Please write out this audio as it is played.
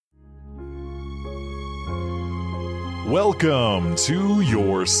Welcome to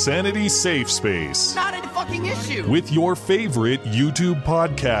your Sanity Safe Space. Not a fucking issue. With your favorite YouTube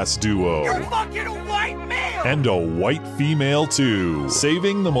podcast duo. You're fucking a white male. And a white female too.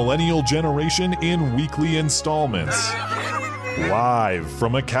 Saving the millennial generation in weekly installments. Live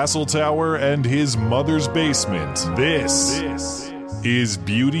from a castle tower and his mother's basement. This is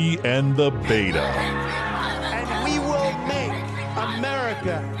Beauty and the Beta. And we will make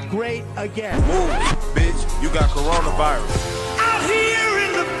America great again. Move, bitch. You got coronavirus. Out here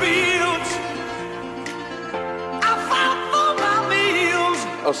in the fields, I fought for my meals.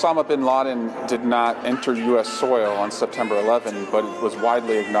 Osama bin Laden did not enter U.S. soil on September 11, but it was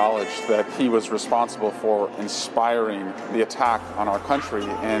widely acknowledged that he was responsible for inspiring the attack on our country.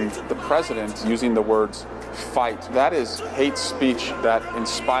 And the president using the words fight, that is hate speech that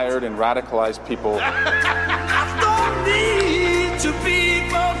inspired and radicalized people. I don't need to be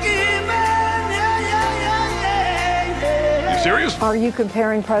forgiven. Serious? Are you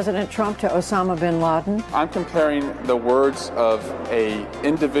comparing President Trump to Osama bin Laden? I'm comparing the words of an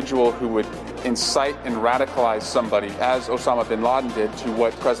individual who would incite and radicalize somebody, as Osama bin Laden did, to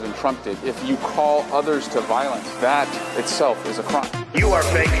what President Trump did. If you call others to violence, that itself is a crime. You are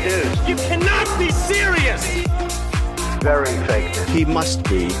fake news. You cannot be serious. Very fake news. He must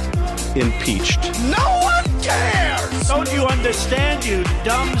be impeached. No one cares. Don't you understand, you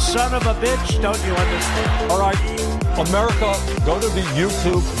dumb son of a bitch? Don't you understand? All right, America, go to the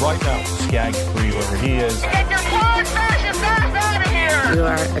YouTube right now. Skag free whoever he is. Get your flag fascist ass out of here. You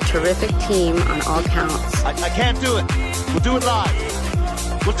are a terrific team on all counts. I can't do it. We'll do it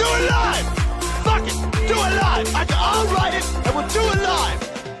live. We'll do it live. Fuck it. Do it live. I'll write it and we'll do it live.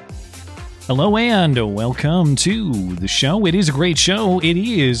 Hello and welcome to the show. It is a great show. It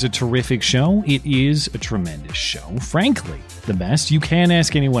is a terrific show. It is a tremendous show. Frankly, the best. You can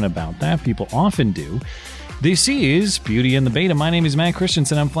ask anyone about that. People often do. This is Beauty and the Beta. My name is Matt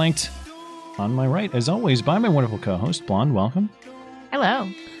Christensen. I'm flanked on my right, as always, by my wonderful co-host, Blonde. Welcome. Hello.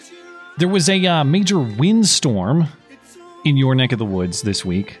 There was a major windstorm in your neck of the woods this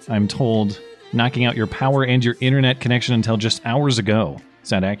week, I'm told, knocking out your power and your internet connection until just hours ago. Is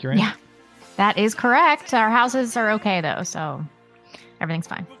that accurate? Yeah, that is correct. Our houses are okay, though, so everything's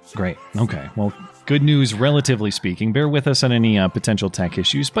fine. Great. Okay. Well, good news, relatively speaking. Bear with us on any potential tech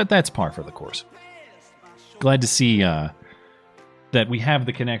issues, but that's par for the course. Glad to see that we have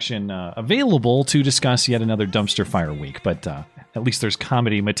the connection available to discuss yet another dumpster fire week, but at least there's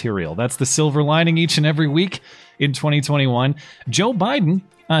comedy material. That's the silver lining each and every week in 2021. Joe Biden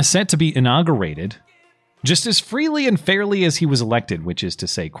set to be inaugurated just as freely and fairly as he was elected, which is to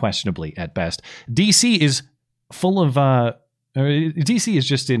say questionably at best. DC is full of DC is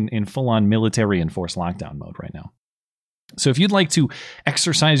just in full-on military enforced lockdown mode right now. So if you'd like to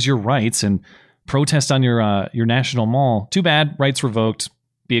exercise your rights and protest on your national mall, too bad, rights revoked.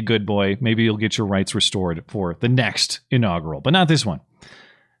 Be a good boy. Maybe you'll get your rights restored for the next inaugural, but not this one.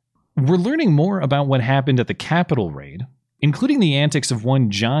 We're learning more about what happened at the Capitol raid, including the antics of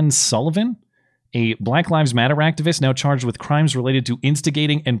one John Sullivan, a Black Lives Matter activist now charged with crimes related to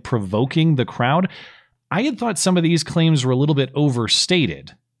instigating and provoking the crowd. I had thought some of these claims were a little bit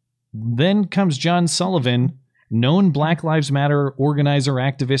overstated. Then comes John Sullivan, known Black Lives Matter organizer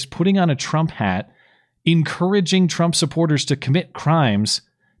activist, putting on a Trump hat, encouraging Trump supporters to commit crimes,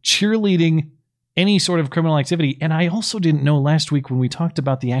 cheerleading any sort of criminal activity. And I also didn't know last week when we talked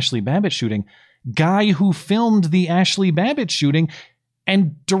about the Ashley Babbitt shooting, guy who filmed the Ashley Babbitt shooting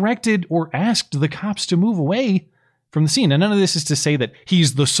and directed or asked the cops to move away from the scene. And none of this is to say that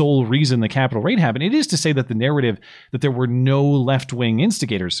he's the sole reason the Capitol raid happened. It is to say that the narrative that there were no left-wing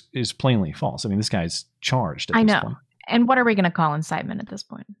instigators is plainly false. I mean, this guy's charged at this point. And what are we going to call incitement at this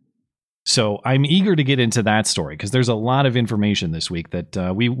point? So I'm eager to get into that story because there's a lot of information this week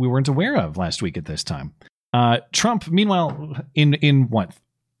that we weren't aware of last week at this time. Trump, meanwhile, in what?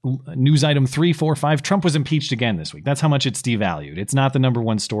 News item 3, 4, 5, Trump was impeached again this week. That's how much it's devalued. It's not the number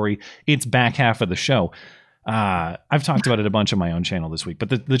one story. It's back half of the show. I've talked about it a bunch on my own channel this week,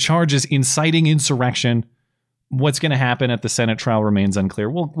 but the charge is inciting insurrection. What's going to happen at the Senate trial remains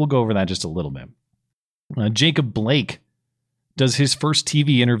unclear. We'll go over that just a little bit. Jacob Blake does his first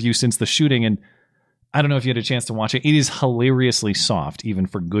TV interview since the shooting, and I don't know if you had a chance to watch it. It is hilariously soft, even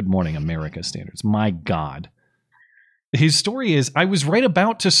for Good Morning America standards. My God. His story is, I was right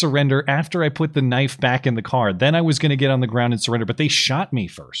about to surrender after I put the knife back in the car. Then I was going to get on the ground and surrender, but they shot me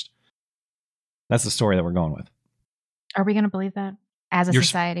first. That's the story that we're going with. Are we going to believe that as a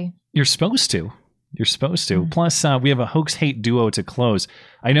society? You're supposed to. You're supposed to. Plus, we have a hoax hate duo to close.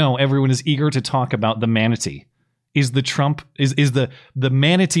 I know everyone is eager to talk about the manatee. Is the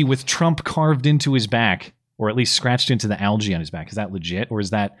manatee with Trump carved into his back or at least scratched into the algae on his back. Is that legit? Or is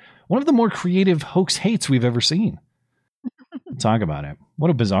that one of the more creative hoax hates we've ever seen? Talk about it.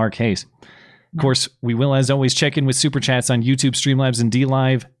 What a bizarre case. Of course, we will, as always, check in with Super Chats on YouTube, Streamlabs, and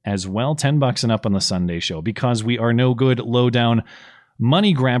DLive as well. $10 and up on the Sunday show because we are no good low-down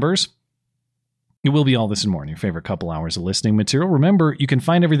money grabbers. It will be all this and more in your favorite couple hours of listening material. Remember, you can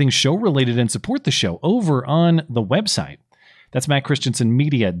find everything show-related and support the show over on the website. That's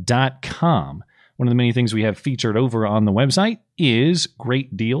mattchristiansenmedia.com. One of the many things we have featured over on the website is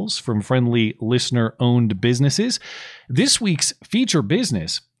great deals from friendly listener-owned businesses. This week's feature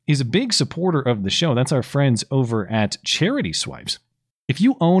business is a big supporter of the show. That's our friends over at Charity Swipes. If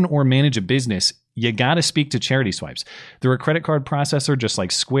you own or manage a business, you got to speak to Charity Swipes. They're a credit card processor just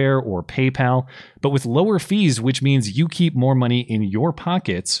like Square or PayPal, but with lower fees, which means you keep more money in your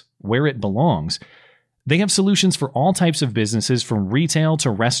pockets where it belongs. They have solutions for all types of businesses, from retail to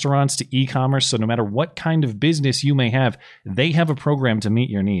restaurants to e-commerce. So no matter what kind of business you may have, they have a program to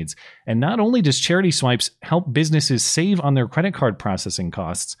meet your needs. And not only does Charity Swipes help businesses save on their credit card processing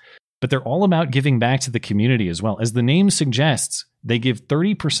costs, but they're all about giving back to the community as well. As the name suggests, they give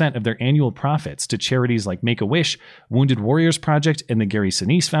 30% of their annual profits to charities like Make-A-Wish, Wounded Warriors Project, and the Gary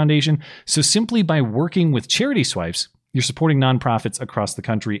Sinise Foundation. So simply by working with Charity Swipes, you're supporting nonprofits across the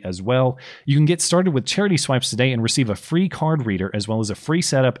country as well. You can get started with Charity Swipes today and receive a free card reader as well as a free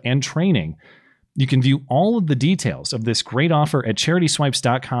setup and training. You can view all of the details of this great offer at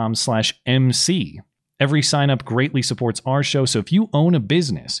CharitySwipes.com/MC. Every sign up greatly supports our show. So if you own a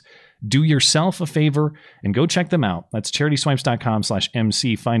business, do yourself a favor and go check them out. That's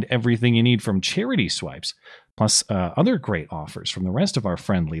CharitySwipes.com/MC. Find everything you need from Charity Swipes, plus other great offers from the rest of our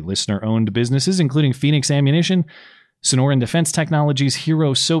friendly listener-owned businesses, including Phoenix Ammunition, Sonoran Defense Technologies,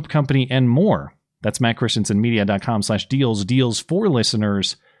 Hero Soap Company, and more. That's mattchristiansenmedia.com/deals. Deals for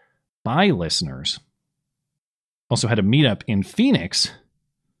listeners, by listeners. Also had a meetup in Phoenix.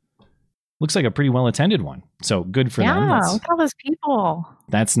 Looks like a pretty well-attended one. So good for them. Yeah, look at all those people.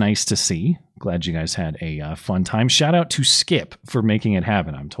 That's nice to see. Glad you guys had a fun time. Shout out to Skip for making it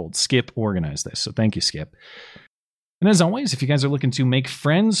happen, I'm told. Skip organized this, so thank you, Skip. And as always, if you guys are looking to make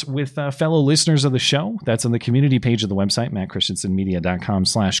friends with fellow listeners of the show, that's on the community page of the website,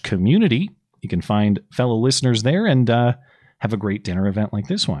 mattchristiansenmedia.com/community. You can find fellow listeners there and have a great dinner event like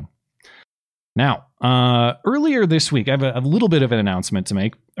this one. Now, earlier this week, I have a little bit of an announcement to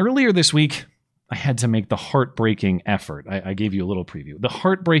make. Earlier this week, I had to make the heartbreaking effort. I gave you a little preview. The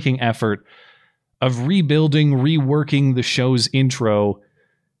heartbreaking effort of rebuilding, reworking the show's intro,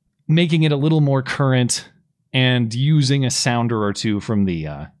 making it a little more current, and using a sounder or two from the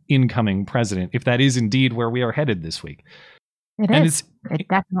incoming president, if that is indeed where we are headed this week. It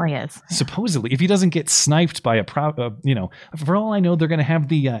definitely is. Supposedly, if he doesn't get sniped by for all I know, they're going to have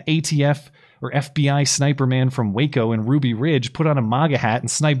the ATF or FBI sniper man from Waco and Ruby Ridge put on a MAGA hat and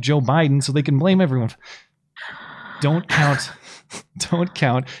snipe Joe Biden so they can blame everyone. Don't count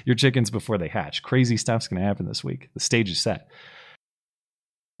your chickens before they hatch. Crazy stuff's going to happen this week. The stage is set.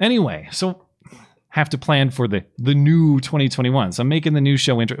 Anyway, so have to plan for the new 2021. So I'm making the new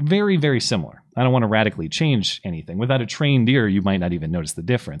show intro very, very similar. I don't want to radically change anything. Without a trained ear, you might not even notice the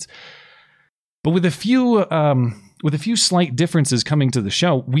difference. But with a few slight differences coming to the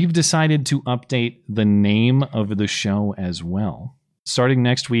show, we've decided to update the name of the show as well. Starting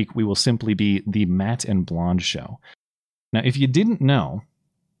next week, we will simply be the Matt and Blonde Show. Now, if you didn't know,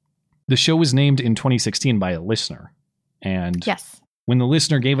 the show was named in 2016 by a listener. And yes. When the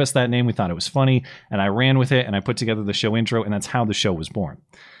listener gave us that name, we thought it was funny, and I ran with it, and I put together the show intro, and that's how the show was born.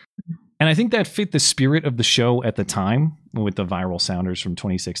 And I think that fit the spirit of the show at the time with the viral sounders from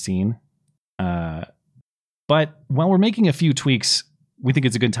 2016. But while we're making a few tweaks, we think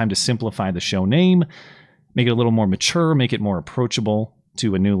it's a good time to simplify the show name, make it a little more mature, make it more approachable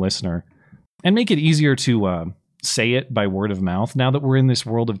to a new listener, and make it easier to say it by word of mouth. Now that we're in this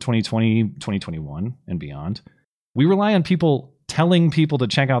world of 2020, 2021, and beyond, we rely on people telling people to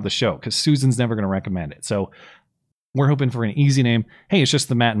check out the show because Susan's never going to recommend it. So we're hoping for an easy name. Hey, it's just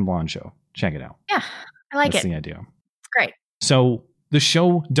the Matt and Blonde Show. Check it out. Yeah, I like That's it. the idea. It's great. So the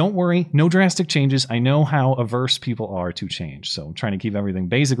show, don't worry, no drastic changes. I know how averse people are to change. So I'm trying to keep everything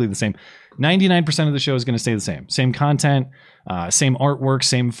basically the same. 99% of the show is going to stay the same. Same content, same artwork,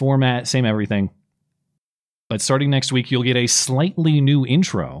 same format, same everything. But starting next week, you'll get a slightly new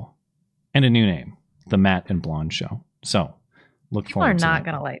intro and a new name, the Matt and Blonde Show. So look People forward are to not it.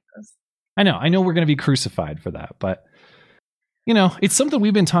 going to like this. I know we're going to be crucified for that, but you know, it's something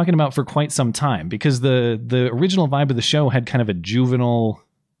we've been talking about for quite some time because the original vibe of the show had kind of a juvenile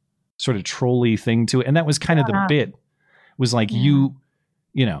sort of trolly thing to it. And that was kind of the bit was like, you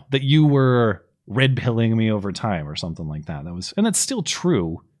know, that you were red pilling me over time or something like that. And that's still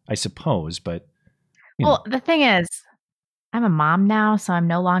true, I suppose. But well, the thing is, I'm a mom now, so I'm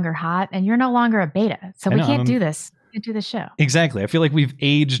no longer hot, and you're no longer a beta, so we can't do this. We can't do the show. Exactly. I feel like we've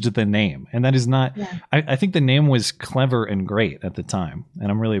aged the name, and that is not. Yeah. I think the name was clever and great at the time,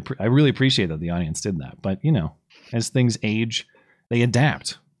 and I really appreciate that the audience did that. But as things age, they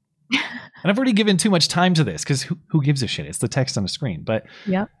adapt. And I've already given too much time to this because who gives a shit? It's the text on the screen. But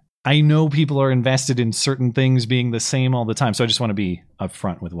I know people are invested in certain things being the same all the time. So I just want to be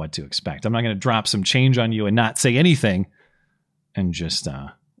upfront with what to expect. I'm not going to drop some change on you and not say anything and just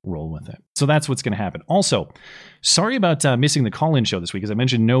roll with it. So that's what's going to happen. Also, sorry about missing the call-in show this week. As I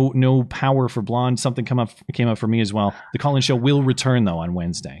mentioned, no power for Blonde. Something came up for me as well. The call-in show will return, though, on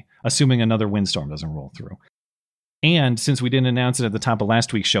Wednesday, assuming another windstorm doesn't roll through. And since we didn't announce it at the top of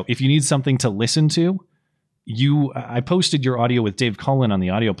last week's show, if you need something to listen to, I posted your audio with Dave Cullen on the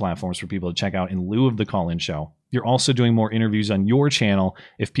audio platforms for people to check out in lieu of the call-in show. You're also doing more interviews on your channel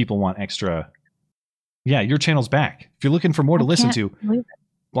if people want extra. Yeah, your channel's back. If you're looking for more to listen to,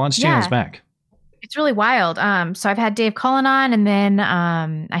 Blonde's channel's back. It's really wild. So I've had Dave Cullen on, and then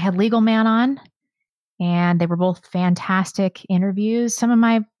I had Legal Man on, and they were both fantastic interviews. Some of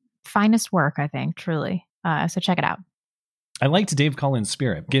my finest work, I think, truly. So check it out. I liked Dave Cullen's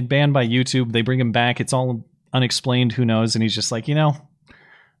spirit. Get banned by YouTube. They bring him back. It's all unexplained. Who knows? And he's just like,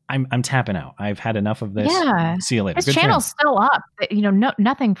 I'm tapping out. I've had enough of this. Yeah. See you later. His channel's still up.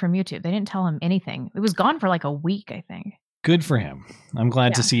 Nothing from YouTube. They didn't tell him anything. It was gone for like a week, I think. Good for him. I'm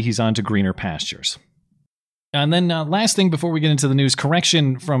glad to see he's on to greener pastures. And then last thing before we get into the news,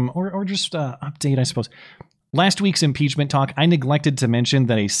 correction from, or just update, I suppose. Last week's impeachment talk, I neglected to mention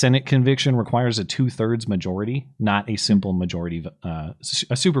that a Senate conviction requires a 2/3 majority, not a simple majority, a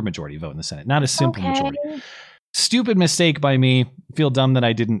supermajority vote in the Senate, not a simple majority. Stupid mistake by me. Feel dumb that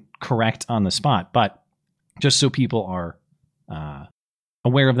I didn't correct on the spot, but just so people are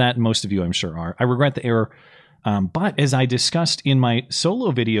aware of that, and most of you I'm sure are, I regret the error. But as I discussed in my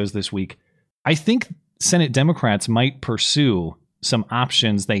solo videos this week, I think Senate Democrats might pursue some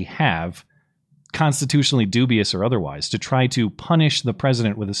options they have, constitutionally dubious or otherwise, to try to punish the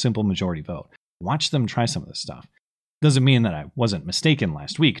president with a simple majority vote. Watch them try some of this stuff. Doesn't mean that I wasn't mistaken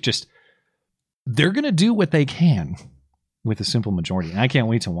last week. Just they're going to do what they can with a simple majority. And I can't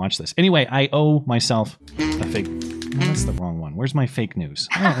wait to watch this. Anyway, I owe myself a fake. No, that's the wrong one. Where's my fake news?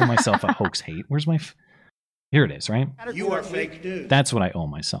 I don't owe myself a hoax hate. Where's my... Here it is, right? You are fake news. That's what I owe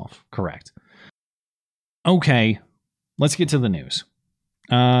myself. Correct. Okay, let's get to the news.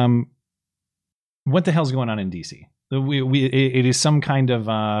 What the hell's going on in DC? It is some kind of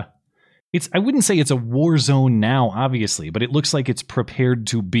I wouldn't say it's a war zone now, obviously, but it looks like it's prepared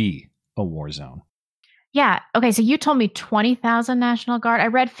to be a war zone. Yeah. Okay. So you told me 20,000 National Guard. I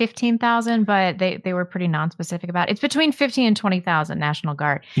read 15,000, but they were pretty non-specific about it. It's between 15 and 20,000 National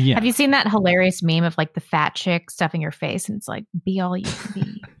Guard. Yeah. Have you seen that hilarious meme of like the fat chick stuffing her face and it's like, be all you can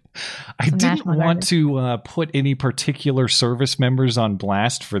be? I didn't want to put any particular service members on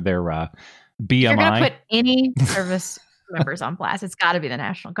blast for their BMI. You're going to put any service members on blast. It's got to be the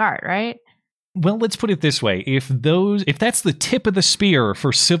National Guard, right? Well, let's put it this way. If that's the tip of the spear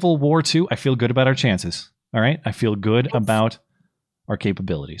for Civil War II, I feel good about our chances. All right? I feel good about our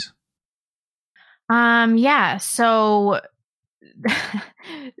capabilities. Yeah. So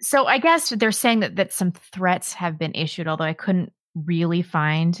I guess they're saying that some threats have been issued, although I couldn't really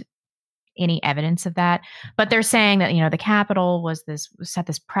find any evidence of that. But they're saying that, the Capitol set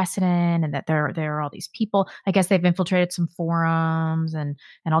this precedent, and that there are all these people. I guess they've infiltrated some forums, and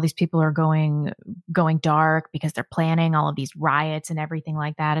all these people are going dark because they're planning all of these riots and everything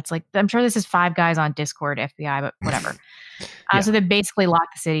like that. It's like, I'm sure this is 5 guys on Discord, FBI, but whatever. So they basically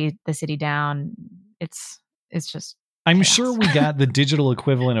locked the city down. It's just I'm chaos. Sure we got the digital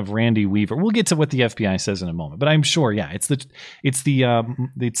equivalent of Randy Weaver. We'll get to what the FBI says in a moment, but I'm sure, it's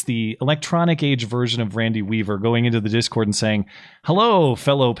the electronic age version of Randy Weaver going into the Discord and saying, "Hello,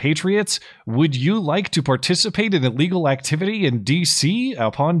 fellow patriots. Would you like to participate in illegal activity in D.C.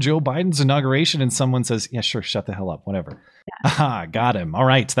 upon Joe Biden's inauguration?" And someone says, "Yeah, sure. Shut the hell up. Whatever." Yeah. Aha, got him. All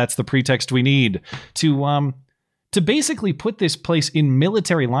right, that's the pretext we need to basically put this place in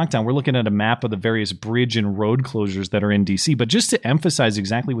military lockdown. We're looking at a map of the various bridge and road closures that are in DC, but just to emphasize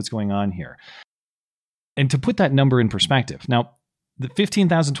exactly what's going on here and to put that number in perspective. Now, the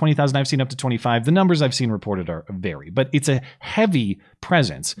 15,000, 20,000, I've seen up to 25. The numbers I've seen reported vary, but it's a heavy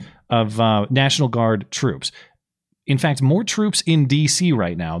presence of National Guard troops. In fact, more troops in DC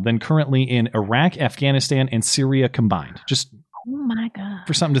right now than currently in Iraq, Afghanistan, and Syria combined. Just oh my God,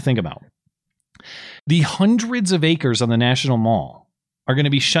 for something to think about. The hundreds of acres on the National Mall are going to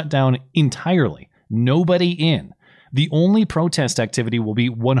be shut down entirely. Nobody in. The only protest activity will be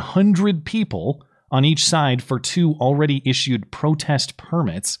 100 people on each side for 2 already issued protest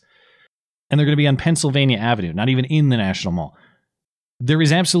permits. And they're going to be on Pennsylvania Avenue, not even in the National Mall. There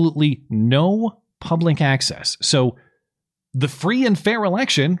is absolutely no public access. So the free and fair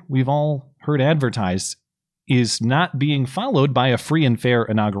election we've all heard advertised is not being followed by a free and fair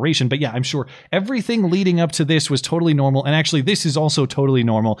inauguration. But yeah, I'm sure everything leading up to this was totally normal. And actually, this is also totally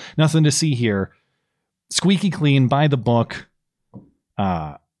normal. Nothing to see here. Squeaky clean, by the book.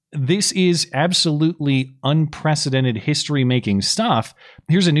 This is absolutely unprecedented history-making stuff.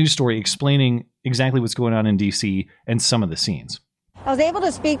 Here's a news story explaining exactly what's going on in D.C. and some of the scenes. I was able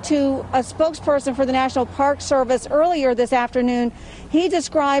to speak to a spokesperson for the National Park Service earlier this afternoon. He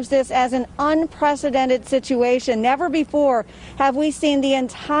describes this as an unprecedented situation. Never before have we seen the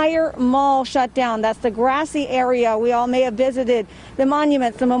entire mall shut down. That's the grassy area we all may have visited, the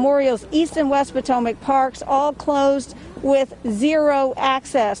monuments, the memorials, East and West Potomac parks, all closed with zero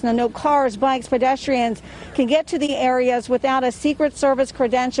access. Now, no cars, bikes, pedestrians can get to the areas without a Secret Service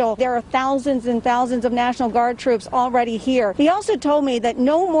credential. There are thousands and thousands of National Guard troops already here. He also told me that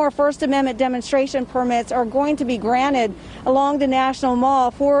no more First Amendment demonstration permits are going to be granted along the National Mall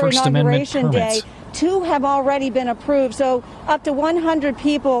for Inauguration Day. 2 have already been approved, so up to 100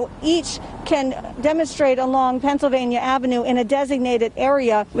 people each can demonstrate along Pennsylvania Avenue in a designated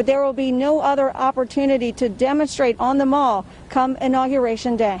area, but there will be no other opportunity to demonstrate on the mall come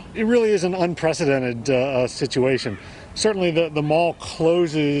Inauguration Day. It really is an unprecedented situation. Certainly the mall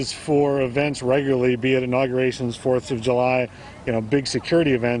closes for events regularly, be it inaugurations, 4th of July, big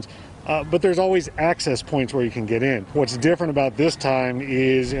security events. But there's always access points where you can get in. What's different about this time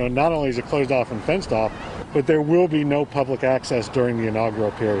is, not only is it closed off and fenced off, but there will be no public access during the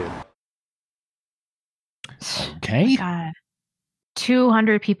inaugural period. Okay. God.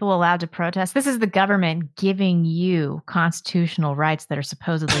 200 people allowed to protest. This is the government giving you constitutional rights that are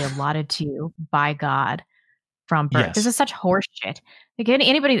supposedly allotted to you by God from birth. Yes. This is such horse shit. Like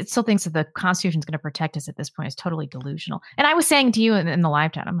anybody that still thinks that the Constitution is going to protect us at this point is totally delusional. And I was saying to you in the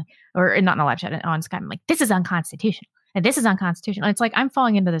live chat, I'm like, or not in the live chat, on Skype, I'm like, this is unconstitutional. And this is unconstitutional. And it's like, I'm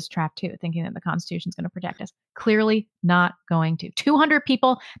falling into this trap too, thinking that the Constitution is going to protect us. Clearly not going to. 200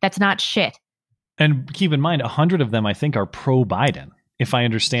 people, that's not shit. And keep in mind, 100 of them, I think, are pro-Biden. If I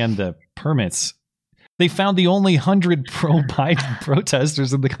understand the permits, they found the only 100 pro-Biden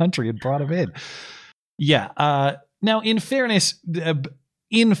protesters in the country and brought them in. Yeah. Now, in fairness, that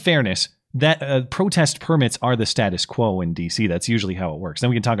protest permits are the status quo in D.C. That's usually how it works. Then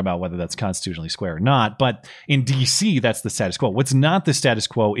we can talk about whether that's constitutionally square or not. But in D.C., that's the status quo. What's not the status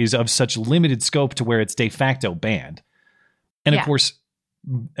quo is of such limited scope to where it's de facto banned. And of course,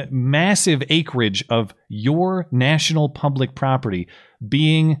 massive acreage of your national public property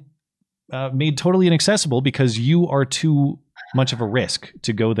being made totally inaccessible because you are too much of a risk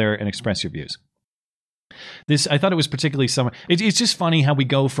to go there and express your views. I thought it was particularly it's just funny how we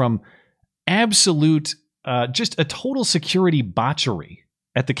go from absolute, just a total security botchery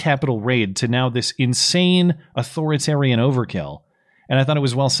at the Capitol raid to now this insane authoritarian overkill. And I thought it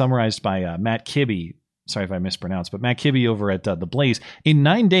was well summarized by Matt Kibbe. Sorry if I mispronounced, but Matt Kibbe over at The Blaze. In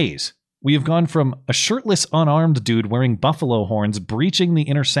 9 days, we have gone from a shirtless, unarmed dude wearing buffalo horns, breaching the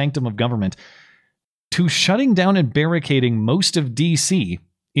inner sanctum of government, to shutting down and barricading most of D.C.,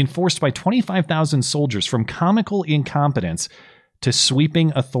 enforced by 25,000 soldiers, from comical incompetence to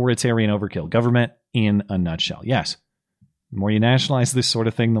sweeping authoritarian overkill. Government in a nutshell. Yes. The more you nationalize this sort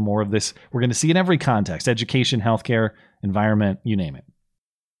of thing, the more of this we're going to see in every context. Education, healthcare, environment, you name it.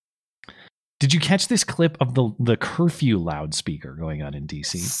 Did you catch this clip of the curfew loudspeaker going on in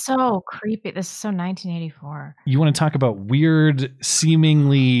D.C.? So creepy. This is so 1984. You want to talk about weird, seeming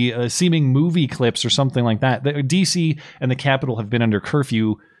movie clips or something like that? The D.C. and the Capitol have been under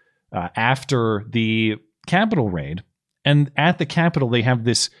curfew after the Capitol raid. And at the Capitol, they have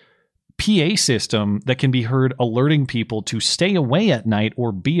this PA system that can be heard alerting people to stay away at night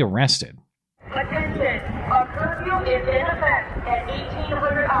or be arrested. Attention, a curfew is in effect at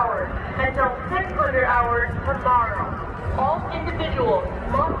 1800 hours until 600 hours tomorrow. All individuals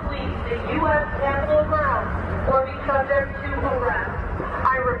must leave the U.S. Capitol grounds or be subject to arrest.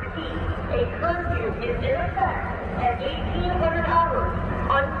 I repeat, a curfew is in effect at 1800 hours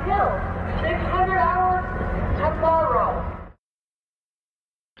until 600 hours tomorrow.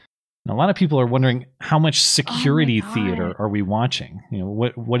 A lot of people are wondering how much security theater are we watching?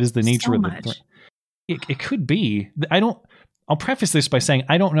 What is the nature of the threat? It could be. I'll preface this by saying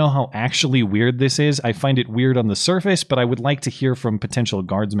I don't know how actually weird this is. I find it weird on the surface, but I would like to hear from potential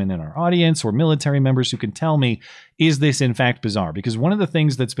guardsmen in our audience or military members who can tell me, is this in fact bizarre? Because one of the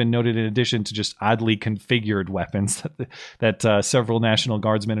things that's been noted, in addition to just oddly configured weapons that several National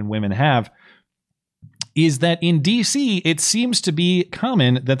Guardsmen and women have, is that in DC, it seems to be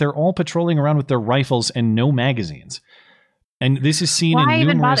common that they're all patrolling around with their rifles and no magazines. And this is seen in numerous... Why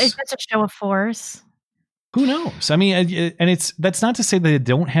even bother? Is this a show of force? Who knows? I mean, and that's not to say that they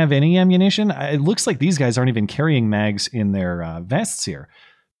don't have any ammunition. It looks like these guys aren't even carrying mags in their vests here.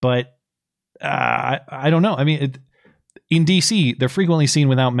 But I don't know. I mean, in DC, they're frequently seen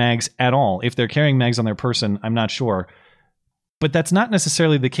without mags at all. If they're carrying mags on their person, I'm not sure. But that's not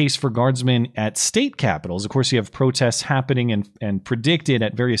necessarily the case for guardsmen at state capitals. Of course, you have protests happening and predicted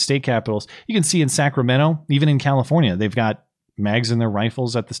at various state capitals. You can see in Sacramento, even in California, they've got mags in their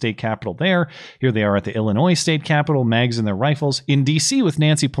rifles at the state capitol there. Here they are at the Illinois state capitol, mags in their rifles. In D.C. with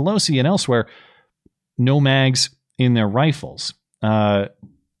Nancy Pelosi and elsewhere, no mags in their rifles. And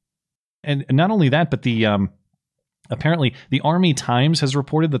not only that, but apparently the Army Times has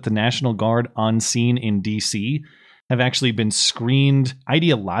reported that the National Guard on scene in D.C. have actually been screened,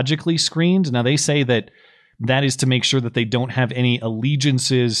 ideologically screened. Now, they say that is to make sure that they don't have any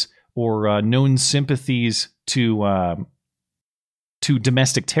allegiances or known sympathies to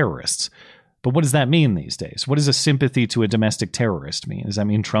domestic terrorists. But what does that mean these days? What does a sympathy to a domestic terrorist mean? Does that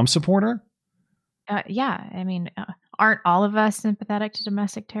mean Trump supporter? Yeah. I mean, aren't all of us sympathetic to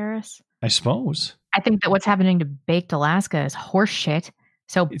domestic terrorists? I suppose. I think that what's happening to Baked Alaska is horse shit.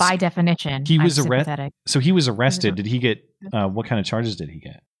 So by definition, he was sympathetic. So he was arrested. Did he get, what kind of charges did he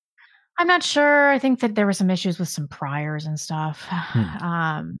get? I'm not sure. I think that there were some issues with some priors and stuff.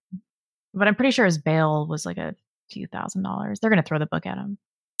 But I'm pretty sure his bail was like a few $1,000s. They're going to throw the book at him.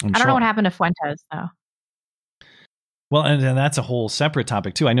 I don't know what happened to Fuentes, though. Well, and that's a whole separate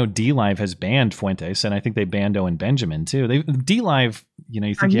topic, too. I know DLive has banned Fuentes, and I think they banned Owen Benjamin, too. DLive, you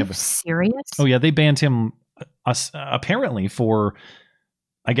think Are you serious? Oh, yeah, they banned him apparently for,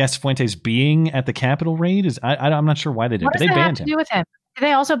 I guess, Fuentes being at the Capitol raid. I'm not sure why they did, but they banned him. What does that have to do with him? Did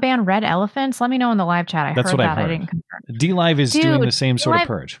they also ban red elephants? Let me know in the live chat. That's what I've heard. I didn't confirm. DLive is doing the same sort of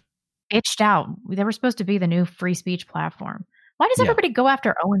purge. Bitched out. They were supposed to be the new free speech platform. Why does everybody go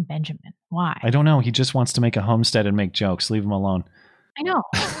after Owen Benjamin? Why? I don't know. He just wants to make a homestead and make jokes. Leave him alone. I know.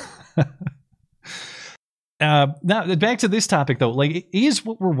 Now, back to this topic, though. Like, is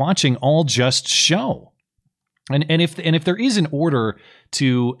what we're watching all just show? And if there is an order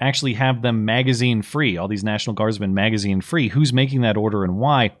to actually have them magazine free, all these National Guardsmen magazine free, who's making that order and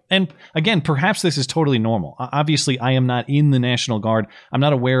why? And again, perhaps this is totally normal. Obviously, I am not in the National Guard. I'm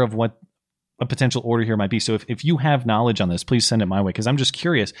not aware of what a potential order here might be. So if you have knowledge on this, please send it my way, because I'm just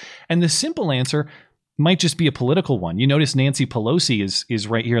curious. And the simple answer might just be a political one. You notice Nancy Pelosi is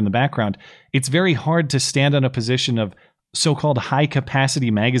right here in the background. It's very hard to stand on a position of so-called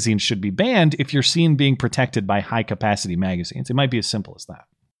high-capacity magazines should be banned if you're seen being protected by high-capacity magazines. It might be as simple as that.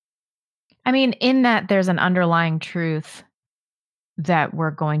 I mean, in that there's an underlying truth that we're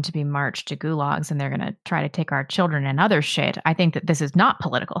going to be marched to gulags and they're going to try to take our children and other shit. I think that this is not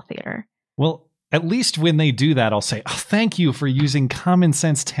political theater. Well, at least when they do that, I'll say, oh, thank you for using common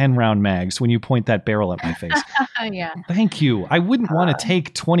sense 10-round mags when you point that barrel at my face. Yeah. Thank you. I wouldn't want to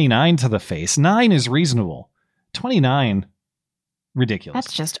take 29 to the face. 9 is reasonable. 29, ridiculous.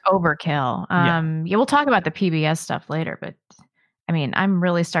 That's just overkill. Yeah, we'll talk about the PBS stuff later, but I mean, I'm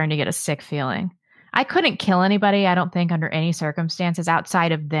really starting to get a sick feeling. I couldn't kill anybody, I don't think, under any circumstances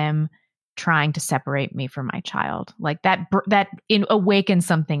outside of them trying to separate me from my child. Like that awakens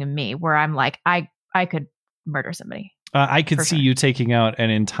something in me where I'm like, I could murder somebody. I could see you taking out an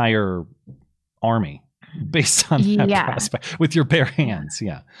entire army based on that prospect with your bare hands.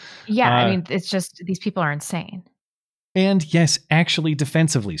 Yeah. I mean, it's just, these people are insane. And yes, actually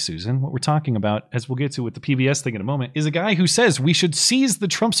defensively, Susan, what we're talking about, as we'll get to with the PBS thing in a moment, is a guy who says we should seize the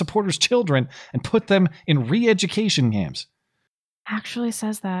Trump supporters' children and put them in re-education camps. Actually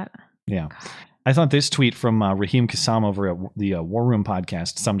says that. Yeah. God. I thought this tweet from Raheem Kassam over at the War Room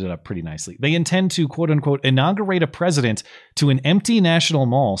podcast summed it up pretty nicely. They intend to, quote unquote, inaugurate a president to an empty national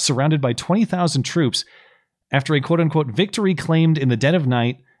mall surrounded by 20,000 troops after a, quote unquote, victory claimed in the dead of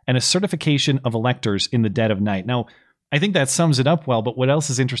night and a certification of electors in the dead of night. Now, I think that sums it up well, but what else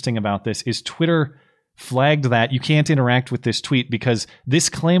is interesting about this is Twitter flagged that you can't interact with this tweet because this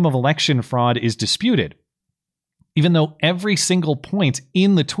claim of election fraud is disputed, even though every single point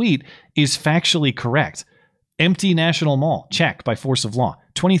in the tweet is factually correct. Empty national mall, check, by force of law.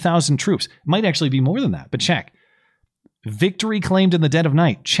 20,000 troops. Might actually be more than that, but check. Victory claimed in the dead of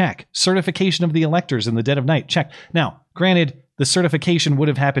night. Check. Certification of the electors in the dead of night. Check. Now, granted, the certification would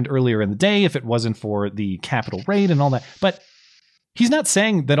have happened earlier in the day if it wasn't for the Capitol raid and all that. But he's not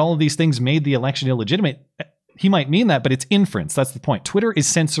saying that all of these things made the election illegitimate. He might mean that, but it's inference. That's the point. Twitter is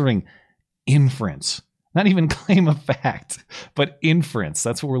censoring inference. Not even claim of fact, but inference.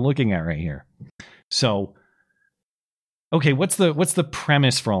 That's what we're looking at right here. So, okay, what's the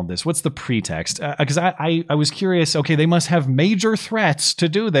premise for all of this? What's the pretext? Because I was curious. Okay, they must have major threats to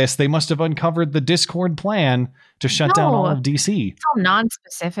do this. They must have uncovered the Discord plan to shut down all of DC. It's all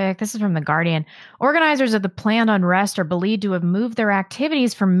non-specific. This is from The Guardian. Organizers of the planned unrest are believed to have moved their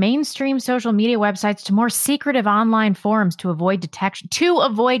activities from mainstream social media websites to more secretive online forums to avoid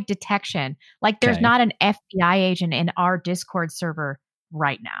detection. Like there's not an FBI agent in our Discord server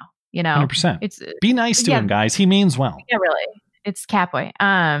right now. You know, 100%. It's be nice to him, guys. He means well. Yeah, really. It's Catboy.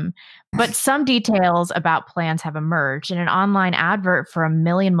 But some details about plans have emerged in an online advert for a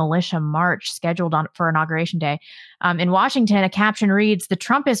Million Militia March scheduled for Inauguration Day. In Washington, a caption reads, "The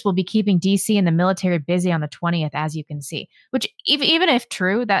Trumpists will be keeping DC and the military busy on the 20th, as you can see." Which, even if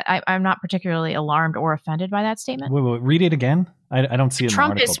true, that I'm not particularly alarmed or offended by that statement. Wait, read it again. I don't see it in the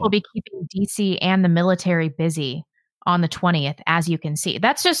article. Trumpists will be keeping DC and the military busy on the 20th, as you can see.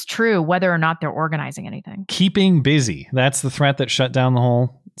 That's just true whether or not they're organizing anything. Keeping busy. That's the threat that shut down the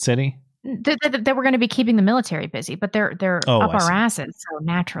whole city? That we're going to be keeping the military busy, but they're up our asses. So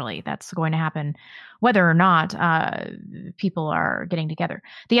naturally, that's going to happen whether or not people are getting together.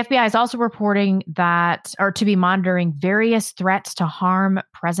 The FBI is also reporting that, or to be monitoring various threats to harm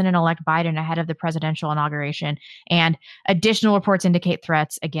President-elect Biden ahead of the presidential inauguration. And additional reports indicate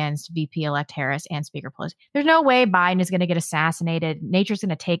threats against VP-elect Harris and Speaker Pelosi. There's no way Biden is going to get assassinated. Nature's going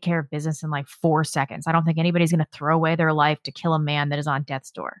to take care of business in like 4 seconds. I don't think anybody's going to throw away their life to kill a man that is on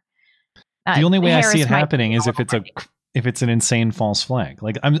death's door. The only way Harris I see it happening is if it's an insane false flag.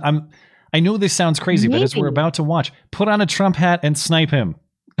 Like I know this sounds crazy, but as we're about to watch, put on a Trump hat and snipe him.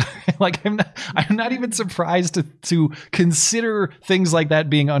 Like I'm not even surprised to consider things like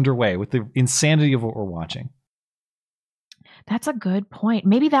that being underway with the insanity of what we're watching. That's a good point.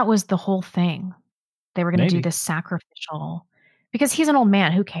 Maybe that was the whole thing. They were going to do this sacrificial, because he's an old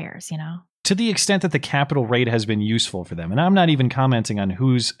man. Who cares, you know? To the extent that the Capitol raid has been useful for them, and I'm not even commenting on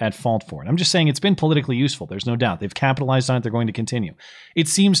who's at fault for it. I'm just saying it's been politically useful. There's no doubt. They've capitalized on it. They're going to continue. It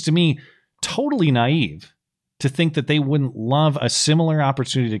seems to me totally naive to think that they wouldn't love a similar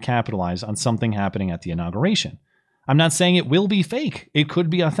opportunity to capitalize on something happening at the inauguration. I'm not saying it will be fake. It could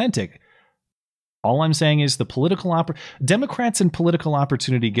be authentic. All I'm saying is the Democrats and political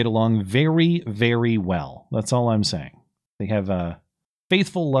opportunity get along very, very well. That's all I'm saying. They have a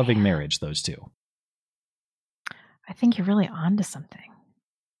faithful, loving marriage, those two. I think you're really onto something.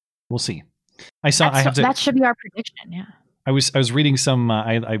 We'll see. That should be our prediction, yeah. I was reading some,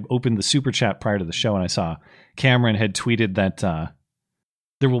 I opened the super chat prior to the show and I saw Cameron had tweeted that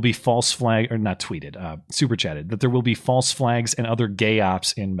there will be false flag, or not tweeted, super chatted, that there will be false flags and other gay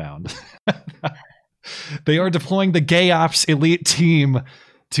ops inbound. They are deploying the gay ops elite team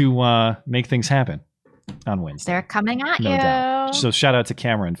to make things happen on Wednesday. They're coming at no you. Doubt. So shout out to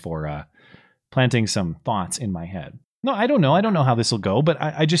Cameron for planting some thoughts in my head. No, I don't know. I don't know how this will go, but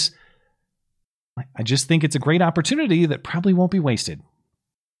I just think it's a great opportunity that probably won't be wasted.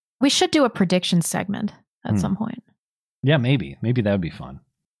 We should do a prediction segment at some point. Yeah, maybe that would be fun.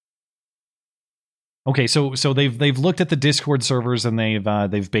 Okay, so they've looked at the Discord servers and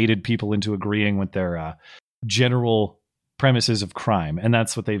they've baited people into agreeing with their general premises of crime, and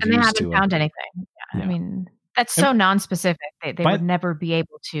that's what they've used to. They haven't found anything. Yeah. I mean, that's so non-specific. They would never be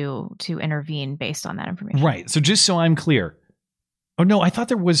able to intervene based on that information. Right. So just so I'm clear. Oh no, I thought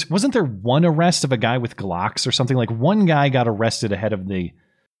wasn't there one arrest of a guy with Glocks or something? Like one guy got arrested ahead of the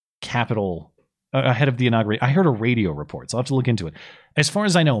Capitol, ahead of the inauguration. I heard a radio report, so I'll have to look into it. As far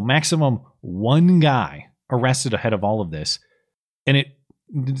as I know, maximum one guy arrested ahead of all of this. And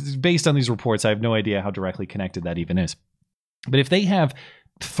based on these reports, I have no idea how directly connected that even is. But if they have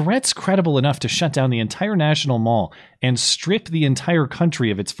threats credible enough to shut down the entire National Mall and strip the entire country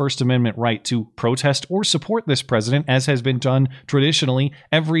of its First Amendment right to protest or support this president, as has been done traditionally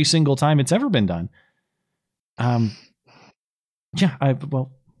every single time it's ever been done. I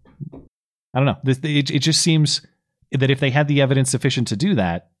don't know. It just seems that if they had the evidence sufficient to do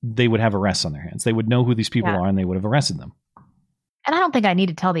that, they would have arrests on their hands. They would know who these people are and they would have arrested them. And I don't think I need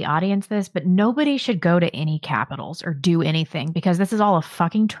to tell the audience this, but nobody should go to any capitals or do anything, because this is all a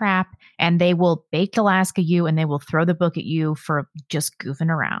fucking trap, and they will bake Alaska you and they will throw the book at you for just goofing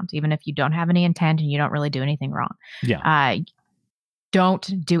around, even if you don't have any intent and you don't really do anything wrong. Yeah.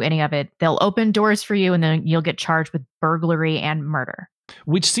 don't do any of it. They'll open doors for you and then you'll get charged with burglary and murder.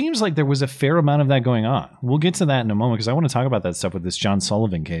 Which seems like there was a fair amount of that going on. We'll get to that in a moment because I want to talk about that stuff with this John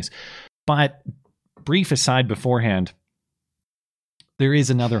Sullivan case. But brief aside beforehand, there is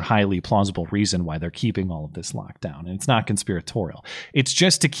another highly plausible reason why they're keeping all of this locked down. And it's not conspiratorial. It's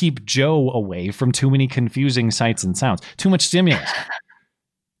just to keep Joe away from too many confusing sights and sounds. Too much stimulus.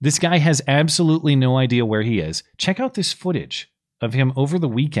 This guy has absolutely no idea where he is. Check out this footage of him over the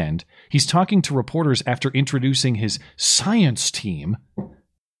weekend. He's talking to reporters after introducing his science team.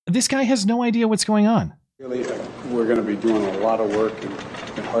 This guy has no idea what's going on. Really, we're going to be doing a lot of work and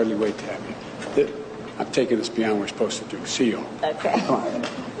can hardly wait to have you. I'm taking this beyond what we're supposed to do. See you. Okay. Come on. Is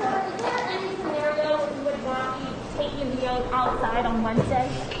there any scenario you would not be taking the oath outside on Wednesday?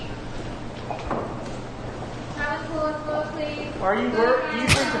 Are you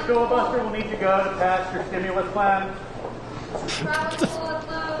think the filibuster will need to go to pass your stimulus plan?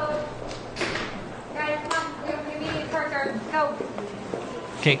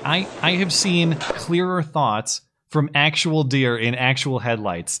 Okay, I have seen clearer thoughts from actual deer in actual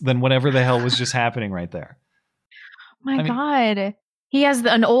headlights than whatever the hell was just happening right there. My God. He has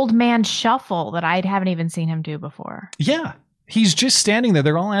an old man shuffle that I haven't even seen him do before. Yeah. He's just standing there.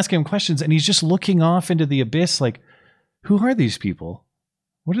 They're all asking him questions, and he's just looking off into the abyss like, who are these people?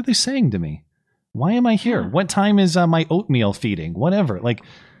 What are they saying to me? Why am I here? What time is my oatmeal feeding? Whatever. Like,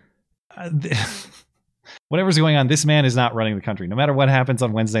 whatever's going on, this man is not running the country. No matter what happens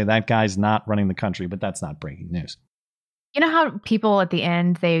on Wednesday, that guy's not running the country, but that's not breaking news. You know how people at the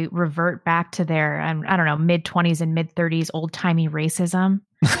end, they revert back to their, I don't know, mid-20s and mid-30s old-timey racism?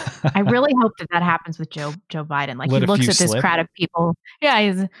 I really hope that happens with Joe Biden. Like, he looks at this crowd of people. Yeah,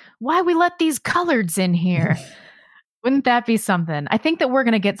 he's, why we let these coloreds in here? Wouldn't that be something? I think that we're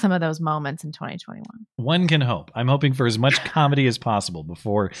going to get some of those moments in 2021. One can hope. I'm hoping for as much comedy as possible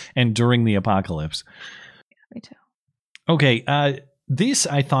before and during the apocalypse. Yeah, me too. Okay, this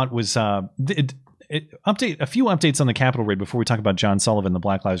I thought was a few updates on the Capitol raid before we talk about John Sullivan, the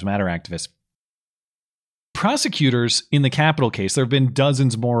Black Lives Matter activist. Prosecutors in the Capitol case, there have been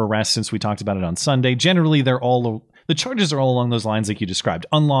dozens more arrests since we talked about it on Sunday. Generally, the charges are all along those lines like you described,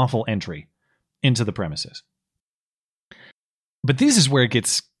 unlawful entry into the premises. But this is where it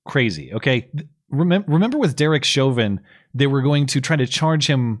gets crazy, okay? Remember with Derek Chauvin, they were going to try to charge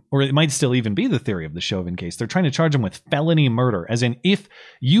him, or it might still even be the theory of the Chauvin case. They're trying to charge him with felony murder, as in if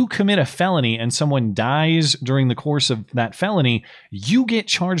you commit a felony and someone dies during the course of that felony, you get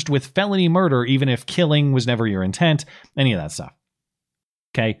charged with felony murder, even if killing was never your intent, any of that stuff.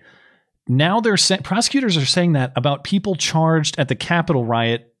 Okay? Now prosecutors are saying that about people charged at the Capitol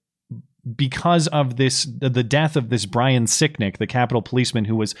riot because of the death of this Brian Sicknick, the Capitol policeman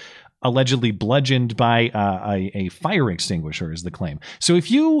who was allegedly bludgeoned by a fire extinguisher, is the claim. So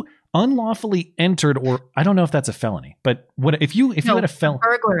if you unlawfully entered, or I don't know if that's a felony, but if you had a felony,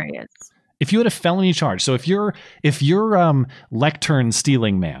 burglary is. If you had a felony charge, so if you're lectern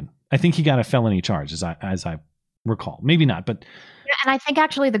stealing man, I think he got a felony charge as I recall. Maybe not, but yeah, and I think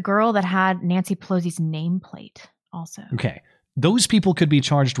actually the girl that had Nancy Pelosi's nameplate also. Okay. Those people could be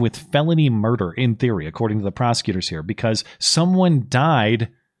charged with felony murder in theory, according to the prosecutors here, because someone died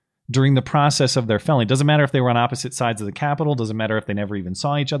during the process of their felony. Doesn't matter if they were on opposite sides of the Capitol. Doesn't matter if they never even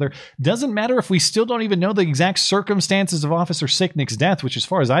saw each other. Doesn't matter if we still don't even know the exact circumstances of Officer Sicknick's death, which as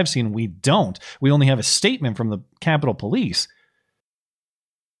far as I've seen, we don't. We only have a statement from the Capitol Police.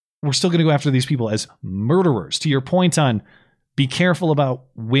 We're still going to go after these people as murderers. To your point on be careful about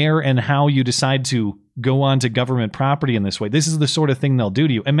where and how you decide to go on to government property in this way. This is the sort of thing they'll do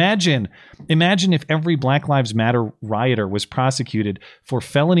to you. Imagine if every Black Lives Matter rioter was prosecuted for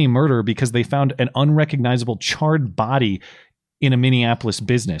felony murder because they found an unrecognizable charred body in a Minneapolis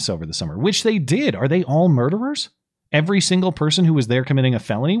business over the summer, which they did. Are they all murderers? Every single person who was there committing a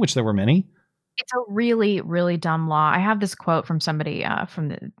felony, which there were many? It's a really, really dumb law. I have this quote from somebody from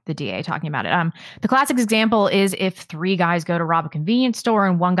the DA talking about it. The classic example is if 3 guys go to rob a convenience store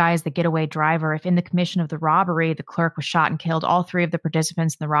and 1 guy is the getaway driver. If in the commission of the robbery, the clerk was shot and killed, all 3 of the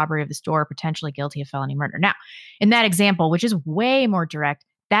participants in the robbery of the store are potentially guilty of felony murder. Now, in that example, which is way more direct,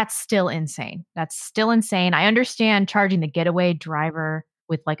 that's still insane. That's still insane. I understand charging the getaway driver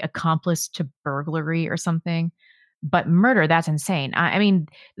with like accomplice to burglary or something. But murder, that's insane. I mean,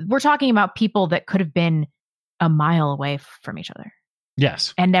 we're talking about people that could have been a mile away from each other.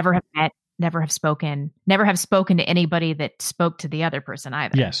 Yes. And never have met, never have spoken to anybody that spoke to the other person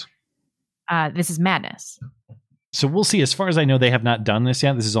either. Yes. This is madness. So we'll see. As far as I know, they have not done this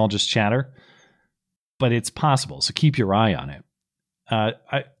yet. This is all just chatter. But it's possible. So keep your eye on it.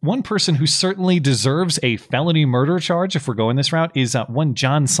 One person who certainly deserves a felony murder charge, if we're going this route, is one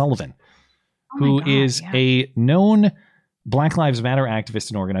John Sullivan, who is a known Black Lives Matter activist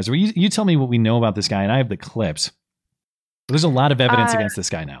and organizer. You tell me what we know about this guy, and I have the clips. There's a lot of evidence against this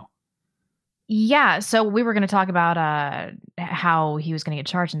guy now. Yeah, so we were going to talk about how he was going to get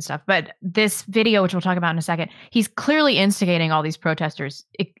charged and stuff, but this video, which we'll talk about in a second, he's clearly instigating all these protesters,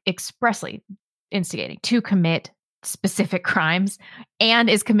 expressly instigating to commit specific crimes, and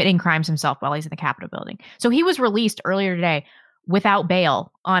is committing crimes himself while he's in the Capitol building. So he was released earlier today without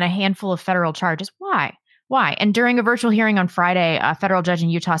bail on a handful of federal charges. Why? And during a virtual hearing on Friday, a federal judge in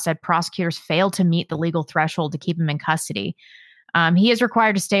Utah said prosecutors failed to meet the legal threshold to keep him in custody. He is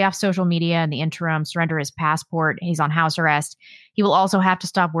required to stay off social media in the interim, surrender his passport. He's on house arrest. He will also have to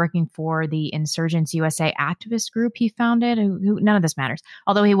stop working for the Insurgents USA activist group he founded, who none of this matters,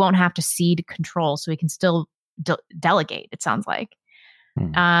 although he won't have to cede control, so he can still delegate, it sounds like.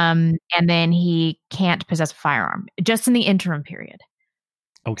 And then he can't possess a firearm, just in the interim period.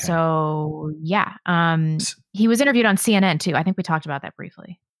 Okay. So, yeah. He was interviewed on CNN, too. I think we talked about that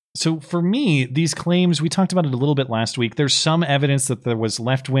briefly. So for me, these claims, we talked about it a little bit last week. There's some evidence that there was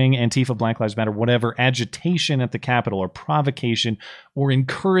left-wing, Antifa, Black Lives Matter, whatever, agitation at the Capitol or provocation or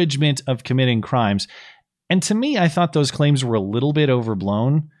encouragement of committing crimes. And to me, I thought those claims were a little bit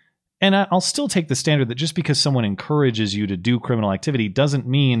overblown. And I'll still take the standard that just because someone encourages you to do criminal activity doesn't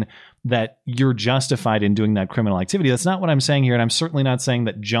mean that you're justified in doing that criminal activity. That's not what I'm saying here. And I'm certainly not saying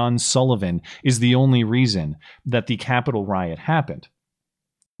that John Sullivan is the only reason that the Capitol riot happened.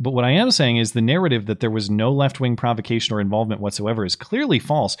 But what I am saying is the narrative that there was no left-wing provocation or involvement whatsoever is clearly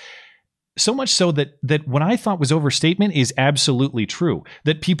false. So much so that what I thought was overstatement is absolutely true.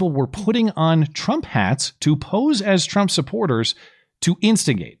 That people were putting on Trump hats to pose as Trump supporters to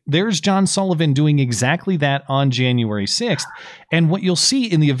instigate. There's John Sullivan doing exactly that on January 6th. And what you'll see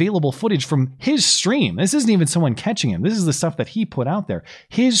in the available footage from his stream, this isn't even someone catching him. This is the stuff that he put out there.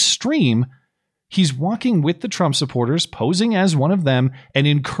 His stream, he's walking with the Trump supporters, posing as one of them, and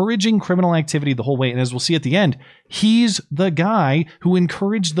encouraging criminal activity the whole way. And as we'll see at the end, he's the guy who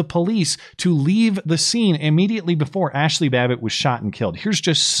encouraged the police to leave the scene immediately before Ashley Babbitt was shot and killed. Here's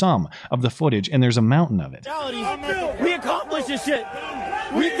just some of the footage, and there's a mountain of it. We accomplished this shit.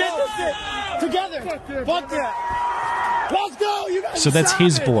 We did this shit together. Fuck that. Let's go. You guys. So that's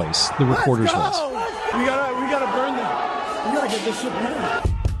his voice, the reporter's voice. We gotta burn them. We gotta get this shit burned.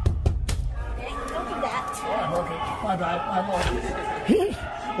 My bad.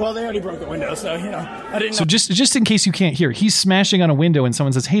 Well, they already broke the window, so, I didn't know. So just in case you can't hear, he's smashing on a window and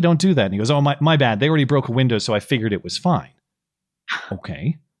someone says, hey, don't do that. And he goes, oh, my bad. They already broke a window, so I figured it was fine.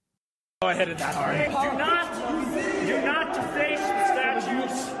 Okay. Oh, I hit it that hard. Do not deface the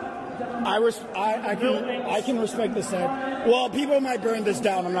statues. I can respect the set. Well, people might burn this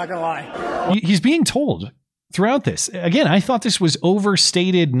down, I'm not going to lie. He's being told throughout this. Again, I thought this was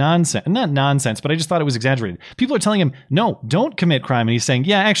overstated nonsense. Not nonsense, but I just thought it was exaggerated. People are telling him, no, don't commit crime. And he's saying,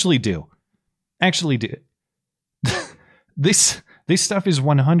 yeah, actually do. Actually do. This stuff is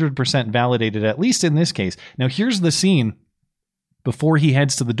 100% validated, at least in this case. Now, here's the scene before he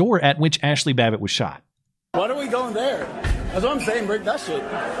heads to the door at which Ashley Babbitt was shot. Why are we going there? That's what I'm saying. Break that shit.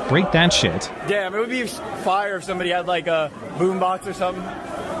 Break that shit. Damn, it would be fire if somebody had like a boombox or something.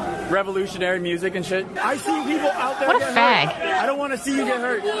 Revolutionary music and shit. I see people out there. What a fag. I don't want to see you get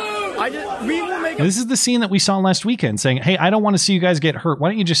hurt. We will make. This is the scene that we saw last weekend saying, hey, I don't want to see you guys get hurt. Why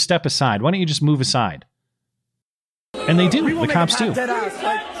don't you just step aside? Why don't you just move aside? And they do. The cops do.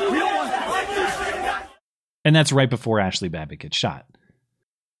 And that's right before Ashley Babbitt gets shot.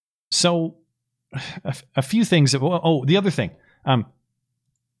 So a few things. Oh, the other thing.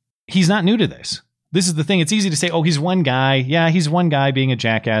 He's not new to this. This is the thing. It's easy to say, oh, he's one guy. Yeah, he's one guy being a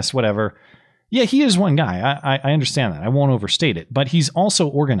jackass, whatever. Yeah, he is one guy. I understand that. I won't overstate it. But he's also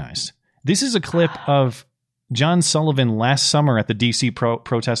organized. This is a clip of John Sullivan last summer at the D.C.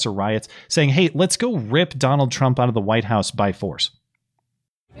 protester riots saying, hey, let's go rip Donald Trump out of the White House by force.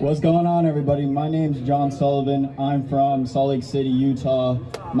 What's going on, everybody? My name's John Sullivan. I'm from Salt Lake City, Utah.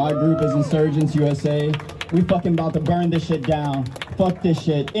 My group is Insurgents USA. We fucking about to burn this shit down. Fuck this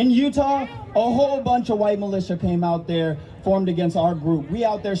shit. In Utah, a whole bunch of white militia came out there, formed against our group. We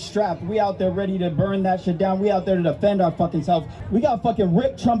out there strapped. We out there ready to burn that shit down. We out there to defend our fucking self. We got fucking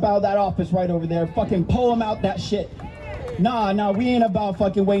rip Trump out of that office right over there. Fucking pull him out that shit. Nah, we ain't about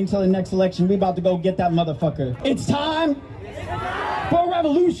fucking waiting until the next election. We about to go get that motherfucker. It's time for a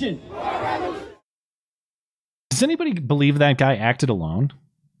revolution. Does anybody believe that guy acted alone?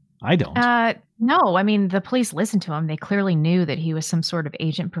 I don't. No, I mean, the police listened to him. They clearly knew that he was some sort of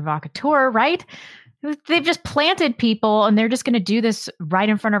agent provocateur, right? They've just planted people and they're just going to do this right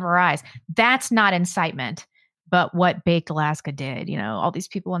in front of our eyes. That's not incitement. But what Baked Alaska did, all these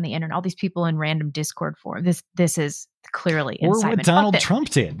people on the internet, all these people in random Discord forums, this is clearly incitement. Or what Donald Trump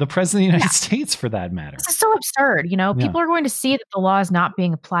did, the president of the United States, for that matter. This is so absurd. People are going to see that the law is not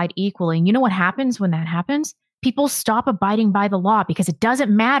being applied equally. And you know what happens when that happens? People stop abiding by the law because it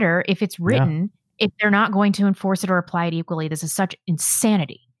doesn't matter if it's written, if they're not going to enforce it or apply it equally. This is such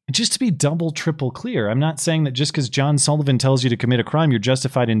insanity. Just to be double, triple clear, I'm not saying that just because John Sullivan tells you to commit a crime, you're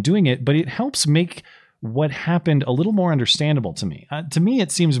justified in doing it, but it helps make what happened a little more understandable to me. To me,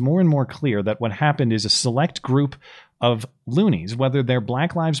 it seems more and more clear that what happened is a select group of loonies, whether they're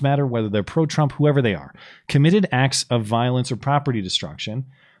Black Lives Matter, whether they're pro-Trump, whoever they are, committed acts of violence or property destruction.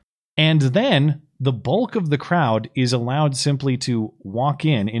 And then the bulk of the crowd is allowed simply to walk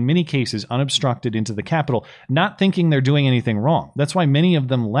in many cases, unobstructed into the Capitol, not thinking they're doing anything wrong. That's why many of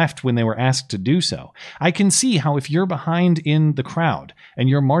them left when they were asked to do so. I can see how if you're behind in the crowd and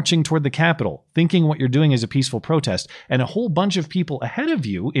you're marching toward the Capitol, thinking what you're doing is a peaceful protest, and a whole bunch of people ahead of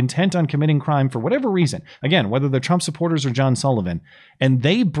you intent on committing crime for whatever reason, again, whether they're Trump supporters or John Sullivan, and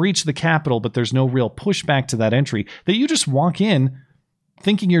they breach the Capitol, but there's no real pushback to that entry, that you just walk in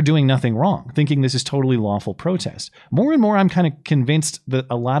thinking you're doing nothing wrong, thinking this is totally lawful protest. More and more, I'm kind of convinced that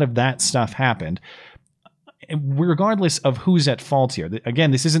a lot of that stuff happened, regardless of who's at fault here. Again,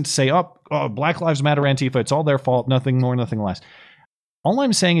 this isn't to say, oh, Black Lives Matter, Antifa, it's all their fault, nothing more, nothing less. All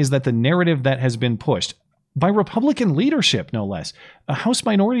I'm saying is that the narrative that has been pushed by Republican leadership, no less, a House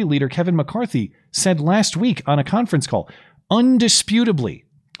Minority Leader, Kevin McCarthy, said last week on a conference call, undisputedly,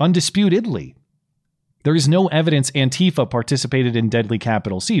 there is no evidence Antifa participated in deadly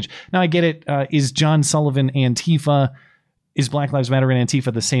Capitol siege. Now, I get it. Is John Sullivan Antifa? Is Black Lives Matter and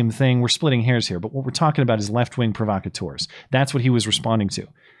Antifa the same thing? We're splitting hairs here, but what we're talking about is left-wing provocateurs. That's what he was responding to.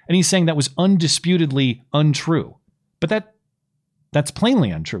 And he's saying that was undisputedly untrue. But that's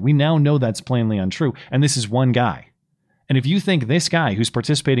plainly untrue. We now know that's plainly untrue. And this is one guy. And if you think this guy who's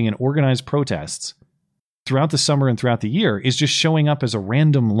participating in organized protests throughout the summer and throughout the year is just showing up as a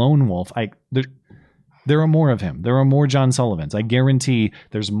random lone wolf, there are more of him. There are more John Sullivans. I guarantee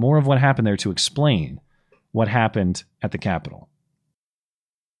there's more of what happened there to explain what happened at the Capitol.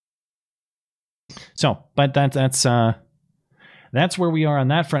 So, but that's where we are on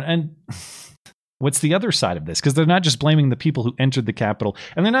that front. And what's the other side of this? Because they're not just blaming the people who entered the Capitol,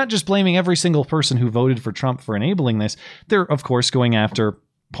 and they're not just blaming every single person who voted for Trump for enabling this. They're, of course, going after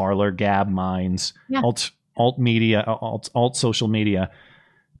Parler, Gab, Minds, alt media, alt social media,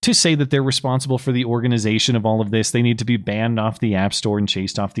 to say that they're responsible for the organization of all of this. They need to be banned off the App Store and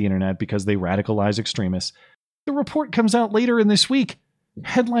chased off the internet because they radicalize extremists. The report comes out later in this week.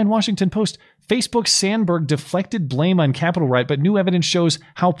 Headline Washington Post, Facebook Sandberg deflected blame on Capitol riot, but new evidence shows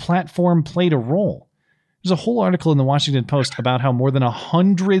how platform played a role. There's a whole article in the Washington Post about how more than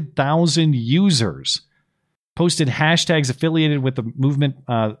 100,000 users posted hashtags affiliated with the movement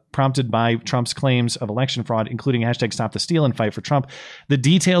prompted by Trump's claims of election fraud, including hashtag Stop the Steal and Fight for Trump. The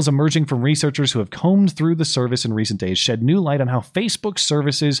details emerging from researchers who have combed through the service in recent days shed new light on how Facebook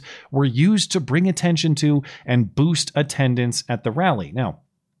services were used to bring attention to and boost attendance at the rally. Now,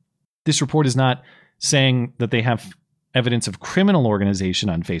 this report is not saying that they have evidence of criminal organization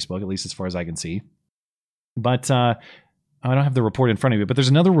on Facebook, at least as far as I can see. But I don't have the report in front of me, but there's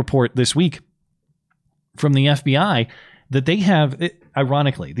another report this week from the FBI that they have,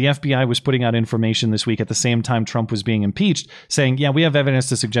 ironically, the FBI was putting out information this week at the same time Trump was being impeached, saying, yeah, we have evidence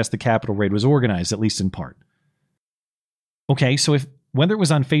to suggest the Capitol raid was organized, at least in part. Okay, so whether it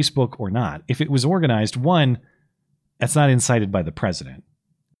was on Facebook or not, if it was organized, one, that's not incited by the president,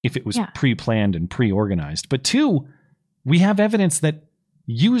 if it was pre-planned and pre-organized. But two, we have evidence that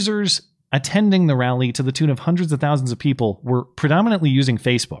users attending the rally to the tune of hundreds of thousands of people were predominantly using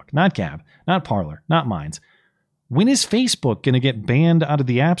Facebook, not Gab, not Parler, not Minds. When is Facebook going to get banned out of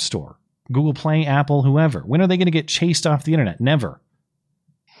the App Store? Google Play, Apple, whoever. When are they going to get chased off the internet? Never.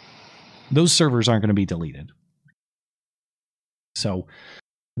 Those servers aren't going to be deleted. So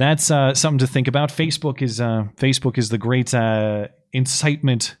that's something to think about. Facebook is the great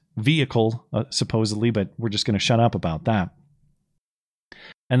incitement vehicle, supposedly, but we're just going to shut up about that.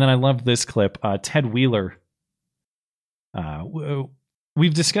 And then I loved this clip. Ted Wheeler,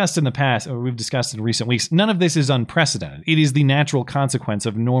 we've discussed in the past, or we've discussed in recent weeks, none of this is unprecedented. It is the natural consequence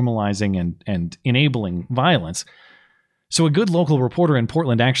of normalizing and enabling violence. So a good local reporter in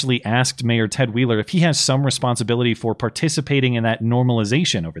Portland actually asked Mayor Ted Wheeler if he has some responsibility for participating in that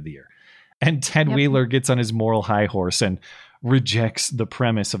normalization over the year. And Ted Wheeler gets on his moral high horse and rejects the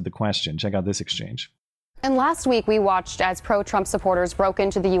premise of the question. Check out this exchange. And last week, we watched as pro-Trump supporters broke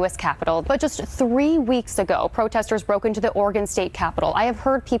into the U.S. Capitol. But just 3 weeks ago, protesters broke into the Oregon State Capitol. I have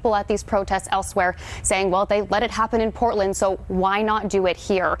heard people at these protests elsewhere saying, well, they let it happen in Portland, so why not do it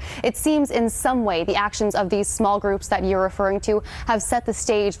here? It seems in some way the actions of these small groups that you're referring to have set the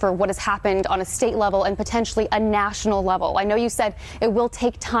stage for what has happened on a state level and potentially a national level. I know you said it will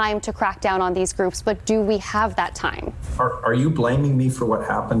take time to crack down on these groups, but do we have that time? Are you blaming me for what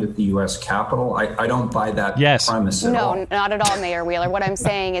happened at the U.S. Capitol? I don't buy that premise at all. No, not at all, Mayor Wheeler. What I'm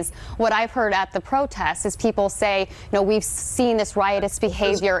saying is what I've heard at the protests is people say, no, we've seen this riotous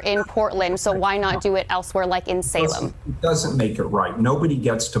behavior in Portland, so why not do it elsewhere like in Salem? It doesn't make it right. Nobody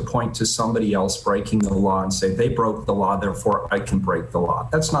gets to point to somebody else breaking the law and say they broke the law, therefore I can break the law.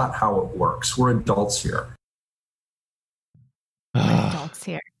 That's not how it works. We're adults here. Adults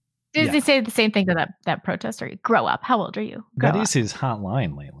here. Did they say the same thing to that protester? Grow up. How old are you? That is his hot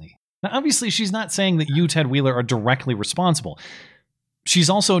line lately. Now, obviously, she's not saying that you, Ted Wheeler, are directly responsible.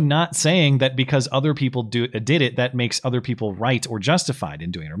 She's also not saying that because other people did it, that makes other people right or justified in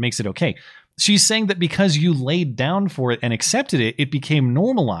doing it or makes it okay. She's saying that because you laid down for it and accepted it, it became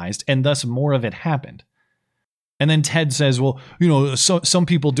normalized and thus more of it happened. And then Ted says, well, some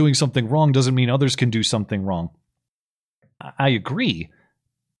people doing something wrong doesn't mean others can do something wrong. I agree.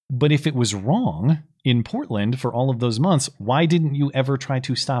 But if it was wrong in Portland for all of those months, why didn't you ever try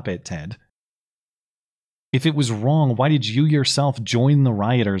to stop it, Ted? If it was wrong, why did you yourself join the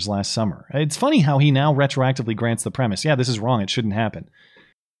rioters last summer? It's funny how he now retroactively grants the premise. Yeah, this is wrong. It shouldn't happen.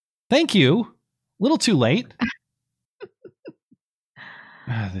 Thank you. A little too late.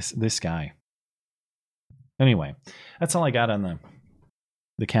 This guy. Anyway, that's all I got on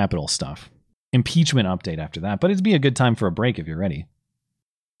the Capitol stuff. Impeachment update after that, but it'd be a good time for a break if you're ready.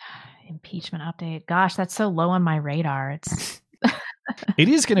 Impeachment update. Gosh, that's so low on my radar. It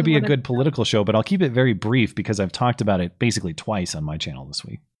is going to be a good political show, but I'll keep it very brief because I've talked about it basically twice on my channel this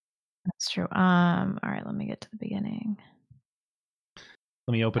week. That's true. All right, let me get to the beginning.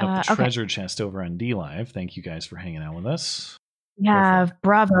 Let me open up the treasure chest over on DLive. Thank you guys for hanging out with us. We have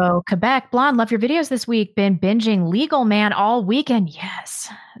Bravo, Quebec, Blonde, love your videos this week. Been binging Legal Man all weekend. Yes,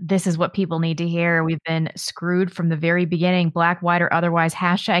 this is what people need to hear. We've been screwed from the very beginning. Black, white, or otherwise.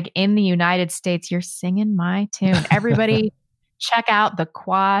 Hashtag in the United States. You're singing my tune. Everybody check out the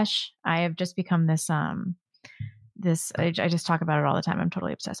Quash. I have just become I just talk about it all the time. I'm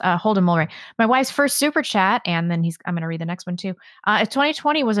totally obsessed. Holden Mulray, my wife's first super chat, and then I'm going to read the next one too. If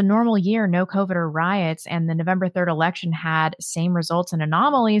 2020 was a normal year, no COVID or riots, and the November 3rd election had same results and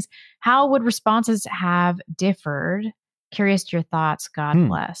anomalies, how would responses have differed? Curious to your thoughts. God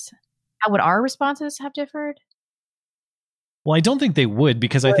bless. How would our responses have differed? Well, I don't think they would,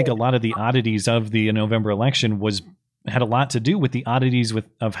 because I think a lot of the oddities of the November election had a lot to do with the oddities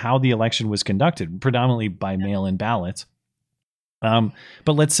of how the election was conducted, predominantly by mail-in ballots. But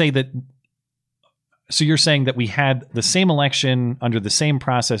let's say that, so you're saying that we had the same election under the same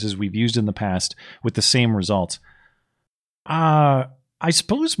processes we've used in the past with the same results. I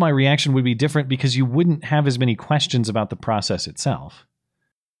suppose my reaction would be different because you wouldn't have as many questions about the process itself.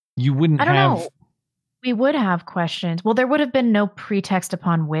 You wouldn't have... I don't know. We would have questions. Well, there would have been no pretext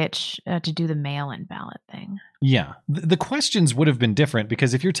upon which to do the mail-in ballot thing. Yeah. The questions would have been different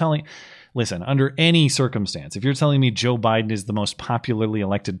because if you're listen, under any circumstance, if you're telling me Joe Biden is the most popularly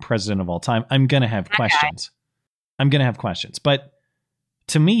elected president of all time, I'm going to have questions. I'm going to have questions. But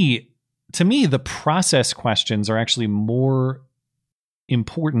to me, the process questions are actually more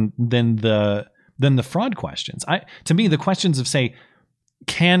important than the fraud questions. To me, the questions of, say,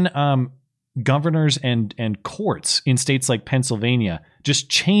 can governors and courts in states like Pennsylvania just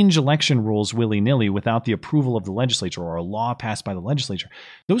change election rules willy-nilly without the approval of the legislature or a law passed by the legislature.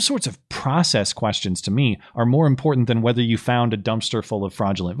 Those sorts of process questions to me are more important than whether you found a dumpster full of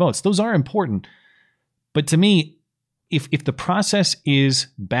fraudulent votes. Those are important. But to me, if the process is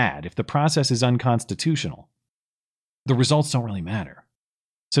bad, if the process is unconstitutional, the results don't really matter.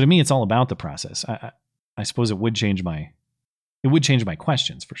 So to me, it's all about the process. I suppose it would change my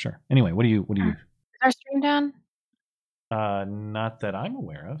questions for sure. Anyway, what do you? Is our stream down? Not that I'm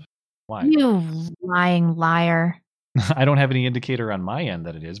aware of. Why? You lying liar. I don't have any indicator on my end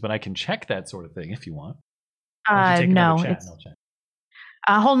that it is, but I can check that sort of thing if you want. No.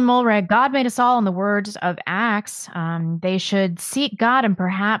 Holden Mulray, God made us all in the words of Acts. They should seek God and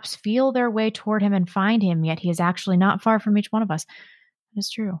perhaps feel their way toward him and find him, yet he is actually not far from each one of us. That is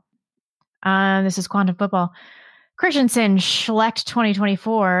true. This is Quantum Football. Christensen Schlecht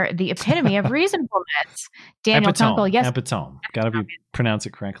 2024, the epitome of reasonableness. Daniel Tunkel, yes. Epitome. Got to pronounce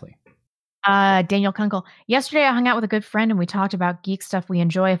it correctly. Daniel Kunkel. Yesterday, I hung out with a good friend and we talked about geek stuff we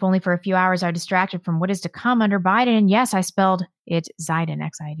enjoy. If only for a few hours, I distracted from what is to come under Biden. And yes, I spelled it Ziden,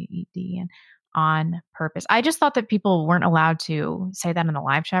 X-I-D-E-D, on purpose. I just thought that people weren't allowed to say that in the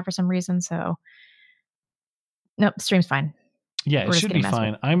live chat for some reason. So, nope, the stream's fine. Yeah, it should be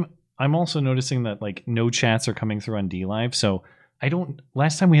fine. I'm also noticing that like no chats are coming through on DLive. So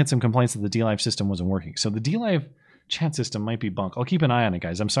last time we had some complaints that the DLive system wasn't working. So the DLive chat system might be bunk. I'll keep an eye on it,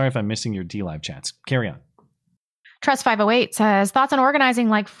 guys. I'm sorry if I'm missing your DLive chats. Carry on. Trust 508 says, thoughts on organizing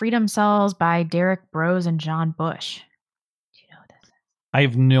like Freedom Cells by Derek Brose and John Bush. Do you know what this is? I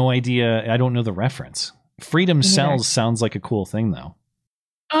have no idea. I don't know the reference. Freedom Cells sounds like a cool thing, though.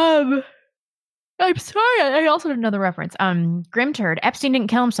 I'm sorry. I also didn't know the reference. Grimturd. Epstein didn't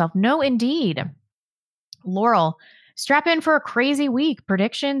kill himself. No, indeed. Laurel. Strap in for a crazy week.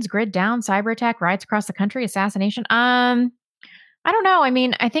 Predictions, grid down, cyber attack, riots across the country, assassination. I don't know. I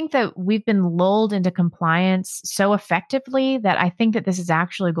mean, I think that we've been lulled into compliance so effectively that I think that this is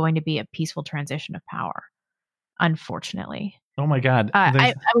actually going to be a peaceful transition of power, unfortunately. Oh my God.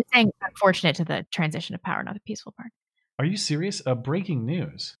 I was saying unfortunate to the transition of power, not the peaceful part. Are you serious? Breaking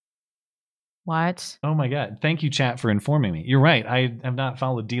news. What? Oh my God. Thank you, chat, for informing me. You're right. I have not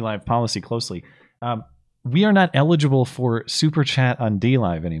followed DLive policy closely. We are not eligible for super chat on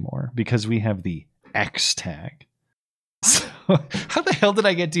DLive anymore because we have the X tag. So how the hell did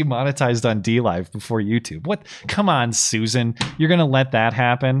I get demonetized on DLive before YouTube? What? Come on, Susan. You're going to let that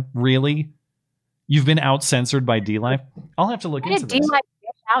happen? Really? You've been out censored by DLive? I'll have to look into this. DLive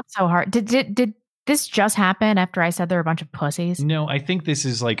get out so hard? Did this just happen after I said there were a bunch of pussies? No, I think this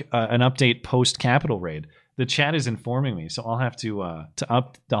is like an update post Capitol raid. The chat is informing me, so I'll have to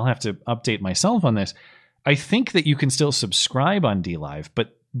update myself on this. I think that you can still subscribe on DLive,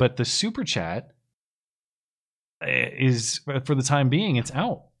 but the super chat is, for the time being, it's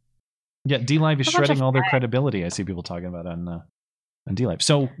out. Yeah, DLive is shredding all their credibility. I see people talking about on DLive.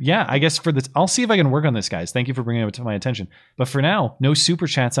 So yeah, I guess I'll see if I can work on this, guys. Thank you for bringing it to my attention. But for now, no super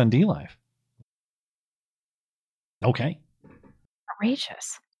chats on DLive. Okay.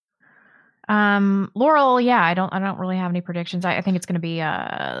 Outrageous. Laurel, yeah, I don't really have any predictions. I think it's going to be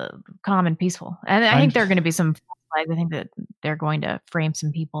calm and peaceful, and I think there are going to be some flags. I think that they're going to frame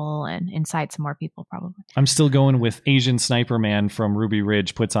some people and incite some more people, probably. I'm still going with Asian Sniper Man from Ruby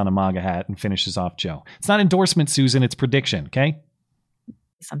Ridge puts on a MAGA hat and finishes off Joe. It's not endorsement, Susan. It's prediction. Okay.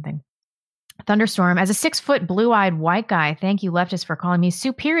 Something. Thunderstorm. As a 6-foot blue-eyed white guy, thank you, leftist, for calling me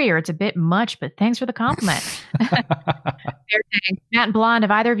superior. It's a bit much, but thanks for the compliment. Matt and Blonde,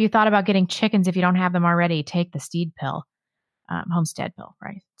 have either of you thought about getting chickens if you don't have them already? Take the steed pill. Homestead pill,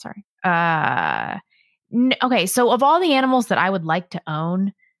 right? Sorry. Okay, so of all the animals that I would like to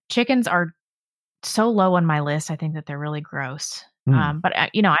own, chickens are so low on my list. I think that they're really gross. But I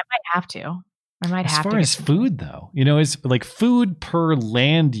might have to. As far as food, though, is like food per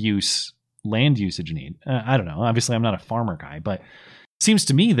land usage need. I don't know. Obviously, I'm not a farmer guy, but it seems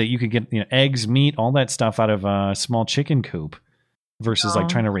to me that you could get eggs, meat, all that stuff out of a small chicken coop versus like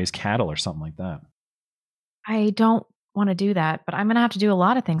trying to raise cattle or something like that. I don't want to do that, but I'm going to have to do a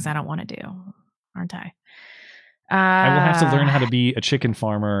lot of things I don't want to do, aren't I? I will have to learn how to be a chicken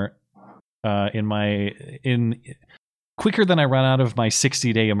farmer quicker than I run out of my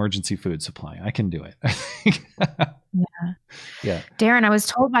 60-day emergency food supply. I can do it. Yeah. Darren, I was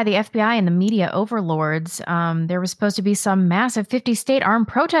told by the FBI and the media overlords there was supposed to be some massive 50-state armed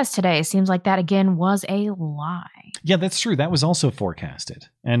protest today. Seems like that, again, was a lie. Yeah, that's true. That was also forecasted.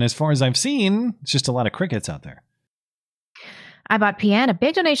 And as far as I've seen, it's just a lot of crickets out there. I bought PN, a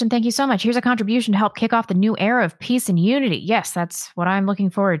big donation. Thank you so much. Here's a contribution to help kick off the new era of peace and unity. Yes, that's what I'm looking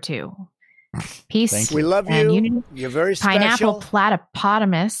forward to. Peace. We love you. Unity. You're very special. Pineapple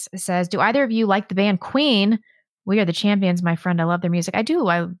Platypotamus says, do either of you like the band Queen? We are the champions, my friend. I love their music. I do.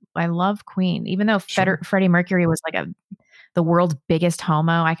 I love Queen. Even though Freddie Mercury was like the world's biggest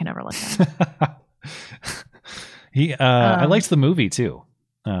homo, I can overlook him. I liked the movie too.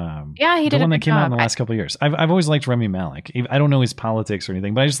 Yeah, he did. The one that came out in the last couple of years. I've always liked Rami Malek. I don't know his politics or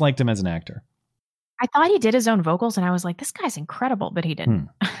anything, but I just liked him as an actor. I thought he did his own vocals, and I was like, this guy's incredible, but he didn't.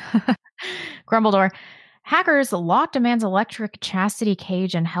 Grumbledore. Hackers locked a man's electric chastity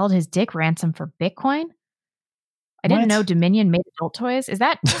cage and held his dick ransom for Bitcoin. I didn't know Dominion made adult toys. Is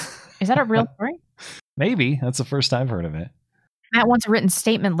that a real story? Maybe. That's the first I've heard of it. Matt wants a written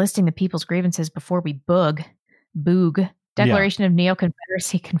statement listing the people's grievances before we boog. Declaration of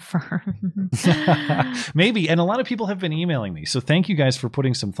Neo-Confederacy confirmed. Maybe. And a lot of people have been emailing me. So thank you guys for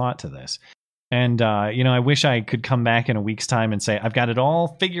putting some thought to this. And, I wish I could come back in a week's time and say, I've got it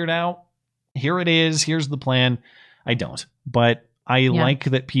all figured out. Here it is. Here's the plan. I don't. But I like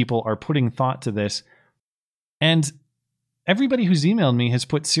that people are putting thought to this. And everybody who's emailed me has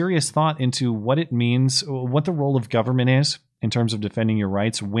put serious thought into what it means, what the role of government is in terms of defending your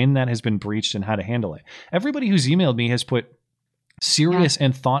rights, when that has been breached, and how to handle it. Everybody who's emailed me has put serious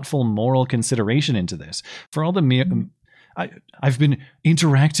and thoughtful moral consideration into this. For all the I've been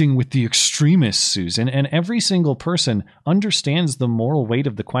interacting with the extremists, Susan, and every single person understands the moral weight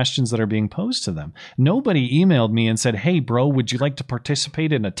of the questions that are being posed to them. Nobody emailed me and said, hey, bro, would you like to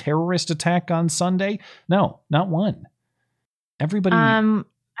participate in a terrorist attack on Sunday? No, not one. Everybody. I know.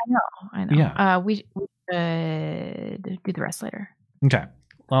 Yeah. We should do the rest later. Okay.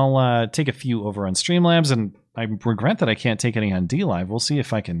 I'll take a few over on Streamlabs, and I regret that I can't take any on DLive. We'll see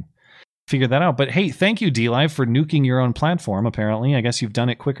if I can figure that out. But hey, thank you, DLive, for nuking your own platform, apparently. I guess you've done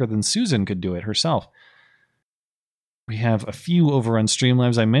it quicker than Susan could do it herself. We have a few over on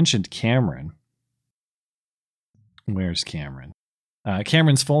Streamlabs. I mentioned Cameron. Where's Cameron?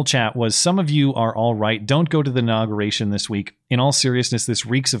 Cameron's full chat was, some of you are all right. Don't go to the inauguration this week. In all seriousness, this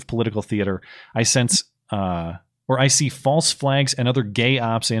reeks of political theater. I sense, or I see false flags and other gay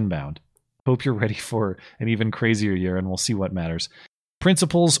ops inbound. Hope you're ready for an even crazier year, and we'll see what matters.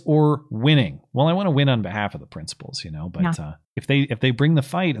 Principles or winning? Well, I want to win on behalf of the principles, but if they bring the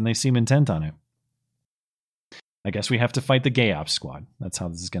fight and they seem intent on it, I guess we have to fight the gay ops squad. That's how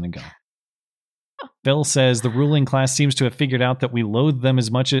this is going to go. Phil says the ruling class seems to have figured out that we loathe them as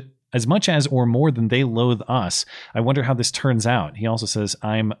much as or more than they loathe us. I wonder how this turns out. He also says,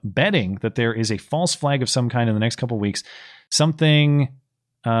 I'm betting that there is a false flag of some kind in the next couple of weeks. Something,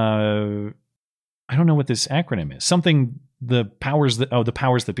 I don't know what this acronym is. Something the powers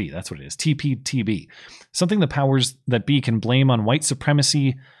that be. That's what it is. TPTB. Something the powers that be can blame on white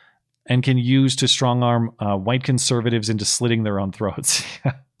supremacy and can use to strong arm white conservatives into slitting their own throats.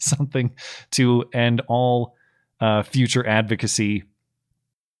 Something to end all future advocacy.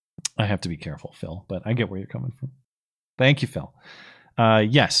 I have to be careful, Phil, but I get where you're coming from. Thank you, Phil.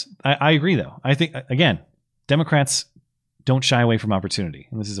 Yes, I agree, though. I think, again, Democrats don't shy away from opportunity,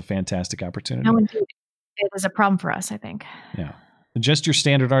 and this is a fantastic opportunity. No, indeed. It was a problem for us, I think. Yeah. Just your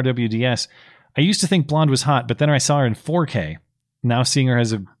standard RWDS. I used to think Blonde was hot, but then I saw her in 4K. Now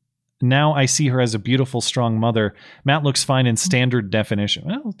I see her as a beautiful, strong mother. Matt looks fine in standard definition.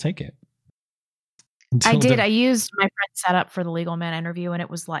 Well, I'll take it. I used my friend's setup for the Legal Man interview, and it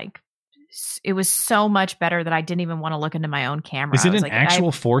was so much better that I didn't even want to look into my own camera. Is it an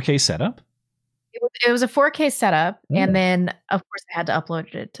actual 4K setup? It was a 4K setup, and then, of course, I had to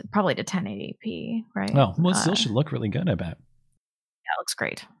upload it probably to 1080p, right? Oh, well, it still should look really good, I bet. Yeah, it looks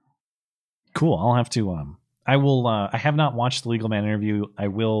great. Cool. I'll have to... I will. I have not watched the Legal Man interview. I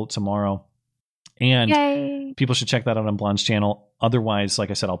will tomorrow, and people should check that out on Blonde's channel. Otherwise,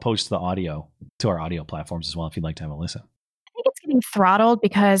 like I said, I'll post the audio to our audio platforms as well if you'd like to have a listen. I think it's getting throttled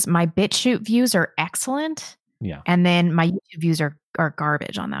because my BitChute views are excellent, and then my YouTube views are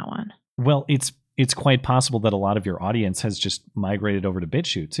garbage on that one. Well, it's quite possible that a lot of your audience has just migrated over to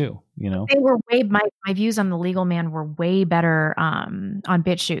BitChute too. They were my views on the Legal Man were way better on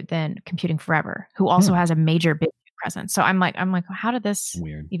BitChute than Computing Forever, who also has a major BitChute presence. So I'm like, how did this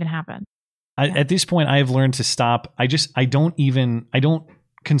even happen? At this point, I have learned to stop. I don't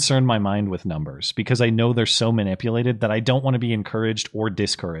concern my mind with numbers because I know they're so manipulated that I don't want to be encouraged or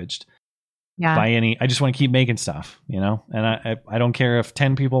discouraged. By any, I just want to keep making stuff, and I don't care if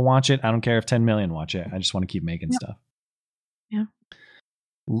 10 people watch it. I don't care if 10 million watch it. I just want to keep making stuff. Yeah.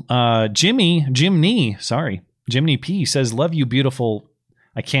 Jimny P says, love you, beautiful.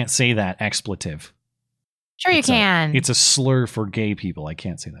 I can't say that expletive. Sure, you can. It's a slur for gay people. I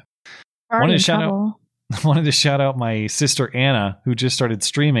can't say that. Wanted to shout out my sister Anna, who just started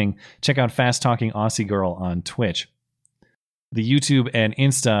streaming. Check out Fast Talking Aussie Girl on Twitch. The YouTube and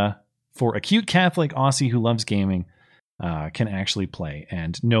Insta for a cute Catholic Aussie who loves gaming can actually play,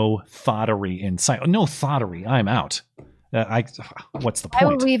 and no thottery in sight. No thottery. I'm out. What's the point? Why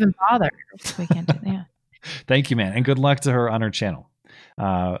would we even bother if we can't do that? Thank you, man, and good luck to her on her channel.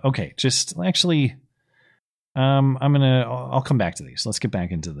 Okay, just actually, I'll come back to these. Let's get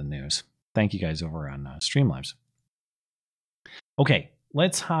back into the news. Thank you guys over on Streamlabs. Okay.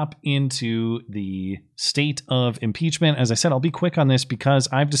 Let's hop into the state of impeachment. As I said, I'll be quick on this because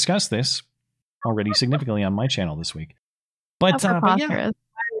I've discussed this already significantly on my channel this week. But yeah. Why are we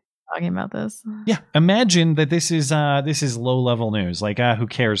talking about this? Yeah, imagine that this is low level news, like who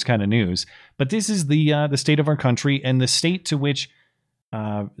cares kind of news. But this is the state of our country and the state to which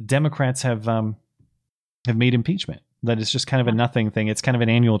Democrats have made impeachment. that is just kind of a nothing thing. It's kind of an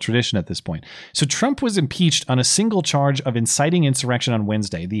annual tradition at this point. So Trump was impeached on a single charge of inciting insurrection on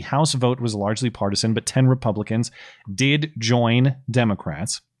Wednesday. The House vote was largely partisan, but 10 Republicans did join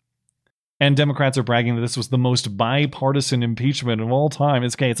Democrats. And Democrats are bragging that this was the most bipartisan impeachment of all time.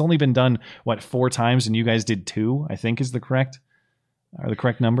 It's okay. It's only been done, 4 times, and you guys did 2, I think are the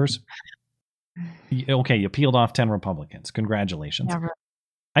correct numbers. Okay, you peeled off 10 Republicans. Congratulations. Yeah, right.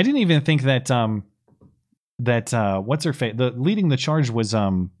 I didn't even think that what's her face? Leading the charge was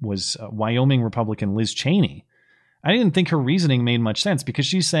Wyoming Republican Liz Cheney. I didn't think her reasoning made much sense because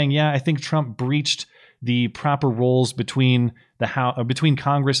she's saying, yeah, I think Trump breached the proper roles between between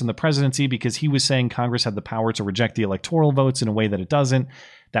Congress and the presidency because he was saying Congress had the power to reject the electoral votes in a way that it doesn't.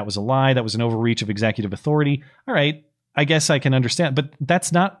 That was a lie. That was an overreach of executive authority. All right, I guess I can understand, but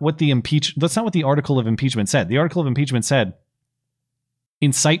that's not what the article of impeachment said. The article of impeachment said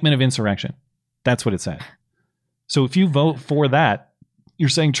incitement of insurrection. That's what it said. So if you vote for that, you're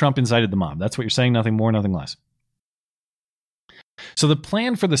saying Trump incited the mob. That's what you're saying, nothing more, nothing less. So the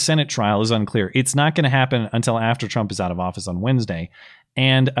plan for the Senate trial is unclear. It's not going to happen until after Trump is out of office on Wednesday.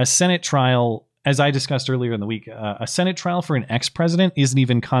 And a Senate trial, as I discussed earlier in the week, a Senate trial for an ex-president isn't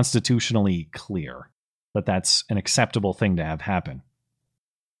even constitutionally clear that that's an acceptable thing to have happen.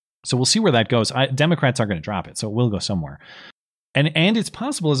 So we'll see where that goes. Democrats aren't going to drop it, so it will go somewhere. And it's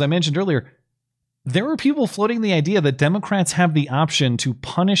possible, as I mentioned earlier, there are people floating the idea that Democrats have the option to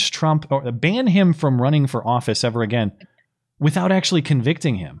punish Trump or ban him from running for office ever again without actually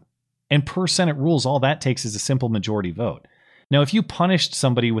convicting him. And per Senate rules, all that takes is a simple majority vote. Now, if you punished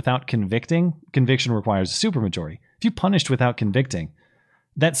somebody without convicting, conviction requires a supermajority. If you punished without convicting,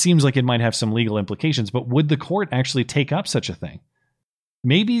 that seems like it might have some legal implications, but would the court actually take up such a thing?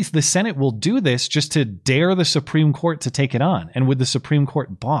 Maybe the Senate will do this just to dare the Supreme Court to take it on. And would the Supreme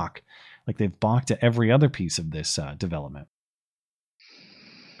Court balk like they've balked at every other piece of this development?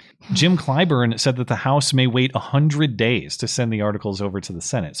 Jim Clyburn said that the House may wait 100 days to send the articles over to the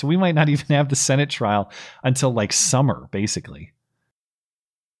Senate. So we might not even have the Senate trial until like summer, basically.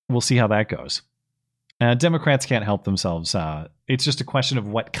 We'll see how that goes. Democrats can't help themselves. It's just a question of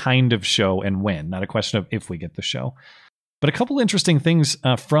what kind of show and when, not a question of if we get the show. But a couple interesting things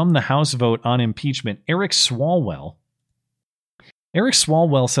from the House vote on impeachment. Eric Swalwell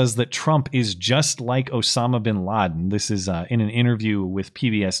says that Trump is just like Osama bin Laden. This is in an interview with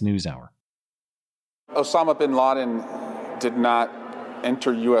PBS NewsHour. Osama bin Laden did not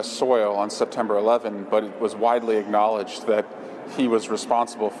enter U.S. soil on September 11, but it was widely acknowledged that he was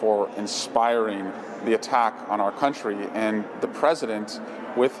responsible for inspiring the attack on our country. And the president,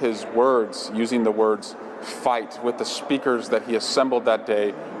 with his words, using the words fight, with the speakers that he assembled that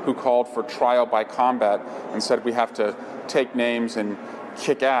day who called for trial by combat and said we have to take names and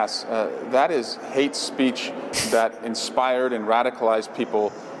kick ass, that is hate speech that inspired and radicalized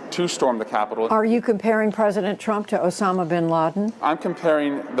people to storm the Capitol. Are you comparing President Trump to Osama bin Laden? I'm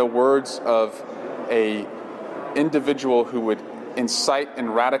comparing the words of a individual who would incite and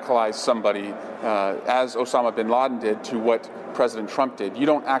radicalize somebody, as Osama bin Laden did, to what President Trump did. You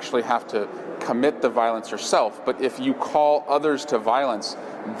don't actually have to commit the violence yourself, but if you call others to violence,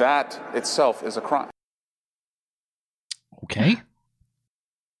 that itself is a crime. Okay.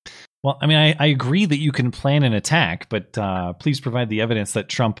 Well, I mean, I agree that you can plan an attack, but please provide the evidence that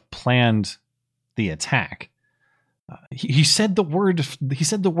Trump planned the attack. He said the word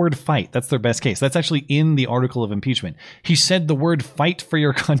fight. That's their best case. That's actually in the article of impeachment. He said the word fight for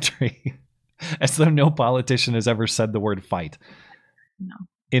your country, as though no politician has ever said the word fight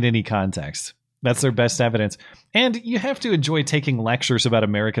in any context. That's their best evidence. And you have to enjoy taking lectures about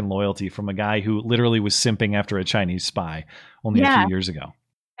American loyalty from a guy who literally was simping after a Chinese spy only a few years ago.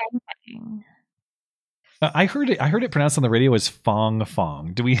 I heard it pronounced on the radio as Fong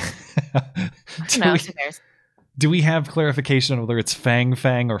Fong. Do we have clarification on whether it's Fang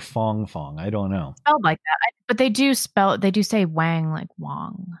Fang or Fong Fong? I don't know. Spelled like that, but they do say Wang like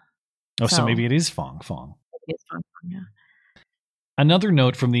Wong. Oh, so maybe it is Fong Fong. It is Fong Fong, yeah. Another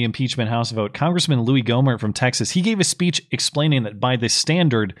note from the impeachment House vote, Congressman Louis Gohmert from Texas, he gave a speech explaining that by this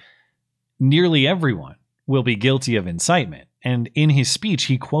standard, nearly everyone will be guilty of incitement. And in his speech,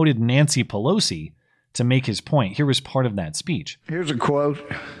 he quoted Nancy Pelosi to make his point. Here was part of that speech. Here's a quote.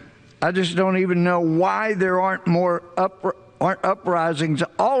 I just don't even know why there aren't more uprisings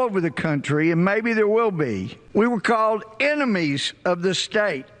all over the country, and maybe there will be. We were called enemies of the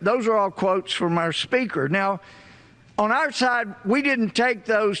state. Those are all quotes from our speaker. Now, on our side, we didn't take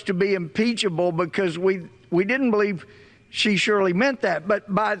those to be impeachable because we didn't believe she surely meant that.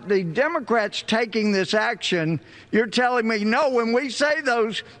 But by the Democrats taking this action, you're telling me, no, when we say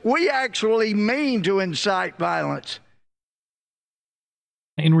those, we actually mean to incite violence.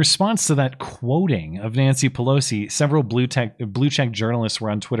 In response to that quoting of Nancy Pelosi, several blue check journalists were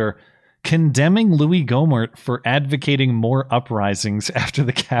on Twitter condemning Louis Gohmert for advocating more uprisings after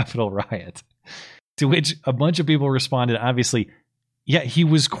the Capitol riot. To which a bunch of people responded, obviously, yeah, he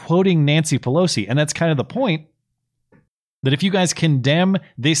was quoting Nancy Pelosi. And that's kind of the point, that if you guys condemn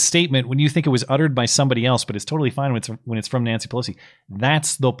this statement when you think it was uttered by somebody else, but it's totally fine when it's from Nancy Pelosi,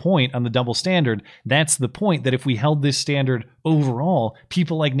 that's the point on the double standard. That's the point that if we held this standard overall,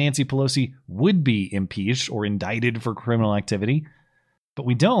 people like Nancy Pelosi would be impeached or indicted for criminal activity. But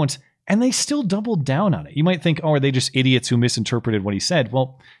we don't. And they still doubled down on it. You might think, oh, are they just idiots who misinterpreted what he said?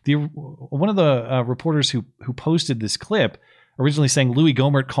 Well, one of the reporters who posted this clip originally saying Louis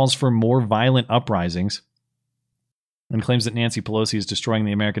Gohmert calls for more violent uprisings and claims that Nancy Pelosi is destroying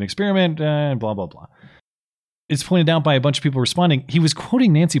the American experiment, and blah, blah, blah. It's pointed out by a bunch of people responding, he was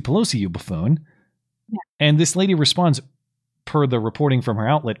quoting Nancy Pelosi, you buffoon. Yeah. And this lady responds, per the reporting from her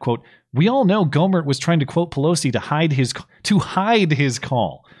outlet, quote, we all know Gohmert was trying to quote Pelosi to hide his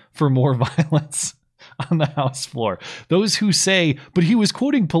call for more violence on the House floor. Those who say, but he was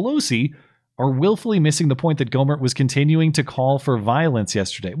quoting Pelosi, are willfully missing the point that Gohmert was continuing to call for violence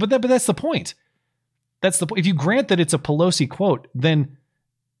yesterday. But that's the point. That's the point. If you grant that it's a Pelosi quote, then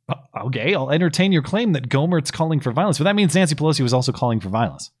okay, I'll entertain your claim that Gohmert's calling for violence. But that means Nancy Pelosi was also calling for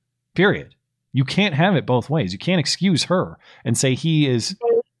violence. Period. You can't have it both ways. You can't excuse her and say he is.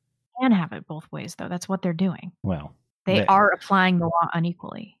 They can have it both ways, though. That's what they're doing. Well, they are applying the law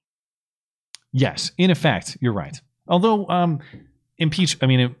unequally. Yes, in effect, you're right. Although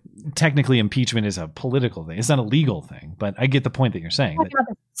technically impeachment is a political thing. It's not a legal thing, but I get the point that you're saying. What about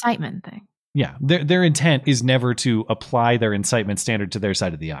the incitement thing? Yeah, their intent is never to apply their incitement standard to their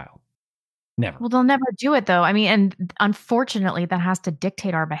side of the aisle. Never. Well, they'll never do it, though. I mean, and unfortunately, that has to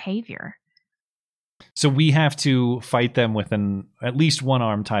dictate our behavior. So we have to fight them with at least one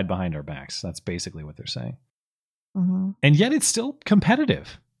arm tied behind our backs. That's basically what they're saying. Mm-hmm. And yet it's still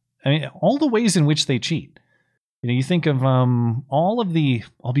competitive. I mean, all the ways in which they cheat. You know, you think of all of the,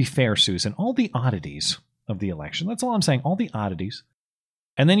 I'll be fair, Susan, all the oddities of the election. That's all I'm saying, all the oddities.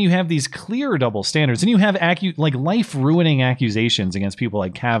 And then you have these clear double standards, and you have life-ruining accusations against people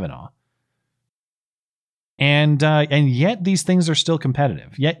like Kavanaugh. And yet these things are still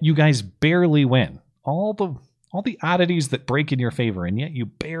competitive. Yet you guys barely win. All the oddities that break in your favor, and yet you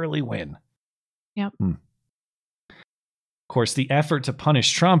barely win. Yep. Of course, the effort to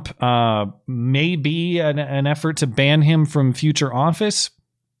punish Trump may be an effort to ban him from future office.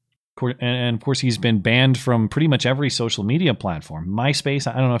 And of course, he's been banned from pretty much every social media platform. MySpace,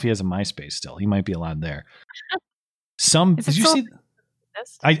 I don't know if he has a MySpace still. He might be allowed there. Did you see?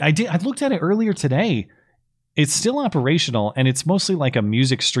 I did. I looked at it earlier today. It's still operational, and it's mostly like a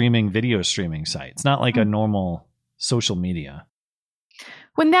music streaming, video streaming site. It's not like a normal social media.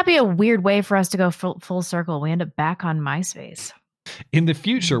 Wouldn't that be a weird way for us to go full circle? We end up back on MySpace. In the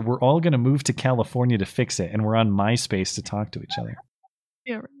future, we're all going to move to California to fix it, and we're on MySpace to talk to each other.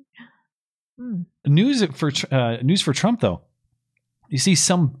 Yeah. News for Trump, though. You see,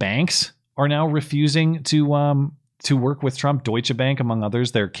 some banks are now refusing to work with Trump. Deutsche Bank, among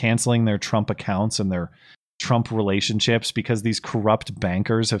others, they're canceling their Trump accounts and their Trump relationships because these corrupt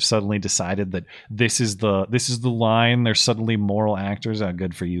bankers have suddenly decided that this is the line. They're suddenly moral actors.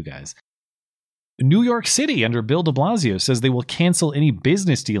 Good for you guys. New York City under Bill de Blasio says they will cancel any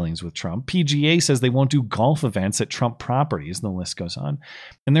business dealings with Trump. PGA says they won't do golf events at Trump properties, and the list goes on.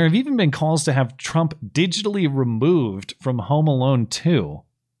 And there have even been calls to have Trump digitally removed from Home Alone 2.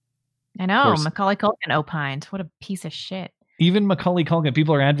 I know. Macaulay Culkin opined. What a piece of shit. Even Macaulay Culkin,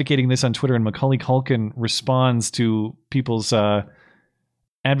 people are advocating this on Twitter, and Macaulay Culkin responds to people's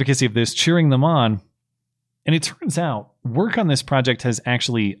advocacy of this, cheering them on. And it turns out work on this project has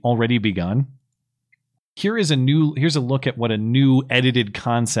actually already begun. Here's a look at what a new edited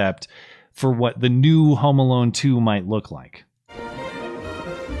concept for what the new Home Alone 2 might look like.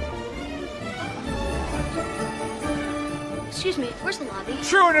 Excuse me, where's the lobby?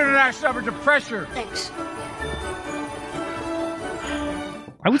 True and international average of pressure. Thanks.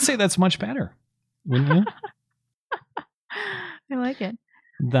 I would say that's much better, wouldn't you? I like it.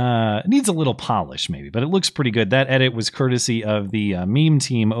 It needs a little polish maybe, but it looks pretty good. That edit was courtesy of the meme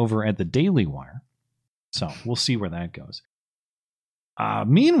team over at the Daily Wire. So we'll see where that goes.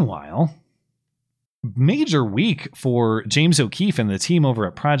 Meanwhile, major week for James O'Keefe and the team over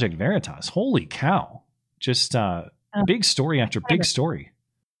at Project Veritas. Holy cow. Just big story after big story.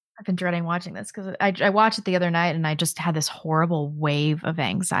 I've been dreading watching this because I watched it the other night and I just had this horrible wave of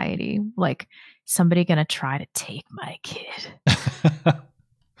anxiety. Like, somebody going to try to take my kid.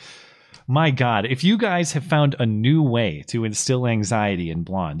 My God, if you guys have found a new way to instill anxiety in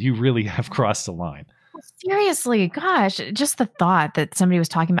Blonde, you really have crossed the line. Seriously, gosh, just the thought that somebody was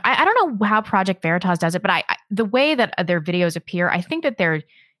talking about. I don't know how Project Veritas does it, but I the way that their videos appear, I think that they're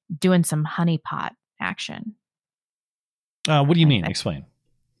doing some honeypot action. What do you mean? Explain.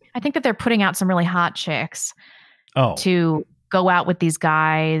 I think that they're putting out some really hot chicks to go out with these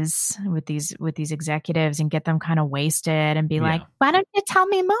guys, with these executives, and get them kind of wasted and be like, why don't you tell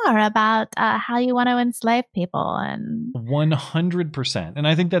me more about how you want to enslave people? And 100%. And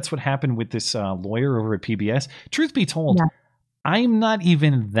I think that's what happened with this lawyer over at PBS. Truth be told, I'm not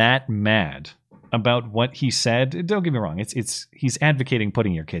even that mad about what he said. Don't get me wrong. He's advocating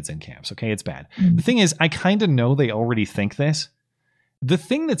putting your kids in camps. Okay. It's bad. The thing is, I kind of know they already think this. The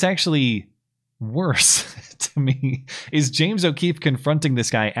thing that's actually worse to me is James O'Keefe confronting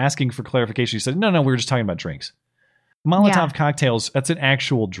this guy, asking for clarification. He said, no, we were just talking about drinks. Molotov cocktails, that's an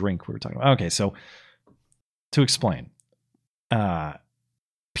actual drink we were talking about. Okay, so to explain,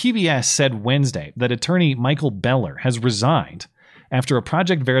 PBS said Wednesday that attorney Michael Beller has resigned after a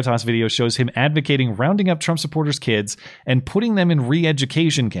Project Veritas video shows him advocating rounding up Trump supporters' kids and putting them in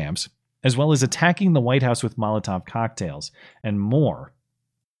re-education camps, as well as attacking the White House with Molotov cocktails and more.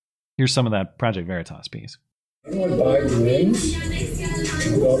 Here's some of that Project Veritas piece. Anyone buy rooms to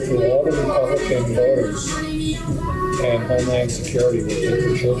go through all the Republican voters and Homeland Security will take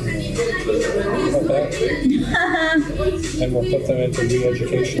the children away. And we'll put them into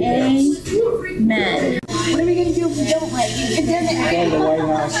re-education camps. Amen. What are we going to do if we don't like it? Go to the White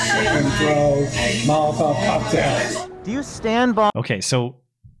House and throw Molotov cocktails. Do you stand by? Okay, so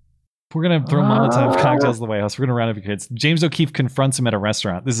we're going to throw Molotov cocktails in the White House. We're going to round up your kids. James O'Keefe confronts him at a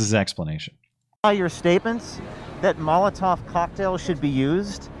restaurant. This is his explanation. Your statements that Molotov cocktails should be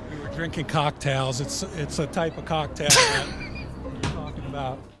used? We were drinking cocktails. It's a type of cocktail that you're talking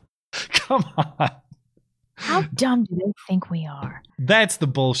about. Come on. How dumb do they think we are? That's the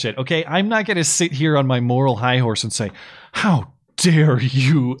bullshit, okay? I'm not going to sit here on my moral high horse and say, how dare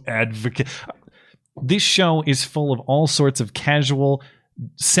you advocate? This show is full of all sorts of casual,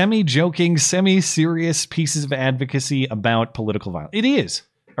 semi-joking, semi-serious pieces of advocacy about political violence. It is.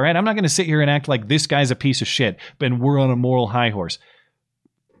 All right, I'm not going to sit here and act like this guy's a piece of shit, but we're on a moral high horse.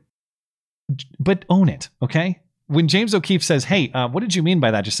 But own it, okay? When James O'Keefe says, hey, what did you mean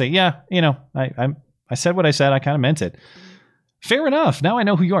by that? Just say, I said what I said. I kind of meant it. Fair enough. Now I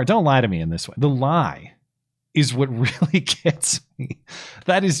know who you are. Don't lie to me in this way. The lie is what really gets me.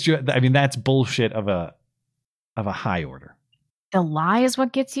 That is that's bullshit of a high order. The lie is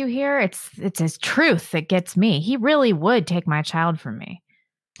what gets you here. It's his truth that gets me. He really would take my child from me.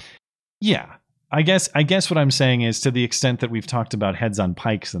 Yeah. I guess what I'm saying is, to the extent that we've talked about heads on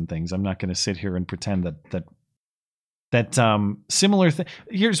pikes and things, I'm not going to sit here and pretend that similar thing.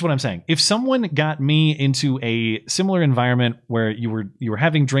 Here's what I'm saying. If someone got me into a similar environment where you were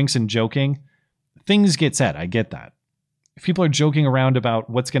having drinks and joking, things get said. I get that. If people are joking around about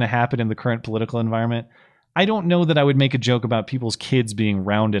what's going to happen in the current political environment, I don't know that I would make a joke about people's kids being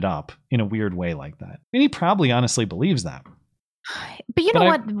rounded up in a weird way like that. And he probably honestly believes that. But you know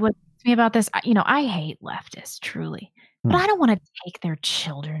what gets me about this? I hate leftists, truly. But I don't want to take their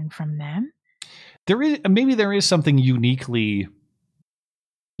children from them. There is something uniquely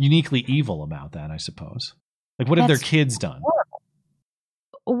evil about that, I suppose. Like, what have their kids done? Horrible.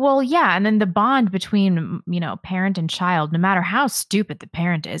 Well, yeah, and then the bond between, parent and child, no matter how stupid the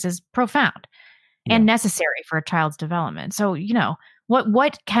parent is profound and necessary for a child's development. So,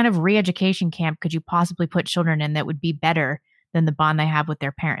 what kind of re-education camp could you possibly put children in that would be better than the bond they have with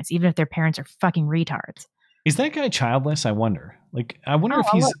their parents, even if their parents are fucking retards? Is that guy childless? I wonder. I wonder if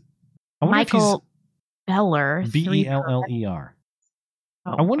he's... Michael Beller. Beller.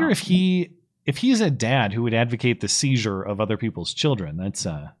 I wonder if he's a dad who would advocate the seizure of other people's children. That's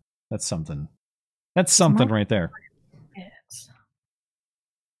something. That's something right there.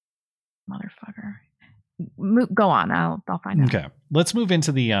 Motherfucker. Go on. I'll find out. Okay. Let's move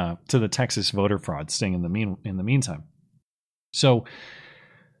into the Texas voter fraud sting in the meantime. So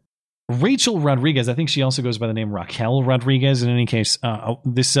Rachel Rodriguez, I think she also goes by the name Raquel Rodriguez. In any case,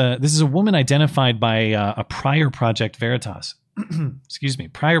 this is a woman identified by a prior Project Veritas,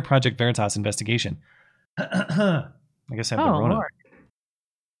 prior Project Veritas investigation. I guess I have the Rona. Lord.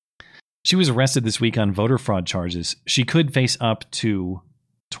 She was arrested this week on voter fraud charges. She could face up to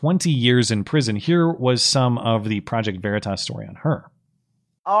 20 years in prison. Here was some of the Project Veritas story on her.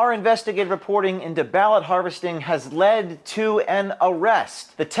 Our investigative reporting into ballot harvesting has led to an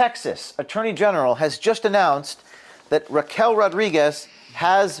arrest. The Texas Attorney General has just announced that Raquel Rodriguez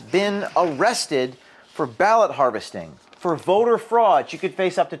has been arrested for ballot harvesting. for voter fraud. She could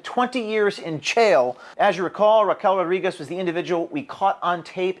face up to 20 years in jail. As you recall, Raquel Rodriguez was the individual we caught on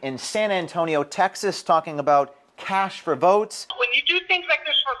tape in San Antonio, Texas, talking about cash for votes. When you do things like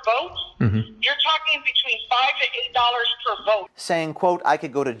this for votes, you're talking between $5 to $8 per vote. Saying, quote, I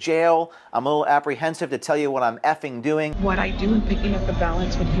could go to jail. I'm a little apprehensive to tell you what I'm effing doing. What I do in picking up the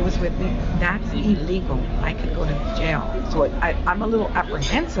ballots when he was with me, that's illegal. I could go to jail. So I'm a little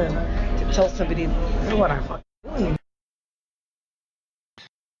apprehensive to tell somebody what I'm fucking doing.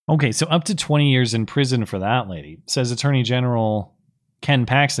 Okay, so up to 20 years in prison for that lady, says Attorney General Ken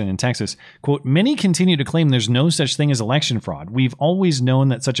Paxton in Texas. Quote, many continue to claim there's no such thing as election fraud. We've always known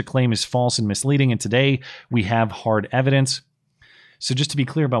that such a claim is false and misleading, and today we have hard evidence. So just to be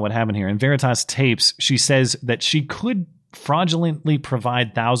clear about what happened here, in Veritas tapes, she says that she could fraudulently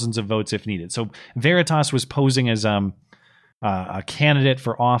provide thousands of votes if needed. So Veritas was posing as a candidate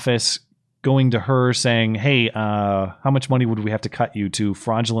for office, going to her saying, hey, how much money would we have to cut you to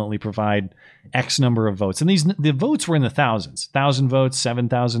fraudulently provide X number of votes? And the votes were in the thousands, 1,000 votes,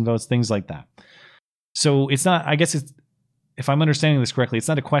 7,000 votes, things like that. So it's not, I guess it's, if I'm understanding this correctly, it's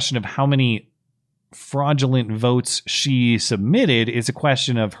not a question of how many fraudulent votes she submitted. It's a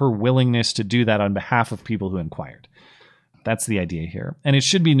question of her willingness to do that on behalf of people who inquired. That's the idea here. And it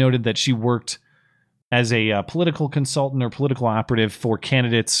should be noted that she worked as a political consultant or political operative for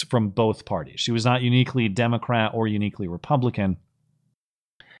candidates from both parties. She was not uniquely Democrat or uniquely Republican.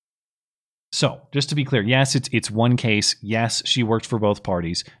 So, just to be clear, yes, it's one case. Yes, she worked for both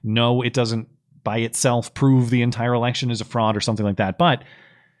parties. No, it doesn't by itself prove the entire election is a fraud or something like that. But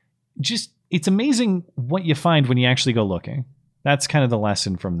just, it's amazing what you find when you actually go looking. That's kind of the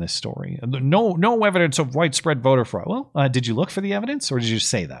lesson from this story. No evidence of widespread voter fraud. Well, did you look for the evidence or did you just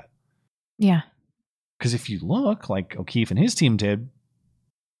say that? Yeah. Because if you look like O'Keefe and his team did,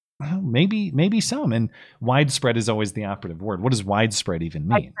 well, maybe some. And widespread is always the operative word. What does widespread even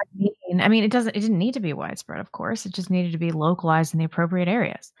mean? I mean, it didn't need to be widespread, of course. It just needed to be localized in the appropriate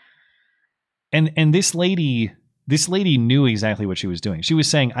areas. And this lady knew exactly what she was doing. She was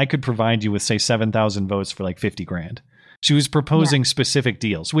saying, I could provide you with, say, 7,000 votes for like 50 grand. She was proposing specific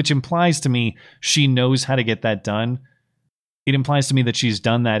deals, which implies to me she knows how to get that done. It implies to me that she's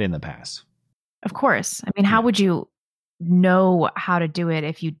done that in the past. Of course. I mean, how would you know how to do it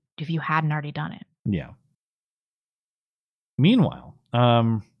if you hadn't already done it? Yeah. Meanwhile,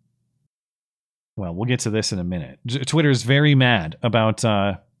 well, we'll get to this in a minute. Twitter's very mad about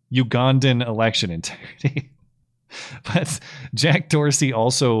Ugandan election integrity. But Jack Dorsey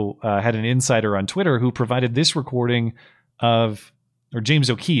also had an insider on Twitter who provided this recording of, or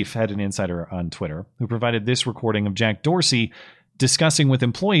James O'Keefe had an insider on Twitter who provided this recording of Jack Dorsey discussing with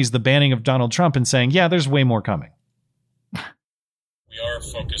employees the banning of Donald Trump and saying, yeah, there's way more coming. We are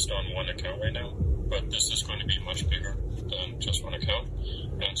focused on one account right now, but this is going to be much bigger than just one account,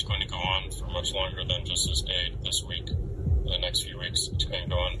 and it's going to go on for much longer than just this day, this week, the next few weeks. It's going to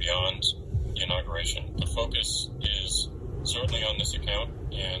go on beyond the inauguration. The focus is certainly on this account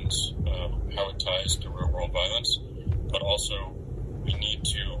and how it ties to real-world violence, but also we need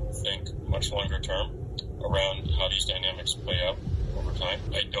to think much longer term around how these dynamics play out over time.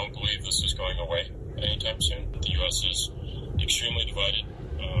 I don't believe this is going away anytime soon. The U.S. is extremely divided.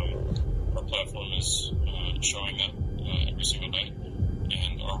 Our platform is showing that every single day,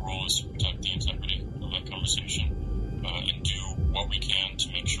 and our role is to protect the integrity of that conversation and do what we can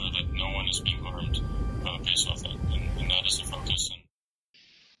to make sure that no one is being harmed based off that, and that is the focus.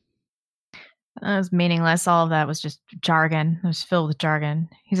 That was meaningless. All of that was just jargon. It was filled with jargon.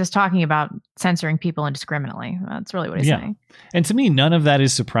 He's just talking about censoring people indiscriminately. That's really what he's saying. And to me, none of that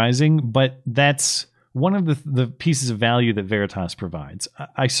is surprising, but that's one of the pieces of value that Veritas provides.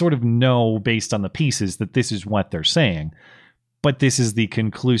 I sort of know based on the pieces that this is what they're saying, but this is the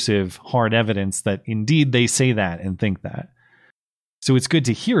conclusive hard evidence that indeed they say that and think that. So it's good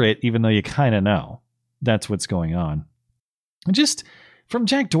to hear it, even though you kind of know that's what's going on. And just from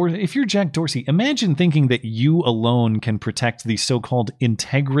Jack Dorsey, if you're Jack Dorsey, imagine thinking that you alone can protect the so-called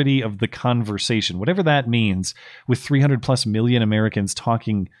integrity of the conversation, whatever that means, with 300 plus million Americans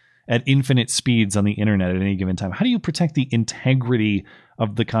talking at infinite speeds on the internet at any given time. How do you protect the integrity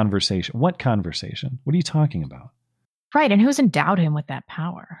of the conversation? What conversation? What are you talking about? Right, and who's endowed him with that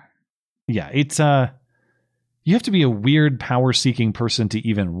power? Yeah, it's you have to be a weird power-seeking person to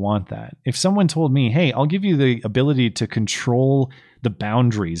even want that. If someone told me, hey, I'll give you the ability to control the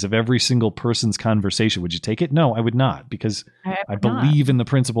boundaries of every single person's conversation, would you take it? No, I would not, because I believe in the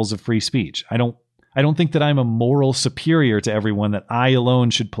principles of free speech. I don't think that I'm a moral superior to everyone, that I alone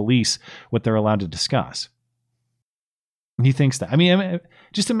should police what they're allowed to discuss. And he thinks that. I mean,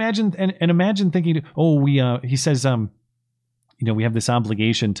 just imagine and imagine thinking, he says, we have this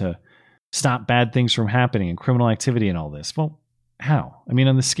obligation to stop bad things from happening and criminal activity and all this. Well, how? I mean,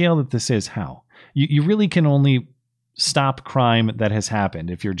 on the scale that this is, how? You really can only stop crime that has happened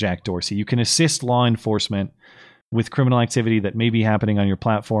if you're Jack Dorsey. You can assist law enforcement with criminal activity that may be happening on your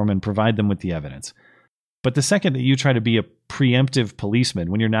platform and provide them with the evidence. But the second that you try to be a preemptive policeman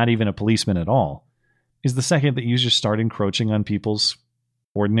when you're not even a policeman at all is the second that you just start encroaching on people's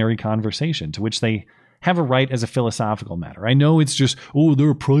ordinary conversation, to which they have a right as a philosophical matter. I know it's just,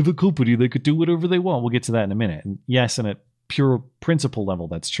 they're a private company. They could do whatever they want. We'll get to that in a minute. And yes, on a pure principle level,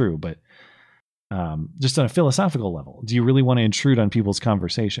 that's true. But just on a philosophical level, do you really want to intrude on people's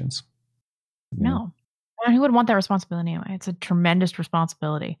conversations? No. Who would want that responsibility anyway? It's a tremendous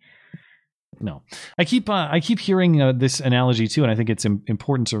responsibility. No. I keep hearing this analogy too, and I think it's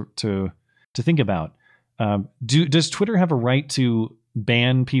important to think about. Does Twitter have a right to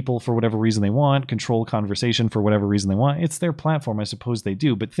ban people for whatever reason they want, control conversation for whatever reason they want? It's their platform. I suppose they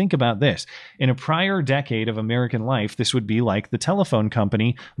do. But think about this. In a prior decade of American life, this would be like the telephone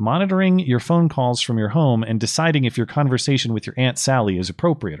company monitoring your phone calls from your home and deciding if your conversation with your Aunt Sally is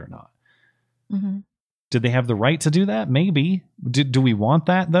appropriate or not. Mm-hmm. Did they have the right to do that? Maybe. Do we want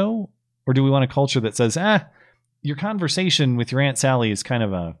that, though? Or do we want a culture that says, your conversation with your Aunt Sally is kind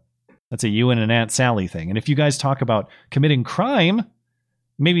of that's a you and an Aunt Sally thing. And if you guys talk about committing crime,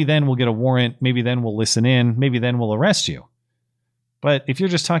 maybe then we'll get a warrant. Maybe then we'll listen in. Maybe then we'll arrest you. But if you're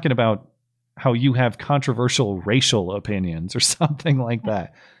just talking about how you have controversial racial opinions or something like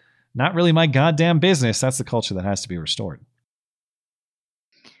that, not really my goddamn business. That's the culture that has to be restored.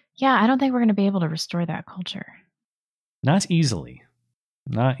 Yeah, I don't think we're going to be able to restore that culture. Not easily.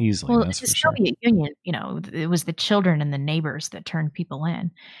 Not easily. Well, that's the for sure. Soviet Union, it was the children and the neighbors that turned people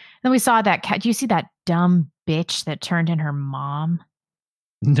in. Then we saw that cat. Do you see that dumb bitch that turned in her mom?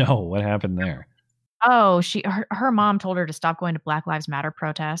 No, what happened there? Oh, her mom told her to stop going to Black Lives Matter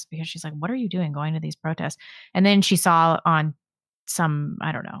protests because she's like, what are you doing going to these protests? And then she saw on some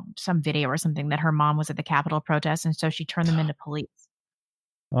video or something that her mom was at the Capitol protest. And so she turned them into police.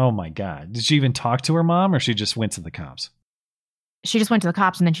 Oh my God. Did she even talk to her mom or she just went to the cops? She just went to the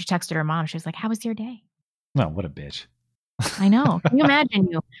cops and then she texted her mom. She was like, how was your day? Oh, what a bitch. I know. Can you imagine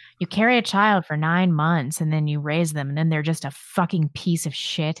you carry a child for 9 months and then you raise them and then they're just a fucking piece of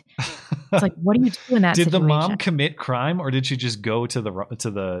shit. It's like, what do you do in that situation? Did the mom commit crime or did she just go to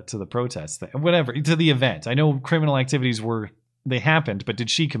the protest thing? Whatever, to the event. I know criminal activities they happened, but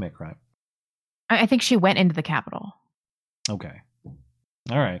did she commit crime? I think she went into the Capitol. Okay.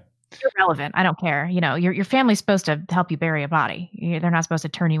 All right. Irrelevant. I don't care. Your family's supposed to help you bury a body. They're not supposed to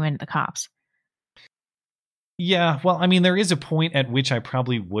turn you into the cops. Yeah, well, I mean, there is a point at which I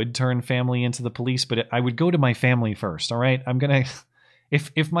probably would turn family into the police, but I would go to my family first. All right, I'm gonna.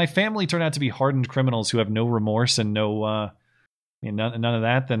 If my family turn out to be hardened criminals who have no remorse and none of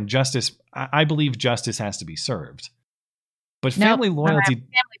that, then justice. I believe justice has to be served. But family loyalty.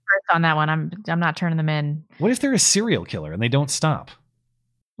 Family first on that one. I'm not turning them in. What if they're a serial killer and they don't stop?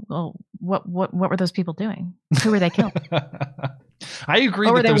 Well, what were those people doing? Who were they killing? I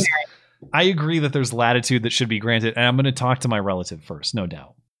agree that there's latitude that should be granted, and I'm going to talk to my relative first, no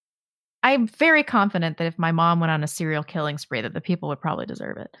doubt. I'm very confident that if my mom went on a serial killing spree, that the people would probably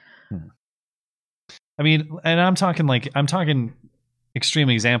deserve it. I mean, and I'm talking extreme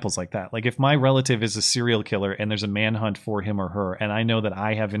examples like that. Like if my relative is a serial killer and there's a manhunt for him or her, and I know that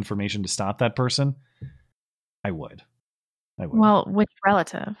I have information to stop that person, I would. Well, which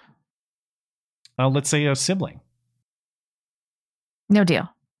relative? Let's say a sibling. No deal.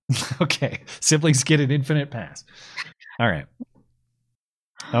 Okay. Siblings get an infinite pass. All right.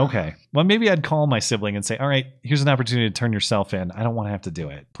 Okay. Well, maybe I'd call my sibling and say, all right, here's an opportunity to turn yourself in. I don't want to have to do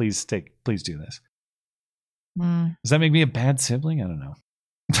it. Please do this. Does that make me a bad sibling? I don't know.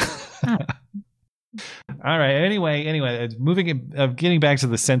 All right. Anyway, getting back to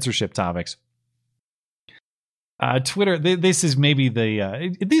the censorship topics. Twitter, this is maybe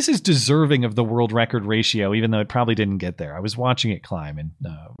this is deserving of the world record ratio, even though it probably didn't get there. I was watching it climb and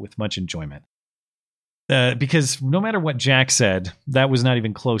with much enjoyment. Because no matter what Jack said, that was not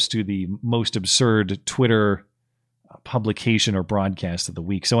even close to the most absurd Twitter publication or broadcast of the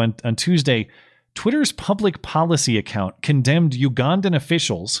week. So on Tuesday, Twitter's public policy account condemned Ugandan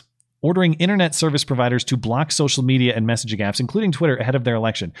officials ordering internet service providers to block social media and messaging apps, including Twitter, ahead of their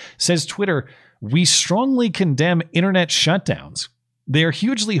election. Says Twitter, we strongly condemn internet shutdowns. They are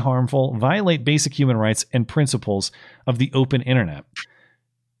hugely harmful, violate basic human rights and principles of the open internet.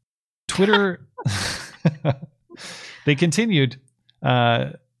 Twitter, they continued,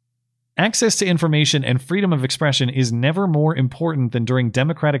 access to information and freedom of expression is never more important than during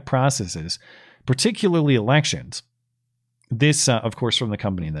democratic processes, particularly elections. This, of course, from the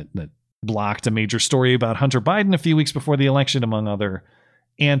company that blocked a major story about Hunter Biden a few weeks before the election, among other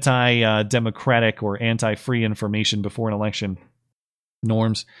anti-democratic or anti-free information before an election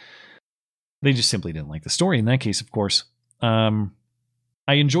norms. They just simply didn't like the story in that case, of course. I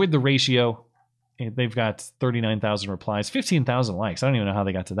enjoyed the ratio. They've got 39,000 replies, 15,000 likes. I don't even know how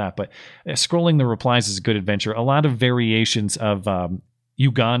they got to that, but scrolling the replies is a good adventure. A lot of variations of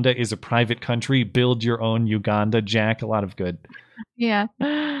Uganda is a private country. Build your own Uganda, Jack. A lot of good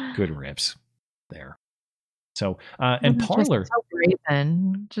good rips there. So, and Parler. So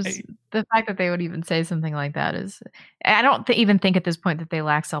brazen. Just the fact that they would even say something like that is, I don't even think at this point that they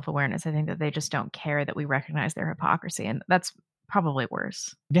lack self-awareness. I think that they just don't care that we recognize their hypocrisy. And that's probably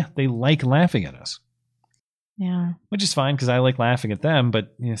worse. Yeah, they like laughing at us. Yeah. Which is fine because I like laughing at them,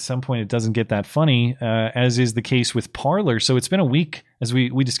 but at some point it doesn't get that funny, as is the case with Parler. So it's been a week, as we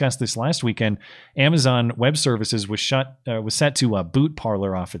discussed this last weekend. Amazon Web Services was set to boot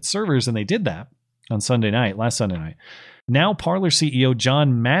Parler off its servers, and they did that on last Sunday night. Now Parler CEO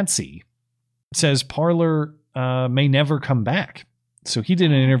John Madsey says Parler may never come back. So he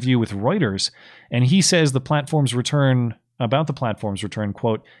did an interview with Reuters, and he says about the platform's return,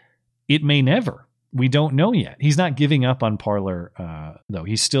 quote, "It may never. We don't know yet." He's not giving up on Parler, though.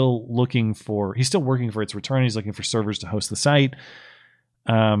 He's still working for its return. He's looking for servers to host the site.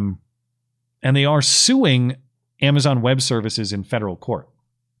 And they are suing Amazon Web Services in federal court.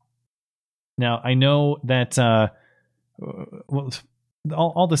 Now, I know that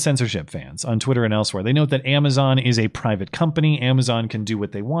all the censorship fans on Twitter and elsewhere, they note that Amazon is a private company. Amazon can do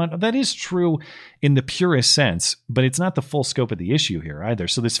what they want. That is true in the purest sense, but it's not the full scope of the issue here either.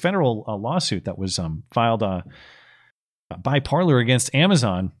 So this federal lawsuit that was filed by Parler against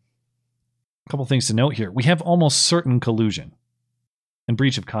Amazon, a couple things to note here. We have almost certain collusion and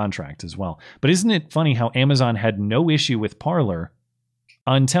breach of contract as well. But isn't it funny how Amazon had no issue with Parler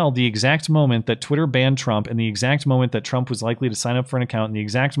until the exact moment that Twitter banned Trump, and the exact moment that Trump was likely to sign up for an account, and the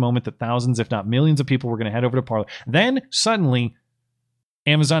exact moment that thousands, if not millions of people were going to head over to Parler. Then suddenly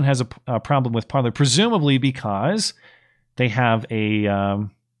Amazon has a problem with Parler, presumably because they have a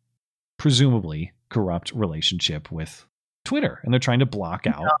presumably corrupt relationship with Twitter, and they're trying to block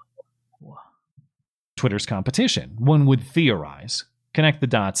out Twitter's competition. One would theorize. Connect the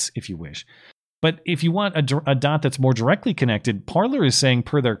dots if you wish. But if you want a dot that's more directly connected, Parler is saying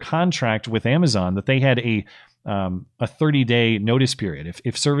per their contract with Amazon that they had a 30-day notice period.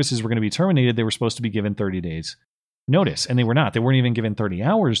 If services were going to be terminated, they were supposed to be given 30 days notice, and they were not. They weren't even given 30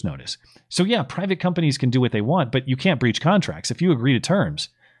 hours notice. So yeah, private companies can do what they want, but you can't breach contracts. If you agree to terms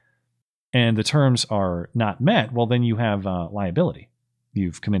and the terms are not met, well, then you have liability.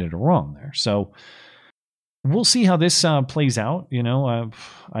 You've committed a wrong there. So we'll see how this plays out.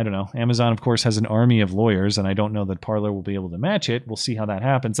 I don't know. Amazon, of course, has an army of lawyers, and I don't know that Parler will be able to match it. We'll see how that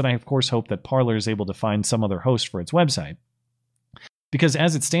happens. And I, of course, hope that Parler is able to find some other host for its website. Because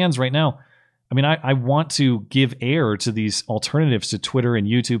as it stands right now, I mean, I want to give air to these alternatives to Twitter and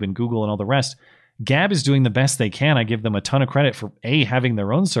YouTube and Google and all the rest. Gab is doing the best they can. I give them a ton of credit for A, having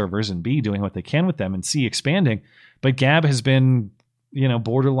their own servers, and B, doing what they can with them, and C, expanding. But Gab has been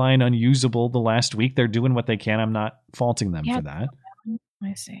borderline unusable the last week. They're doing what they can. I'm not faulting them for that.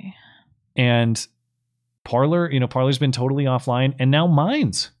 I see. And Parler, Parler's been totally offline. And now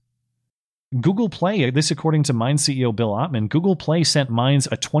Minds. Google Play, this according to Minds CEO Bill Ottman, Google Play sent Minds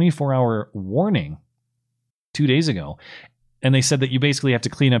a 24-hour warning 2 days ago. And they said that you basically have to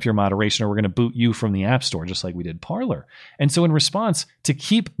clean up your moderation or we're going to boot you from the App Store, just like we did Parler. And so in response, to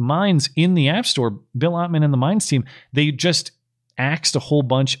keep Minds in the App Store, Bill Ottman and the Minds team, they just axed a whole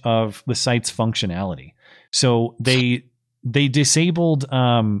bunch of the site's functionality. So they disabled,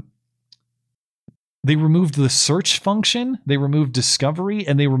 they removed the search function, they removed discovery,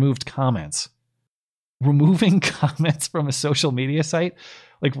 and they removed comments. Removing comments from a social media site,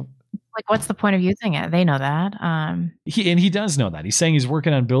 like what's the point of using it? They know that. He does know that. He's saying he's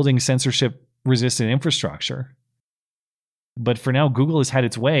working on building censorship resistant infrastructure. But for now, Google has had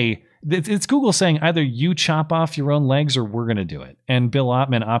its way. It's Google saying either you chop off your own legs or we're going to do it. And Bill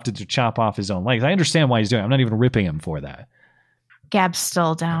Ottman opted to chop off his own legs. I understand why he's doing it. I'm not even ripping him for that. Gab's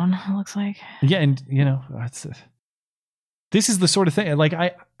still down, it looks like. Yeah, and this is the sort of thing. Like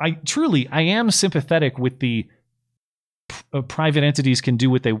I truly am sympathetic with the private entities can do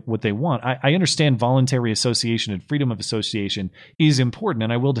what they want. I understand voluntary association and freedom of association is important,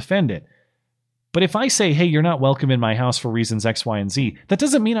 and I will defend it. But if I say, hey, you're not welcome in my house for reasons X, Y, and Z, that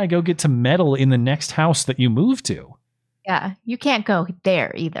doesn't mean I go get to meddle in the next house that you move to. Yeah, you can't go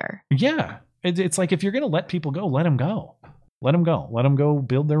there either. Yeah. It's like if you're going to let people go, let them go. Let them go. Let them go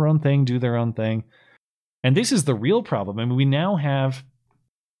build their own thing, do their own thing. And this is the real problem. I mean, we now have,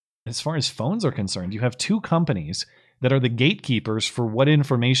 as far as phones are concerned, you have two companies that are the gatekeepers for what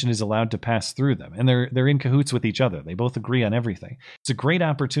information is allowed to pass through them. And they're in cahoots with each other. They both agree on everything. It's a great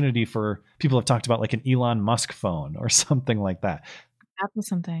opportunity for people have talked about like an Elon Musk phone or something like that. That was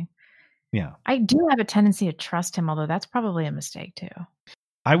something. Yeah. I do have a tendency to trust him, although that's probably a mistake too.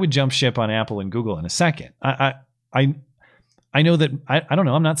 I would jump ship on Apple and Google in a second. I know that I don't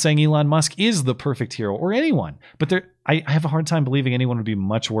know. I'm not saying Elon Musk is the perfect hero or anyone, but I have a hard time believing anyone would be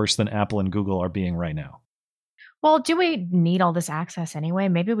much worse than Apple and Google are being right now. Well, do we need all this access anyway?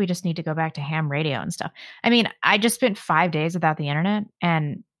 Maybe we just need to go back to ham radio and stuff. I mean, I just spent 5 days without the internet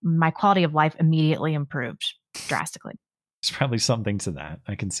and my quality of life immediately improved drastically. There's probably something to that.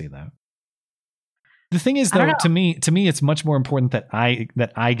 I can see that. The thing is, though, to me, it's much more important that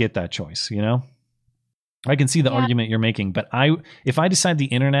I get that choice, you know? I can see the argument you're making, but if I decide the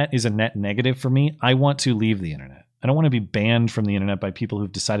internet is a net negative for me, I want to leave the internet. I don't want to be banned from the internet by people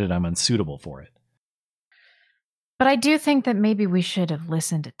who've decided I'm unsuitable for it. But I do think that maybe we should have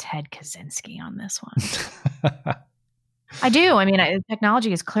listened to Ted Kaczynski on this one. I do. I mean, technology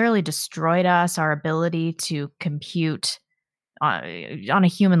has clearly destroyed us, our ability to compute on a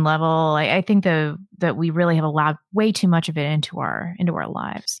human level. I think that we really have allowed way too much of it into our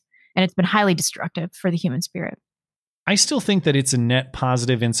lives. And it's been highly destructive for the human spirit. I still think that it's a net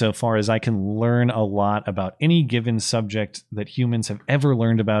positive insofar as I can learn a lot about any given subject that humans have ever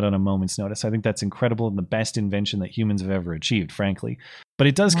learned about on a moment's notice. I think that's incredible and the best invention that humans have ever achieved, frankly. But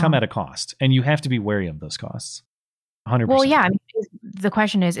it does come at a cost, and you have to be wary of those costs. 100%. Well, yeah. I mean, the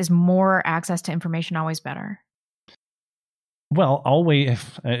question is more access to information always better? Well, always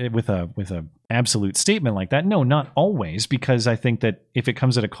with a absolute statement like that, no, not always, because I think that if it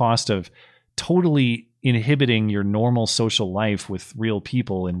comes at a cost of totally inhibiting your normal social life with real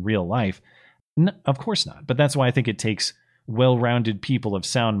people in real life, of course not. But that's why I think it takes well-rounded people of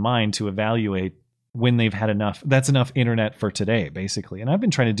sound mind to evaluate when they've had enough. That's enough internet for today, basically. And I've been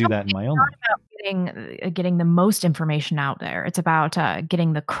trying to do that in my own life. Getting the most information out there. It's about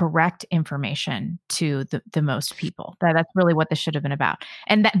getting the correct information to the most people. That's really what this should have been about.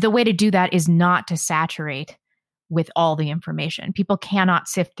 And the way to do that is not to saturate with all the information. People cannot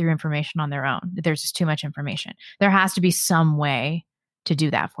sift through information on their own. There's just too much information. There has to be some way to do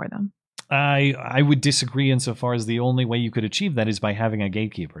that for them. I would disagree insofar as the only way you could achieve that is by having a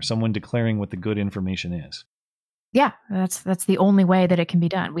gatekeeper, someone declaring what the good information is. Yeah, that's the only way that it can be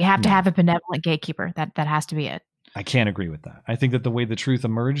done. We have to have a benevolent gatekeeper. That has to be it. I can't agree with that. I think that the way the truth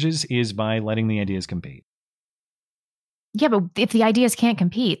emerges is by letting the ideas compete. Yeah, but if the ideas can't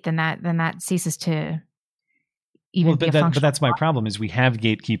compete, then that ceases to even be a functional. But that's my problem is we have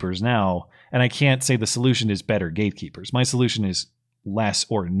gatekeepers now, and I can't say the solution is better gatekeepers. My solution is less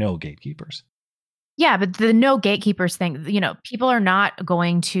or no gatekeepers. Yeah, but the no gatekeepers thing, people are not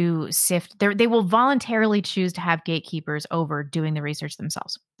going to sift. They will voluntarily choose to have gatekeepers over doing the research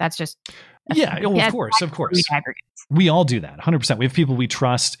themselves. That's just... of course. We all do that, 100%. We have people we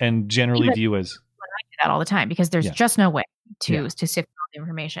trust and generally view as... I do that all the time because there's just no way to sift all the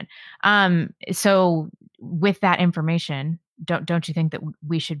information. So with that information, don't you think that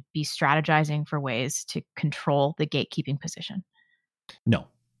we should be strategizing for ways to control the gatekeeping position?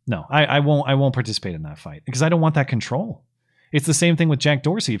 No, I won't participate in that fight because I don't want that control. It's the same thing with Jack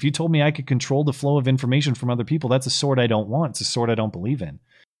Dorsey. If you told me I could control the flow of information from other people, that's a sword I don't want. It's a sword I don't believe in.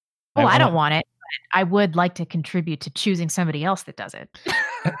 Well, I don't want it, but I would like to contribute to choosing somebody else that does it.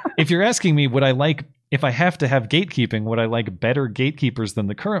 If you're asking me, if I have to have gatekeeping, would I like better gatekeepers than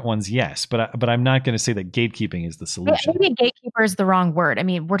the current ones? Yes, but I'm not going to say that gatekeeping is the solution. Maybe gatekeeper is the wrong word. I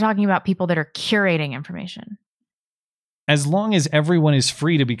mean, we're talking about people that are curating information. As long as everyone is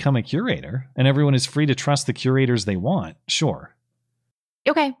free to become a curator and everyone is free to trust the curators they want, sure.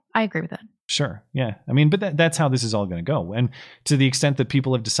 Okay, I agree with that. Sure, yeah. I mean, but that's how this is all going to go. And to the extent that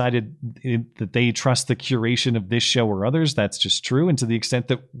people have decided that they trust the curation of this show or others, that's just true. And to the extent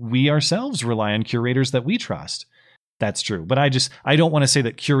that we ourselves rely on curators that we trust, that's true. But I don't want to say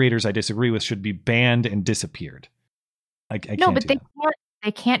that curators I disagree with should be banned and disappeared. No, but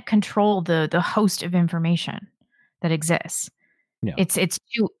they can't control the host of information that exists. Yeah. It's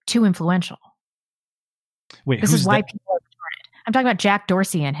too influential. Wait, this is why people are retarded. I'm talking about Jack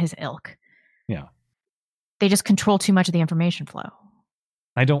Dorsey and his ilk. Yeah. They just control too much of the information flow.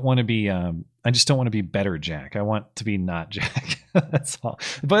 I don't want to be I just don't want to be better Jack. I want to be not Jack. That's all.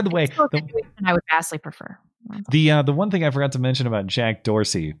 By the way, I would vastly prefer. The one thing I forgot to mention about Jack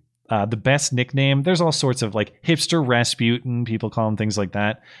Dorsey, the best nickname, there's all sorts of like hipster Rasputin, people call him things like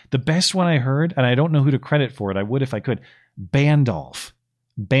that. The best one I heard, and I don't know who to credit for it, I would if I could, Bandolph.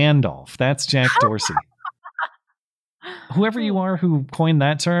 That's Jack Dorsey. whoever you are who coined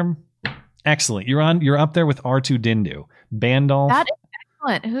that term, excellent. You're up there with R2 Dindu. Bandolph. That is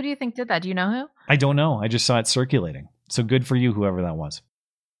excellent. Who do you think did that? Do you know who? I don't know. I just saw it circulating. So good for you, whoever that was.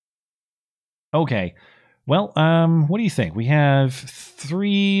 Okay. Well, what do you think? We have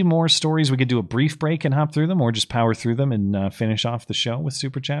 3 more stories. We could do a brief break and hop through them, or just power through them and finish off the show with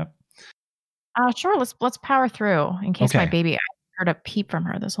Super Chat. Sure. Let's power through in case my baby. I heard a peep from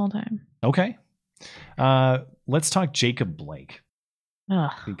her this whole time. Okay. Let's talk Jacob Blake.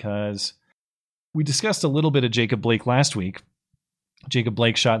 Ugh. Because we discussed a little bit of Jacob Blake last week. Jacob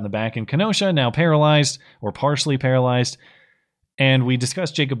Blake shot in the back in Kenosha, now paralyzed or partially paralyzed. And we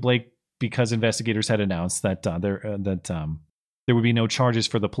discussed Jacob Blake because investigators had announced that there would be no charges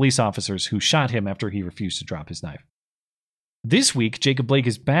for the police officers who shot him after he refused to drop his knife. This week, Jacob Blake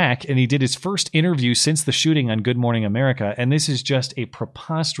is back, and he did his first interview since the shooting on Good Morning America, and this is just a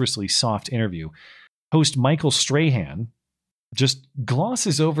preposterously soft interview. Host Michael Strahan just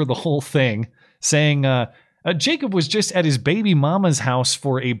glosses over the whole thing, saying Jacob was just at his baby mama's house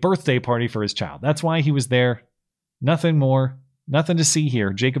for a birthday party for his child. That's why he was there. Nothing more. Nothing to see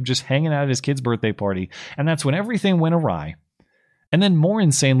here. Jacob just hanging out at his kid's birthday party. And that's when everything went awry. And then more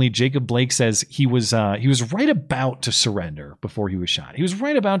insanely, Jacob Blake says he was right about to surrender before he was shot. He was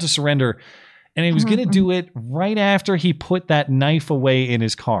right about to surrender, and he was going to do it right after he put that knife away in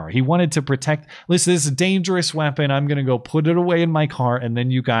his car. He wanted to protect, listen, this is a dangerous weapon. I'm going to go put it away in my car, and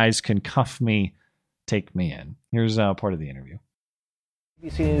then you guys can cuff me, take me in. Here's part of the interview.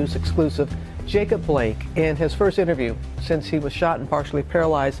 ABC News exclusive, Jacob Blake in his first interview since he was shot and partially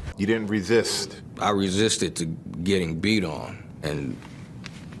paralyzed. You didn't resist. I resisted to getting beat on. And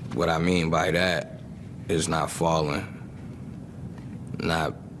what I mean by that is not falling,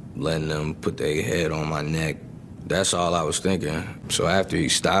 not letting them put their head on my neck. That's all I was thinking. So after he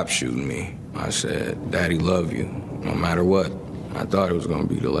stopped shooting me, I said, Daddy, love you, no matter what. I thought it was going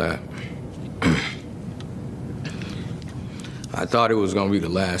to be the last. I thought it was going to be the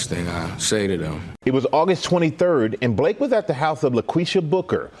last thing I say to them. It was August 23rd, and Blake was at the house of LaQuisha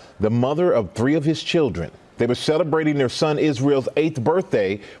Booker, the mother of 3 of his children. They were celebrating their son Israel's 8th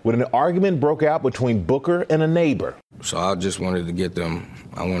birthday when an argument broke out between Booker and a neighbor. So I just wanted to get them,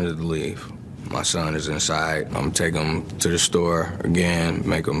 I wanted to leave. My son is inside. I'm going to take him to the store again,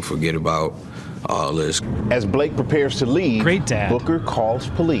 make him forget about all this. As Blake prepares to leave, great dad. Booker calls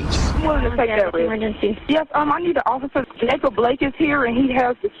police. I wanted to take that emergency. Yes, I need the officer. Jacob Blake is here, and he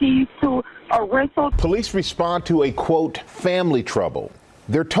has the keys to a rental. Police respond to a, quote, family trouble.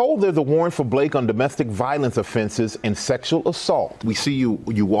 They're told there's a warrant for Blake on domestic violence offenses and sexual assault. We see you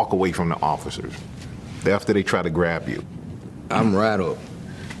walk away from the officers after they try to grab you. I'm rattled.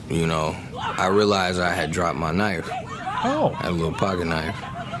 You know, I realized I had dropped my knife. Oh. That little pocket knife.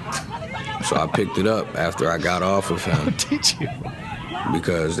 So I picked it up after I got off of him. Did you?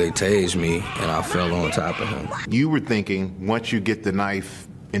 Because they tased me and I fell on top of him. You were thinking once you get the knife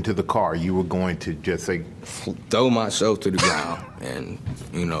into the car, you were going to just say, throw myself to the ground and,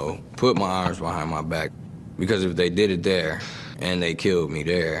 you know, put my arms behind my back. Because if they did it there and they killed me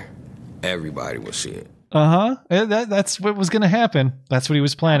there, everybody would see it. That's what was going to happen. That's what he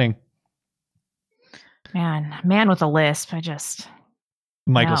was planning. Man with a lisp.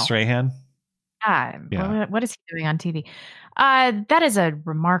 Michael Strahan. Yeah. What is he doing on TV? That is a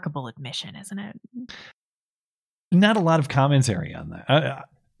remarkable admission, isn't it? Not a lot of commentary on that.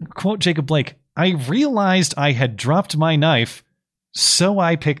 Quote Jacob Blake, I realized I had dropped my knife, so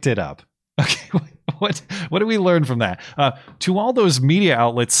I picked it up. Okay, what do we learn from that? To all those media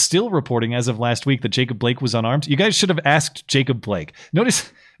outlets still reporting as of last week that Jacob Blake was unarmed, you guys should have asked Jacob Blake.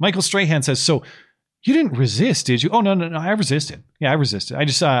 Notice Michael Strahan says, so you didn't resist, did you? Oh, no, I resisted. Yeah, I resisted. I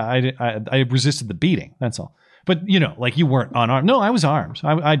just, I resisted the beating. That's all. But, you know, like you weren't unarmed. No, I was armed.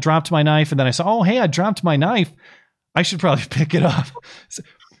 I dropped my knife and then I saw, oh, hey, I dropped my knife. I should probably pick it up. So,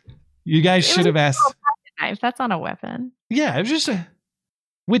 you guys should have asked. Knife. That's not a weapon. Yeah, it was just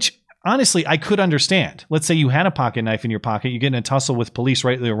which honestly I could understand. Let's say you had a pocket knife in your pocket, you get in a tussle with police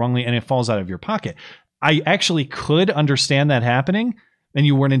rightly or wrongly, and it falls out of your pocket. I actually could understand that happening, and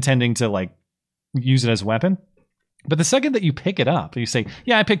you weren't intending to like use it as a weapon. But the second that you pick it up, you say,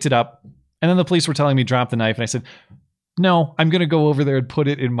 "Yeah, I picked it up," and then the police were telling me drop the knife, and I said, "No, I'm going to go over there and put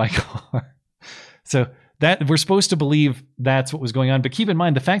it in my car." So that we're supposed to believe that's what was going on. But keep in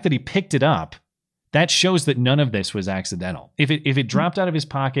mind, the fact that he picked it up, that shows that none of this was accidental. If it dropped out of his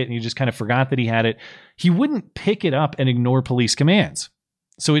pocket and he just kind of forgot that he had it, he wouldn't pick it up and ignore police commands.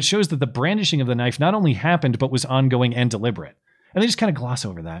 So it shows that the brandishing of the knife not only happened, but was ongoing and deliberate. And they just kind of gloss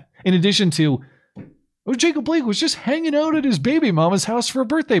over that. In addition to, Oh, Jacob Blake was just hanging out at his baby mama's house for a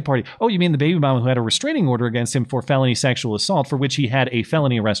birthday party. Oh, you mean the baby mama who had a restraining order against him for felony sexual assault, for which he had a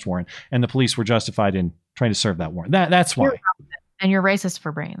felony arrest warrant, and the police were justified in trying to serve that warrant. That's why. And you're racist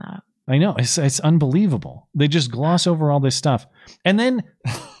for bringing that up. I know. It's unbelievable. They just gloss over all this stuff. And then,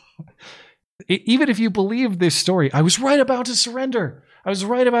 even if you believe this story, I was right about to surrender. I was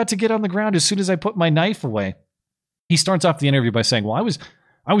right about to get on the ground as soon as I put my knife away. He starts off the interview by saying, well,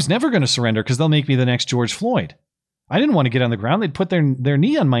 I was never going to surrender because they'll make me the next George Floyd. I didn't want to get on the ground. They'd put their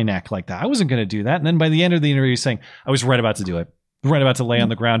knee on my neck like that. I wasn't going to do that. And then by the end of the interview, he's saying, I was right about to do it. Right about to lay on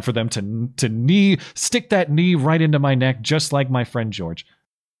the ground for them to stick that knee right into my neck, just like my friend George.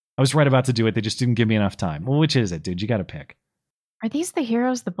 I was right about to do it. They just didn't give me enough time. Well, which is it, dude? You got to pick. Are these the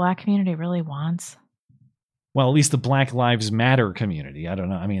heroes the black community really wants? Well, at least the Black Lives Matter community. I don't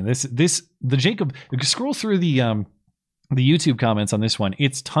know. I mean, the Jacob, scroll through the YouTube comments on this one.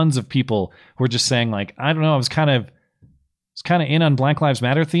 It's tons of people who are just saying like, I don't know. I was kind of in on Black Lives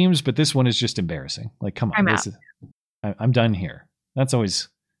Matter themes, but this one is just embarrassing. Like, come on, I'm done here. That's always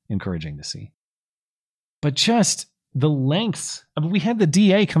encouraging to see. But just the lengths. I mean, we had the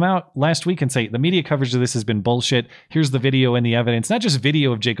DA come out last week and say the media coverage of this has been bullshit. Here's the video and the evidence. Not just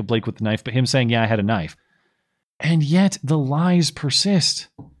video of Jacob Blake with the knife, but him saying, yeah, I had a knife. And yet the lies persist.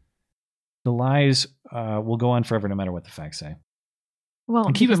 The lies will go on forever no matter what the facts say. Well,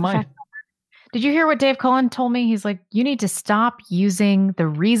 and keep in mind. Did you hear what Dave Cullen told me? He's like, you need to stop using the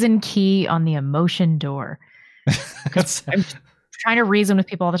reason key on the emotion door. I'm trying to reason with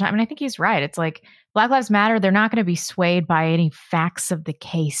people all the time. And I think he's right. It's like Black Lives Matter. They're not going to be swayed by any facts of the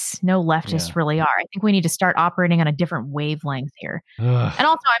case. No leftists really are. I think we need to start operating on a different wavelength here. Ugh. And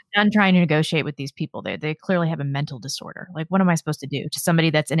also, I'm done trying to negotiate with these people. They clearly have a mental disorder. Like, what am I supposed to do to somebody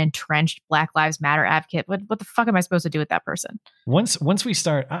that's an entrenched Black Lives Matter advocate? What the fuck am I supposed to do with that person? Once we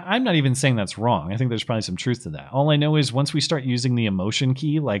start, I'm not even saying that's wrong. I think there's probably some truth to that. All I know is once we start using the emotion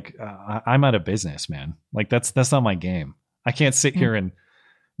key, like I'm out of business, man. Like that's not my game. I can't sit here and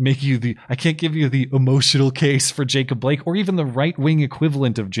I can't give you the emotional case for Jacob Blake or even the right wing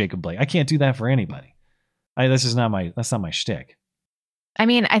equivalent of Jacob Blake. I can't do that for anybody. That's not my shtick. I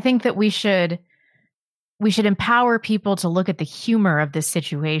mean, I think that we should empower people to look at the humor of this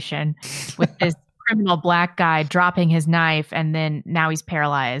situation with this criminal black guy dropping his knife and then now he's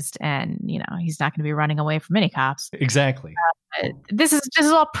paralyzed and, he's not going to be running away from any cops. Exactly. This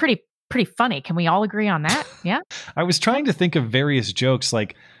is all pretty funny. Can we all agree on that? Yeah. I was trying to think of various jokes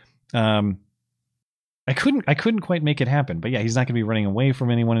like, I couldn't quite make it happen, but yeah, he's not going to be running away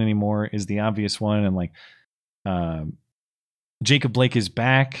from anyone anymore is the obvious one. And like, Jacob Blake is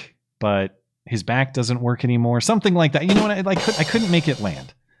back, but his back doesn't work anymore. Something like that. You know what? I couldn't make it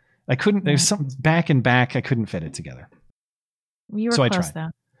land. I couldn't, there's some back and back. I couldn't fit it together. You were so close I tried. Though.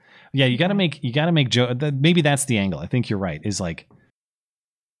 Yeah. You gotta make joke. Maybe that's the angle. I think you're right. Is like,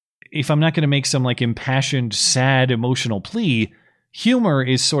 if I'm not going to make some like impassioned, sad, emotional plea, humor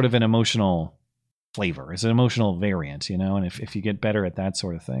is sort of an emotional flavor. It's an emotional variant, and if you get better at that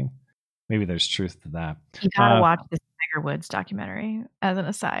sort of thing, maybe there's truth to that. You gotta watch this Tiger Woods documentary as an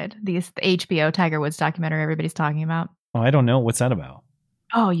aside. The HBO Tiger Woods documentary everybody's talking about. Oh, I don't know. What's that about?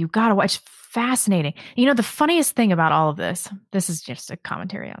 Oh, you gotta watch. Fascinating. The funniest thing about all of this is just a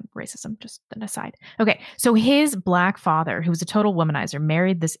commentary on racism, just an aside. Okay, so his black father, who was a total womanizer,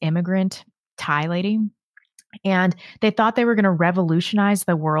 married this immigrant Thai lady, and they thought they were going to revolutionize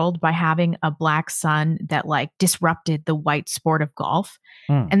the world by having a black son that like disrupted the white sport of golf.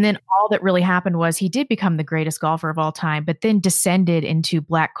 And then all that really happened was he did become the greatest golfer of all time, but then descended into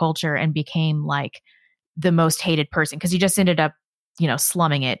black culture and became like the most hated person because he just ended up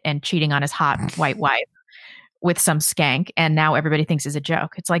slumming it and cheating on his hot white wife with some skank. And now everybody thinks it's a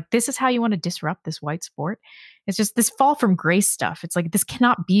joke. It's like, this is how you want to disrupt this white sport. It's just this fall from grace stuff. It's like, this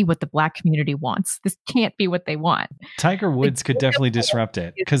cannot be what the black community wants. This can't be what they want. Tiger Woods could definitely disrupt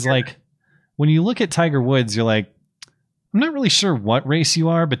it. Cause like when you look at Tiger Woods, you're like, I'm not really sure what race you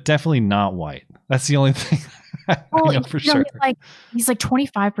are, but definitely not white. That's the only thing I know for sure. He's like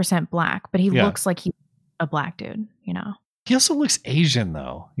 25% black, but he looks like he's a black dude, He also looks Asian,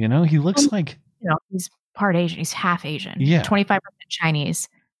 though. He looks like... he's part Asian. He's half Asian. Yeah. 25% Chinese,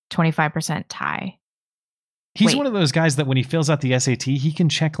 25% Thai. He's one of those guys that when he fills out the SAT, he can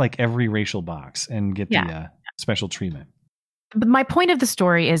check like every racial box and get the special treatment. But my point of the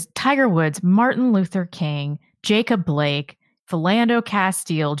story is Tiger Woods, Martin Luther King, Jacob Blake, Philando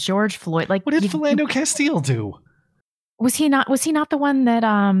Castile, George Floyd. Like, what did Philando Castile do? Was he not the one that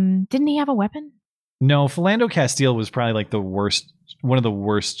didn't he have a weapon? No, Philando Castile was probably like one of the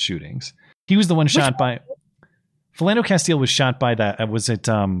worst shootings. He was the one shot by. Philando Castile was shot by that. Was it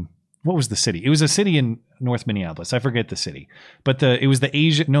what was the city? It was a city in North Minneapolis. I forget the city, but it was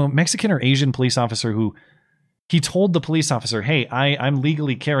the Mexican or Asian police officer who he told the police officer, "Hey, I'm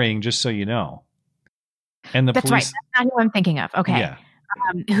legally carrying, just so you know." And the That's police, right. That's not who I'm thinking of. Okay. Yeah.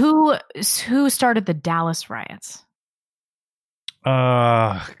 Who started the Dallas riots?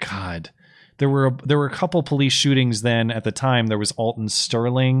 God, there were a couple police shootings then at the time. There was Alton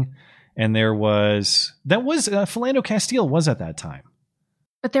Sterling, and Philando Castile was at that time.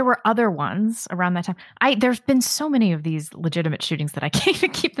 But there were other ones around that time. There's been so many of these legitimate shootings that I can't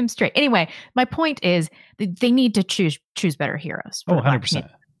even keep them straight. Anyway, my point is they need to choose better heroes. Oh, 100%.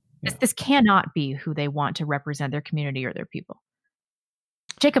 This cannot be who they want to represent their community or their people.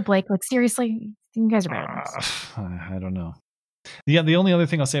 Jacob Blake, like seriously, you guys are better than this. I don't know. Yeah, the only other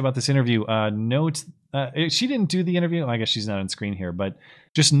thing I'll say about this interview, note, she didn't do the interview. I guess she's not on screen here, but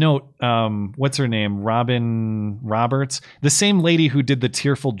just note, what's her name? Robin Roberts. The same lady who did the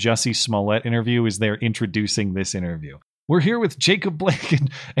tearful Jussie Smollett interview is there introducing this interview. We're here with Jacob Blake,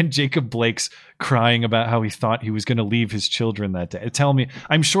 and Jacob Blake's crying about how he thought he was going to leave his children that day. Tell me,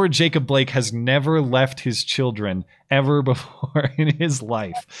 I'm sure Jacob Blake has never left his children ever before in his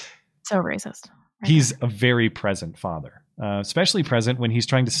life. So racist. Right. He's a very present father, especially present when he's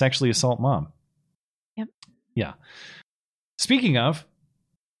trying to sexually assault mom. Yep. Yeah. Speaking of,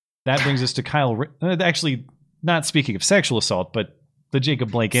 that brings us to Kyle. Actually, not speaking of sexual assault, but the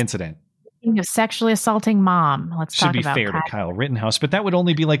Jacob Blake incident. Speaking of sexually assaulting mom, let's talk about Should be fair to Kyle Rittenhouse, but that would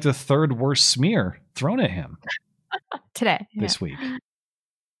only be like the third worst smear thrown at him today, this week.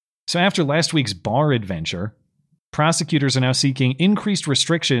 So after last week's bar adventure, prosecutors are now seeking increased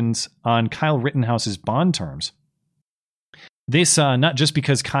restrictions on Kyle Rittenhouse's bond terms. This not just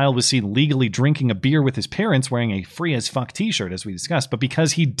because Kyle was seen legally drinking a beer with his parents wearing a free as fuck t-shirt, as we discussed, but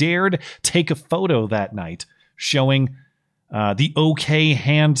because he dared take a photo that night showing the OK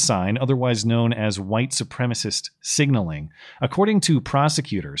hand sign, otherwise known as white supremacist signaling. According to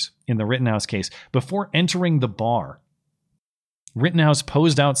prosecutors in the Rittenhouse case, before entering the bar, Rittenhouse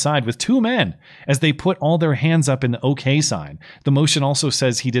posed outside with two men as they put all their hands up in the OK sign. The motion also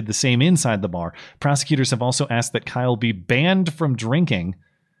says he did the same inside the bar. Prosecutors have also asked that Kyle be banned from drinking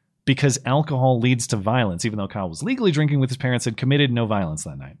because alcohol leads to violence, even though Kyle was legally drinking with his parents and committed no violence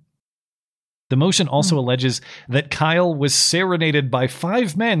that night. The motion also alleges that Kyle was serenaded by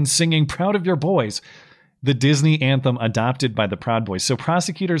 5 men singing Proud of Your Boys, the Disney anthem adopted by the Proud Boys. So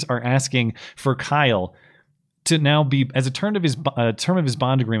prosecutors are asking for Kyle to now be, as a term of his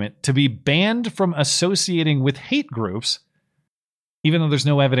bond agreement, to be banned from associating with hate groups, even though there's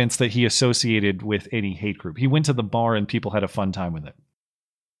no evidence that he associated with any hate group. He went to the bar and people had a fun time with it.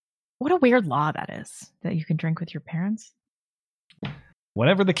 What a weird law that is, that you can drink with your parents.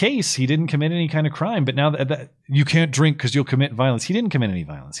 Whatever the case, he didn't commit any kind of crime, but now that you can't drink because you'll commit violence. He didn't commit any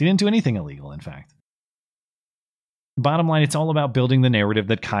violence. He didn't do anything illegal, in fact. Bottom line, it's all about building the narrative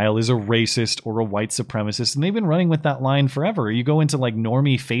that Kyle is a racist or a white supremacist, and they've been running with that line forever. You go into like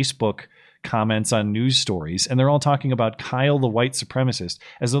normie Facebook comments on news stories, and they're all talking about Kyle the white supremacist,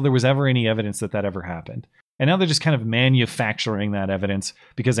 as though there was ever any evidence that that ever happened. And now they're just kind of manufacturing that evidence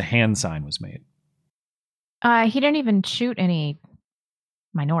because a hand sign was made. He didn't even shoot any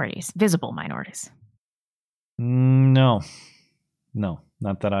minorities, visible minorities. No,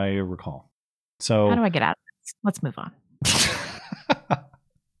 not that I recall. So how do I get out of this? Let's move on.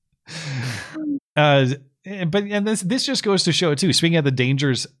 But this just goes to show too. Speaking of the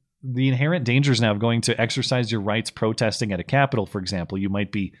dangers, the inherent dangers now of going to exercise your rights protesting at a Capitol, for example, you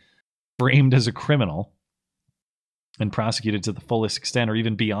might be framed as a criminal and prosecuted to the fullest extent or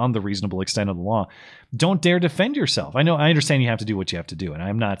even beyond the reasonable extent of the law. Don't dare defend yourself. I understand you have to do what you have to do, and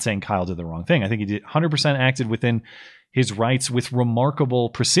I'm not saying Kyle did the wrong thing. I think he did 100% acted within his rights with remarkable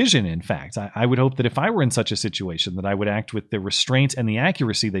precision, in fact. I would hope that if I were in such a situation that I would act with the restraint and the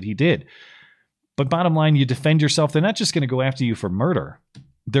accuracy that he did. But bottom line, you defend yourself, they're not just going to go after you for murder.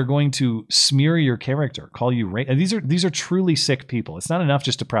 They're going to smear your character, call you these are truly sick people. It's not enough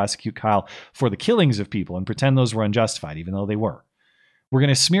just to prosecute Kyle for the killings of people and pretend those were unjustified, even though they were. We're going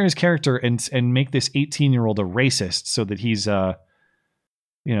to smear his character and make this 18-year-old a racist so that he's so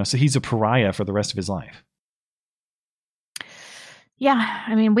he's a pariah for the rest of his life. Yeah,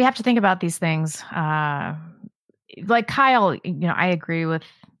 I mean, we have to think about these things. Like Kyle, I agree with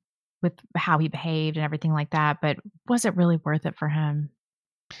how he behaved and everything like that, but was it really worth it for him?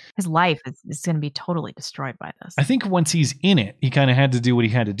 His life is going to be totally destroyed by this. I think once he's in it, he kind of had to do what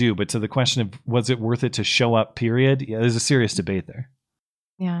he had to do. But to the question of was it worth it to show up, period, yeah, there's a serious debate there.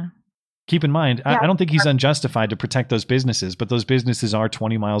 Yeah. Keep in mind, I don't think he's unjustified to protect those businesses, but those businesses are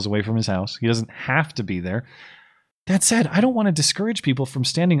 20 miles away from his house. He doesn't have to be there. That said, I don't want to discourage people from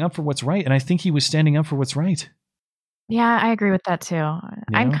standing up for what's right. And I think he was standing up for what's right. Yeah, I agree with that too.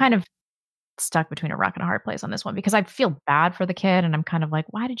 I'm know? kind of stuck between a rock and a hard place on this one because I feel bad for the kid and I'm kind of like,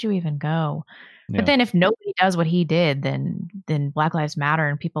 why did you even go? Yeah. But then if nobody does what he did, then Black Lives Matter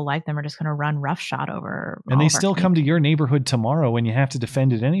and people like them are just going to run roughshod over. And they still come to your neighborhood tomorrow and you have to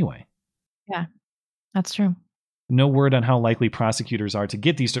defend it anyway. Yeah, that's true. No word on how likely prosecutors are to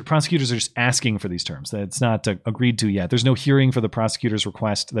get these. Prosecutors are just asking for these terms. That's not agreed to yet. There's no hearing for the prosecutor's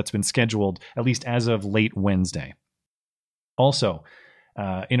request that's been scheduled, at least as of late Wednesday. Also,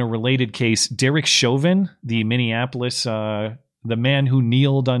 in a related case, Derek Chauvin, the Minneapolis, the man who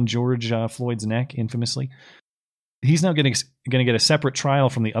kneeled on George Floyd's neck infamously, he's now going to get a separate trial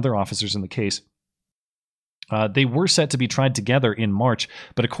from the other officers in the case. They were set to be tried together in March,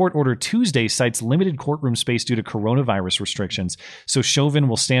 but a court order Tuesday cites limited courtroom space due to coronavirus restrictions. So Chauvin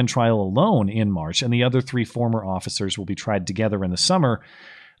will stand trial alone in March, and the other 3 former officers will be tried together in the summer.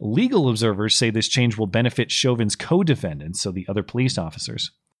 Legal observers say this change will benefit Chauvin's co-defendants, so the other police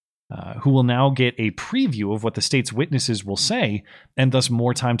officers, who will now get a preview of what the state's witnesses will say, and thus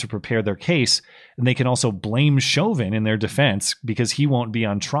more time to prepare their case. And they can also blame Chauvin in their defense because he won't be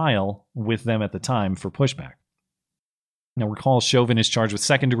on trial with them at the time for pushback. Now, recall, Chauvin is charged with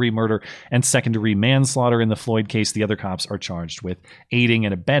second-degree murder and second-degree manslaughter in the Floyd case. The other cops are charged with aiding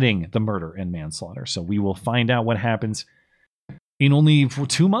and abetting the murder and manslaughter. So we will find out what happens in only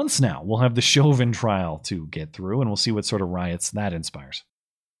 2 months now. We'll have the Chauvin trial to get through, and we'll see what sort of riots that inspires.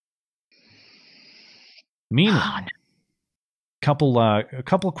 Meanwhile, a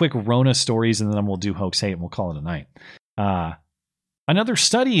couple quick Rona stories, and then we'll do Hoax Hate, and we'll call it a night. Another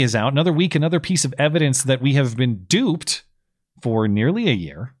study is out, another week, another piece of evidence that we have been duped for nearly a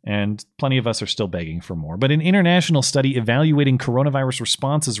year, and plenty of us are still begging for more. But an international study evaluating coronavirus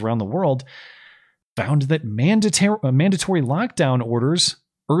responses around the world found that mandatory lockdown orders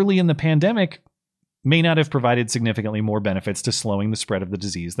early in the pandemic may not have provided significantly more benefits to slowing the spread of the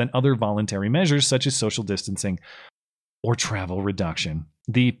disease than other voluntary measures such as social distancing or travel reduction.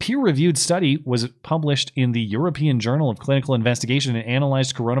 The peer-reviewed study was published in the European Journal of Clinical Investigation and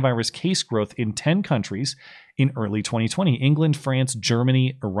analyzed coronavirus case growth in 10 countries in early 2020: England, France,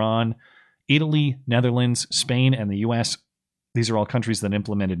 Germany, Iran, Italy, Netherlands, Spain, and the US. These are all countries that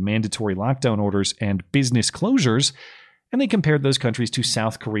implemented mandatory lockdown orders and business closures, and they compared those countries to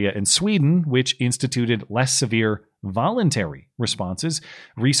South Korea and Sweden, which instituted less severe voluntary responses.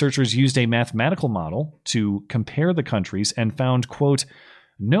 Researchers used a mathematical model to compare the countries and found, quote,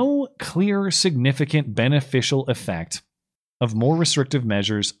 no clear significant beneficial effect of more restrictive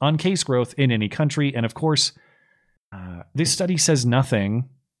measures on case growth in any country. And of course, this study says nothing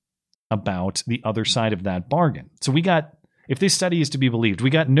about the other side of that bargain. So if this study is to be believed, we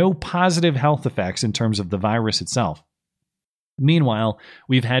got no positive health effects in terms of the virus itself. Meanwhile,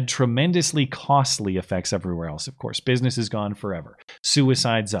 we've had tremendously costly effects everywhere else. Of course, business is gone forever.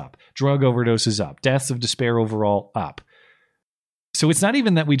 Suicides up. Drug overdoses up. Deaths of despair overall up. So it's not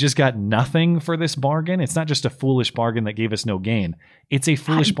even that we just got nothing for this bargain. It's not just a foolish bargain that gave us no gain. It's a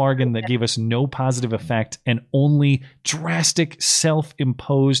foolish bargain that gave us no positive effect and only drastic,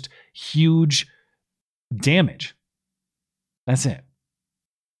 self-imposed, huge damage. That's it.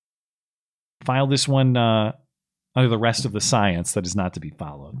 File this one under the rest of the science that is not to be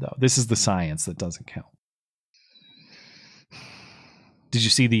followed, though. This is the science that doesn't count. Did you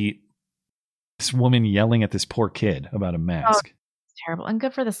see this woman yelling at this poor kid about a mask? Oh, it's terrible. And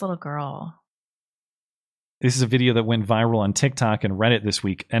good for this little girl. This is a video that went viral on TikTok and Reddit this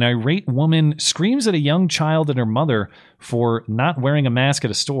week. An irate woman screams at a young child and her mother for not wearing a mask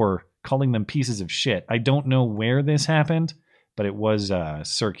at a store, calling them pieces of shit. I don't know where this happened, but it was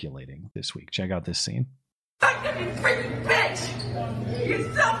circulating this week. Check out this scene. Fuck you freaking bitch!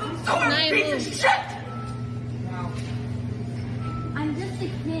 You self-absorbed piece of shit! I'm just a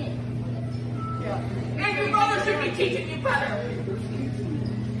kid. And your mother should be teaching you better!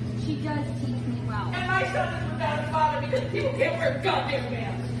 She does teach me well. And my son is without a father because people can't wear a goddamn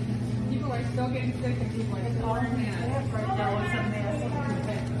mask! People are still getting sick and people are still wearing masks. Right now with some masks.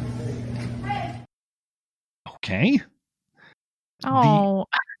 Okay. Oh.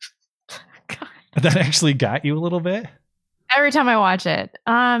 That actually got you a little bit? Every time I watch it.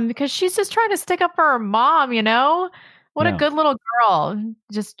 Because she's just trying to stick up for her mom, you know? What a good little girl.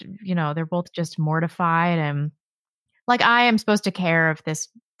 Just, they're both just mortified. And like, I am supposed to care if this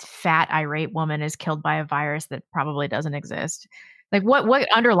fat, irate woman is killed by a virus that probably doesn't exist. Like,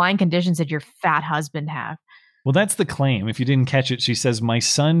 what underlying conditions did your fat husband have? Well, that's the claim. If you didn't catch it, she says, my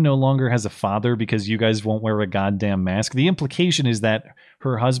son no longer has a father because you guys won't wear a goddamn mask. The implication is that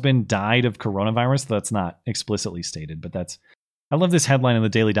her husband died of coronavirus. That's not explicitly stated, but that's... I love this headline in the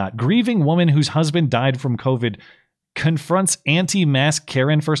Daily Dot. Grieving woman whose husband died from COVID confronts anti-mask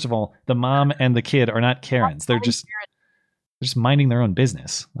Karen. First of all, the mom and the kid are not Karens. They're just minding their own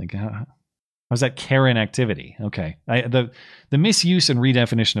business. Like, how's that Karen activity? Okay. The misuse and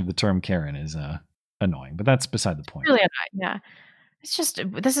redefinition of the term Karen is... annoying, but that's beside the point. Really annoying, yeah.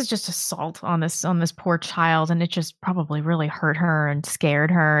 This is just assault on this poor child, and it just probably really hurt her and scared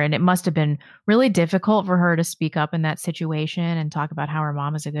her, and it must have been really difficult for her to speak up in that situation and talk about how her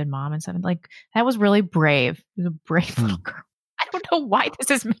mom is a good mom and something. Like, that was really brave. It was a brave little girl. I don't know why this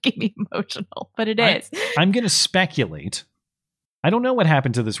is making me emotional, but it is. I'm going to speculate. I don't know what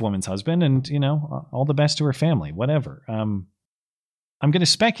happened to this woman's husband, and all the best to her family, whatever. I'm going to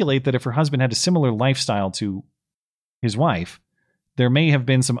speculate that if her husband had a similar lifestyle to his wife, there may have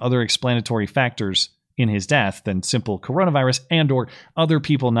been some other explanatory factors in his death than simple coronavirus and or other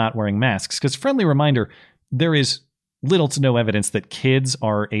people not wearing masks. Because, friendly reminder, there is little to no evidence that kids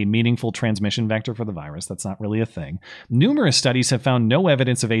are a meaningful transmission vector for the virus. That's not really a thing. Numerous studies have found no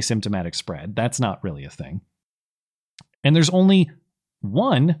evidence of asymptomatic spread. That's not really a thing. And there's only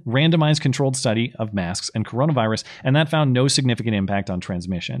one randomized controlled study of masks and coronavirus, and that found no significant impact on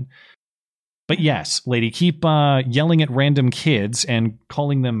transmission. But yes, lady, keep yelling at random kids and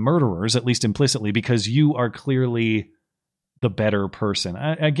calling them murderers, at least implicitly, because you are clearly the better person.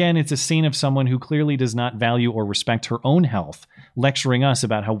 Again, it's a scene of someone who clearly does not value or respect her own health, lecturing us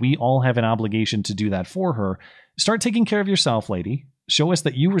about how we all have an obligation to do that for her. Start taking care of yourself, lady. Show us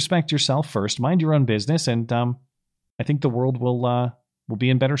that you respect yourself first. Mind your own business, and I think the world will be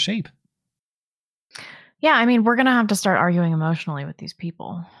in better shape. Yeah, I mean, we're going to have to start arguing emotionally with these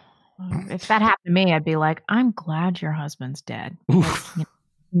people. If that happened to me, I'd be like, I'm glad your husband's dead. He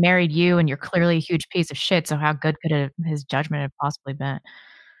married you, and you're clearly a huge piece of shit, so how good could his judgment have possibly been?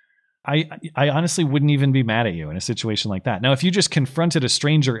 I honestly wouldn't even be mad at you in a situation like that. Now, if you just confronted a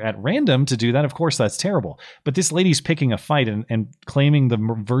stranger at random to do that, of course, that's terrible. But this lady's picking a fight and claiming the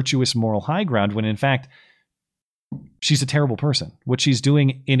virtuous moral high ground when, in fact, she's a terrible person. What she's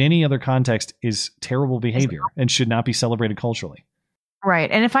doing in any other context is terrible behavior and should not be celebrated culturally.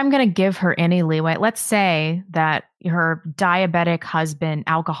 Right. And if I'm going to give her any leeway, let's say that her diabetic husband,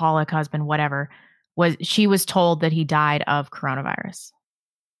 alcoholic husband, whatever, she was told that he died of coronavirus.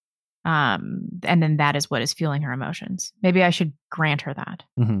 And then that is what is fueling her emotions. Maybe I should grant her that.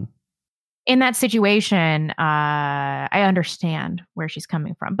 Mm-hmm. In that situation, I understand where she's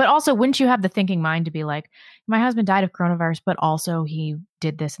coming from. But also, wouldn't you have the thinking mind to be like, my husband died of coronavirus, but also he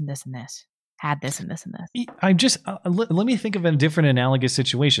did this and this and this, had this and this and this. I'm just, let me think of a different analogous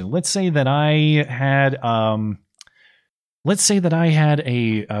situation. Let's say that I had, a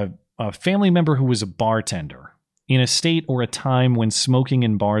family member who was a bartender in a state or a time when smoking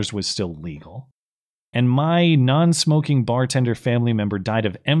in bars was still legal. And my non-smoking bartender family member died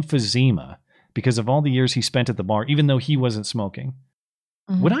of emphysema because of all the years he spent at the bar, even though he wasn't smoking.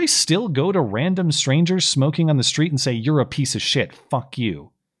 Mm-hmm. Would I still go to random strangers smoking on the street and say, you're a piece of shit, fuck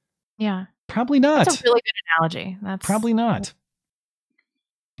you? Yeah. Probably not. That's a really good analogy. Probably not.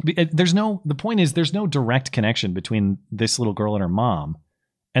 The point is, there's no direct connection between this little girl and her mom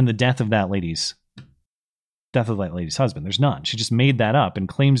and the death of that lady's husband. There's none. She just made that up and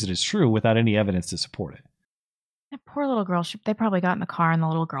claims it is true without any evidence to support it. That poor little girl. They probably got in the car and the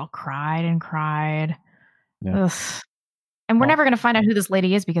little girl cried and cried. Yeah. Ugh. And we're never going to find out who this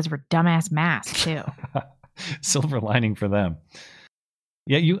lady is because of her dumbass mask, too. Silver lining for them.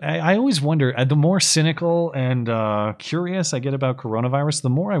 Yeah, I always wonder, the more cynical and curious I get about coronavirus, the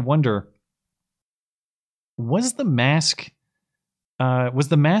more I wonder, was the mask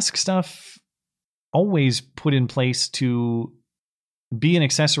stuff always put in place to be an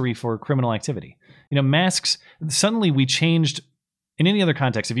accessory for criminal activity? Masks, suddenly we changed, in any other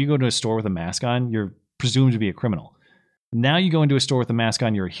context, if you go to a store with a mask on, you're presumed to be a criminal. Now you go into a store with a mask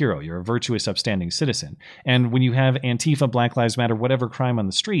on, you're a hero. You're a virtuous, upstanding citizen. And when you have Antifa, Black Lives Matter, whatever crime on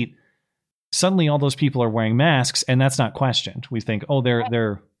the street, suddenly all those people are wearing masks, and that's not questioned. We think, oh,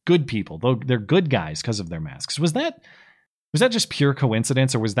 they're good people. They're good guys because of their masks. Was that just pure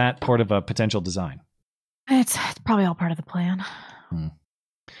coincidence, or was that part of a potential design? It's probably all part of the plan.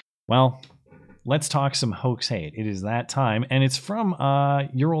 Well, let's talk some hoax hate. It is that time, and it's from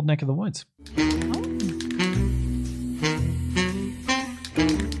your old neck of the woods.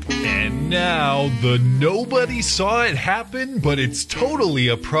 And now, the nobody saw it happen, but it's totally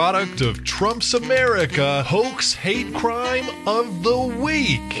a product of Trump's America hoax hate crime of the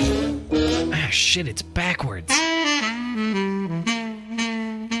week. Ah, shit, it's backwards. You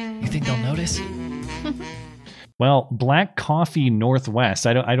think they'll notice? Well, Black Coffee Northwest.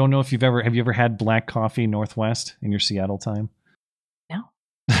 I don't know if have you ever had Black Coffee Northwest in your Seattle time? No.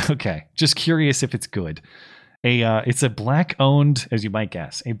 Okay, just curious if it's good. It's a black-owned, as you might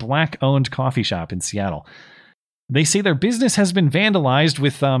guess, a black-owned coffee shop in Seattle. They say their business has been vandalized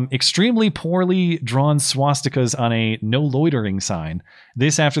with extremely poorly drawn swastikas on a no loitering sign.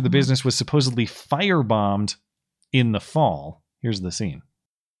 This after the business was supposedly firebombed in the fall. Here's the scene.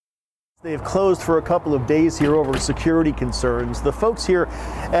 They have closed for a couple of days here over security concerns. The folks here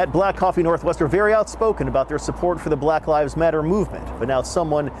at Black Coffee Northwest are very outspoken about their support for the Black Lives Matter movement, but now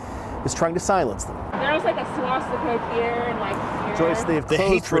someone is trying to silence them. There was like a swastika here and like here. Joyce, they've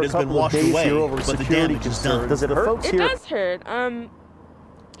closed for a couple of days here over security concerns. Does it hurt? It does hurt.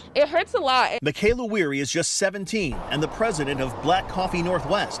 It hurts a lot. Michaela Weary is just 17 and the president of Black Coffee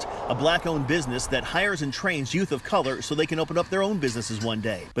Northwest, a black-owned business that hires and trains youth of color so they can open up their own businesses one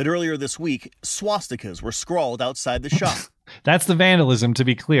day. But earlier this week, swastikas were scrawled outside the shop. That's the vandalism, to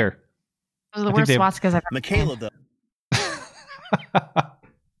be clear. Those are the worst swastikas I've ever Michaela, though.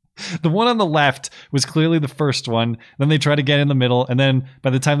 The one on the left was clearly the first one. Then they tried to get in the middle. And then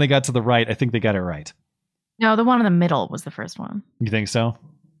by the time they got to the right, I think they got it right. No, the one in the middle was the first one. You think so?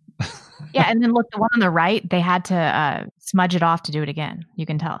 Yeah, and then look, the one on the right, they had to smudge it off to do it again. You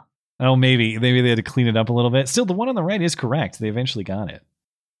can tell. Oh, maybe they had to clean it up a little bit. Still, the one on the right is correct. They eventually got it.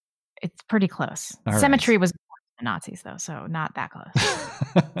 It's pretty close. All Symmetry was the Nazis, though, so not that close.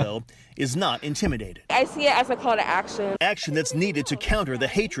 Though, is not intimidated. I see it as a call to action. Action that's needed to counter the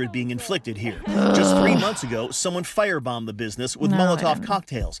hatred being inflicted here. Just 3 months ago, someone firebombed the business with Molotov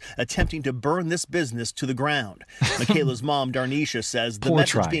cocktails, attempting to burn this business to the ground. Michaela's mom, Darnisha, says the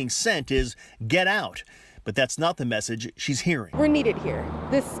message being sent is, get out. But that's not the message she's hearing. We're needed here.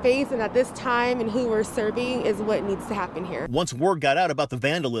 This space and at this time and who we're serving is what needs to happen here. Once word got out about the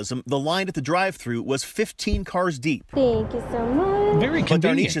vandalism, the line at the drive-thru was 15 cars deep. Thank you so much. Very But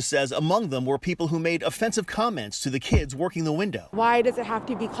convenient. Darnisha says among them were people who made offensive comments to the kids working the window. Why does it have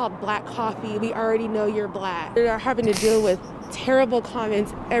to be called black coffee? We already know you're black. They're having to deal with terrible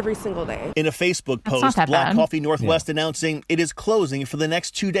comments every single day. In a Facebook That's not post, that Black bad. Coffee Northwest announcing it is closing for the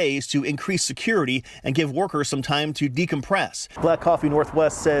next 2 days to increase security and give workers some time to decompress. Black Coffee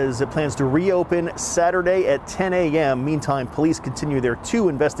Northwest says it plans to reopen Saturday at 10 a.m. Meantime, police continue their 2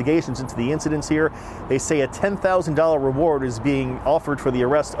 investigations into the incidents here. They say a $10,000 reward is being offered for the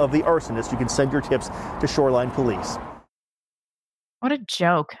arrest of the arsonist. You can send your tips to Shoreline Police. What a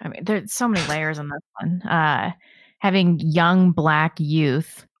joke. I mean, there's so many layers on this one. Having young black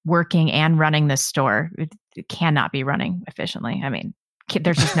youth working and running this store, it cannot be running efficiently. I mean,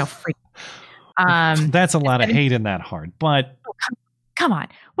 there's just no free. That's a lot of hate in that heart. But come on,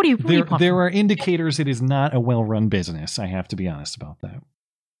 what do you? There are indicators it is not a well-run business. I have to be honest about that.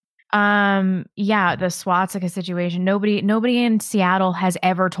 Yeah, the swastika situation. Nobody in Seattle has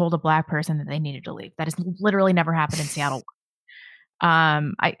ever told a black person that they needed to leave. That has literally never happened in Seattle.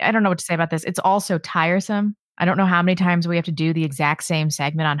 I don't know what to say about this. It's also tiresome. I don't know how many times we have to do the exact same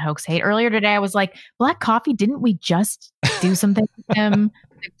segment on hoax hate. Earlier today, I was like, Black Coffee, didn't we just do something with them?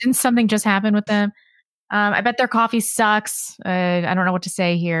 Didn't something just happen with them? I bet their coffee sucks. I don't know what to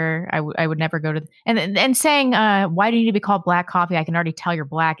say here. I would never go to and saying why do you need to be called Black Coffee? I can already tell you're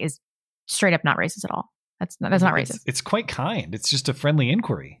black is straight up not racist at all. That's not racist. It's quite kind. It's just a friendly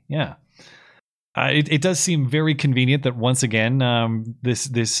inquiry. Yeah. It does seem very convenient that once again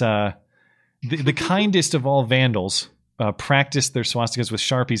the kindest of all vandals practiced their swastikas with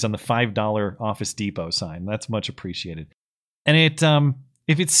Sharpies on the $5 Office Depot sign. That's much appreciated. And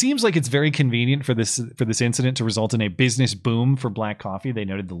if it seems like it's very convenient for this incident to result in a business boom for Black Coffee, they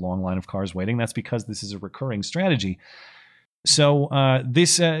noted the long line of cars waiting. That's because this is a recurring strategy. So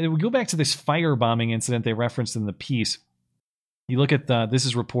we go back to this firebombing incident they referenced in the piece. You look at this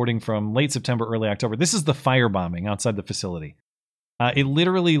is reporting from late September, early October. This is the firebombing outside the facility. It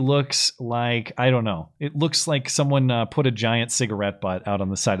literally looks like, I don't know. It looks like someone put a giant cigarette butt out on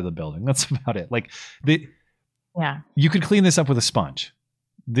the side of the building. That's about it. Like you could clean this up with a sponge.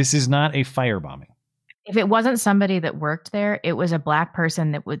 This is not a firebombing. If it wasn't somebody that worked there, it was a black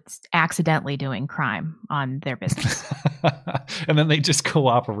person that was accidentally doing crime on their business. And then they just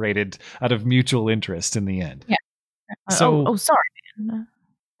cooperated out of mutual interest in the end. Yeah. So, sorry, man.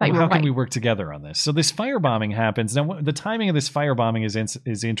 How can we work together on this? So this firebombing happens. Now, the timing of this firebombing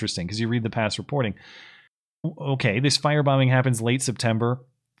is interesting because you read the past reporting. Okay, this firebombing happens late September.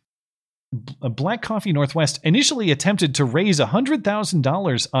 Black Coffee Northwest initially attempted to raise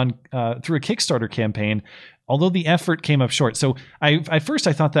 $100,000 on through a Kickstarter campaign, although the effort came up short. So at first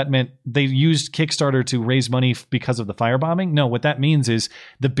I thought that meant they used Kickstarter to raise money because of the firebombing. No, what that means is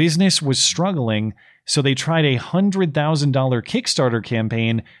the business was struggling, so they tried a $100,000 Kickstarter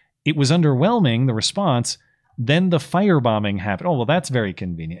campaign. It was underwhelming, the response. Then the firebombing happened. Oh, well, that's very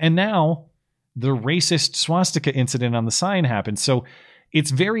convenient. And now the racist swastika incident on the sign happened. So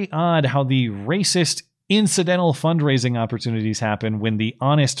it's very odd how the racist incidental fundraising opportunities happen when the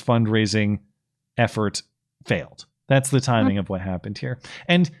honest fundraising effort failed. That's the timing of what happened here.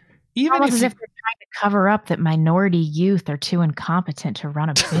 And even almost as if they're trying to cover up that minority youth are too incompetent to run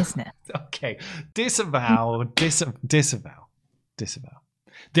a business. Okay. Disavow.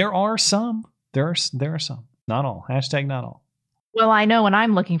 There are some. There are some. Not all. Hashtag not all. Well, I know when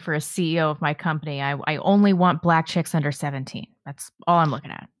I'm looking for a CEO of my company, I only want black chicks under 17. That's all I'm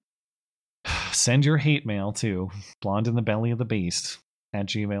looking at. Send your hate mail to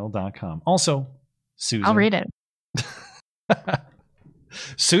blondeinthebellyofthebeast@gmail.com. Also, Susan. I'll read it.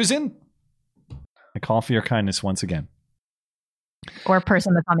 Susan, I call for your kindness once again. Or a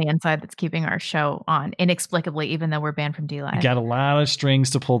person that's on the inside that's keeping our show on inexplicably, even though we're banned from DLive. You got a lot of strings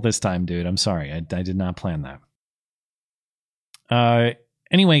to pull this time, dude. I'm sorry. I did not plan that.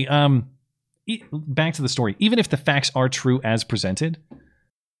 Anyway, back to the story. Even if the facts are true as presented,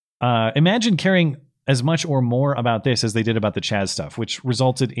 imagine caring as much or more about this as they did about the Chaz stuff, which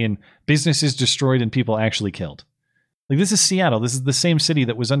resulted in businesses destroyed and people actually killed. Like, this is Seattle. This is the same city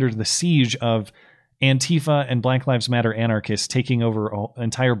that was under the siege of Antifa and Black Lives Matter anarchists taking over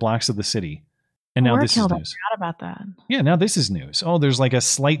entire blocks of the city. And now this is news. I forgot about that. Yeah, now this is news. Oh, there's like a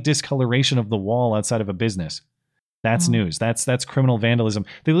slight discoloration of the wall outside of a business. That's news. That's criminal vandalism.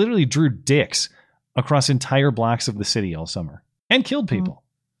 They literally drew dicks across entire blocks of the city all summer and killed people.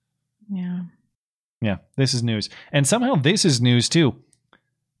 Yeah. Yeah, this is news. And somehow this is news too.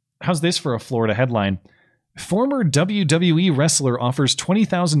 How's this for a Florida headline? Former WWE wrestler offers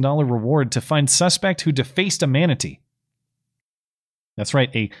 $20,000 reward to find suspect who defaced a manatee. That's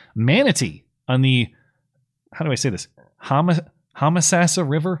right, a manatee on the, how do I say this? Homosassa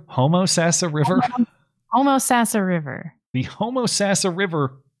River? Homosassa River? Homosassa River. The Homosassa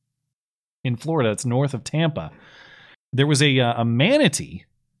River in Florida. It's north of Tampa. There was a manatee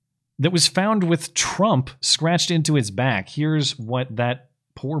that was found with Trump scratched into its back. Here's what that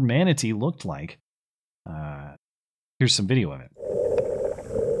poor manatee looked like. Here's some video of it.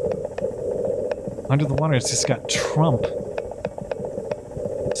 Under the water, it's just got Trump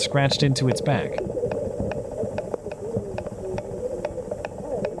scratched into its back.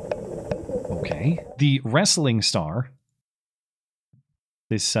 Okay. The wrestling star.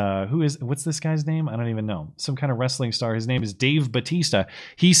 This, what's this guy's name? I don't even know. Some kind of wrestling star. His name is Dave Bautista.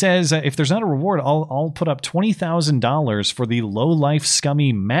 He says, if there's not a reward, I'll put up $20,000 for the low-life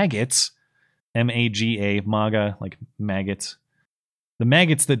scummy maggots. MAGA, MAGA, like maggots. The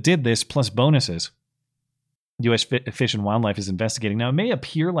maggots that did this, plus bonuses. U.S. Fish and Wildlife is investigating. Now, it may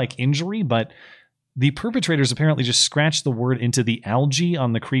appear like injury, but the perpetrators apparently just scratched the word into the algae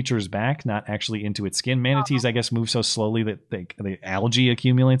on the creature's back, not actually into its skin. Manatees, I guess, move so slowly that the algae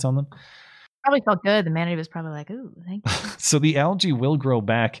accumulates on them. Probably felt good. The manatee was probably like, ooh, thank you. So the algae will grow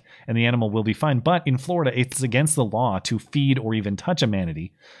back and the animal will be fine. But in Florida, it's against the law to feed or even touch a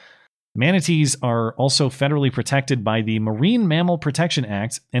manatee. Manatees are also federally protected by the Marine Mammal Protection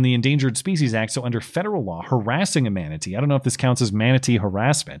Act and the Endangered Species Act. So under federal law, harassing a manatee, I don't know if this counts as manatee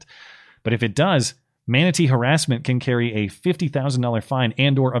harassment, but if it does, manatee harassment can carry a $50,000 fine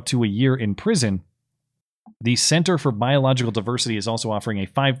and or up to a year in prison. The Center for Biological Diversity is also offering a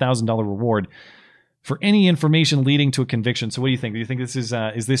 $5,000 reward for any information leading to a conviction. So what do you think? Do you think this is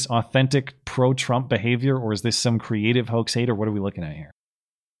this authentic pro-Trump behavior, or is this some creative hoax hate, or what are we looking at here?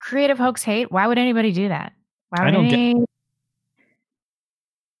 Creative hoax hate? Why would anybody do that? Why would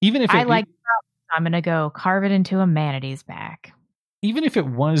even if I like Trump, I'm going to go carve it into a manatee's back. Even if it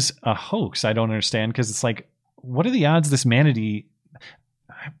was a hoax, I don't understand, because it's like, what are the odds this manatee...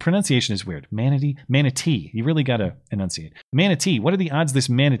 Pronunciation is weird. Manatee. You really got to enunciate. Manatee. What are the odds this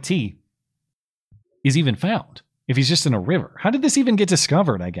manatee is even found if he's just in a river? How did this even get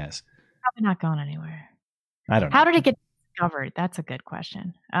discovered, I guess? Probably not going anywhere. I don't know. How did it get discovered? That's a good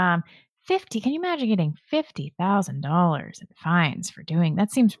question. Can you imagine getting $50,000 in fines for doing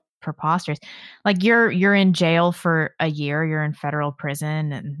that? Seems preposterous. Like you're in jail for a year, you're in federal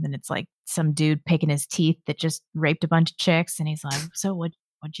prison, and then it's like some dude picking his teeth that just raped a bunch of chicks, and he's like, so what'd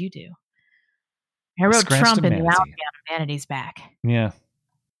you do? I wrote Trump in the algae on a manatee's back. Yeah.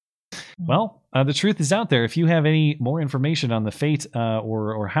 Well, the truth is out there. If you have any more information on the fate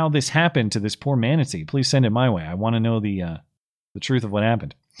or how this happened to this poor manatee, please send it my way. I want to know the truth of what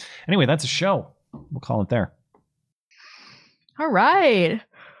happened. Anyway, that's a show. We'll call it there. All right.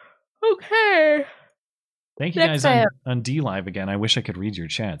 Okay. Thank you guys on D Live again. I wish I could read your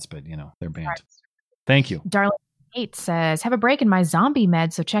chats, but they're banned. Right. Thank you. Darling 8 says, have a break in my zombie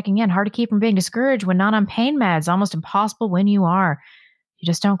meds, so checking in. Hard to keep from being discouraged when not on pain meds. Almost impossible when you are. You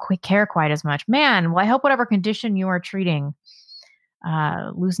just don't care quite as much. Man, well, I hope whatever condition you are treating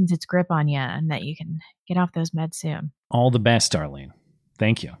loosens its grip on you and that you can get off those meds soon. All the best, Darlene.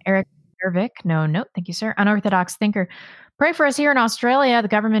 Thank you. Eric Ervik, no note. Thank you, sir. Unorthodox thinker. Pray for us here in Australia. The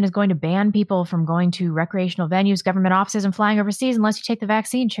government is going to ban people from going to recreational venues, government offices, and flying overseas unless you take the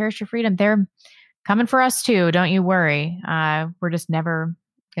vaccine. Cherish your freedom. They're coming for us too. Don't you worry. We're just never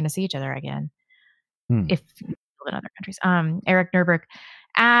going to see each other again. If in other countries. Eric Nerberg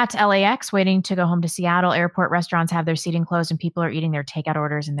at LAX, waiting to go home to Seattle. Airport restaurants have their seating closed, and people are eating their takeout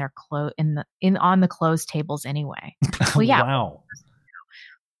orders in their on the closed tables anyway. Well, yeah. Wow.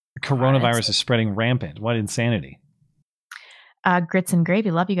 Coronavirus is spreading rampant. What insanity. Grits and Gravy,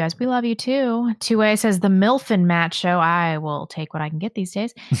 love you guys. We love you too. 2A says the MILF and Matt show. I will take what I can get these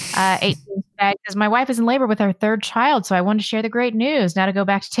days. 18 says my wife is in labor with our third child, so I wanted to share the great news. Now to go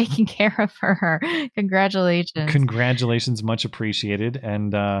back to taking care of her. Congratulations. Congratulations, much appreciated.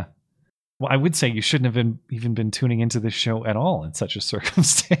 And well, I would say you shouldn't have even been tuning into this show at all in such a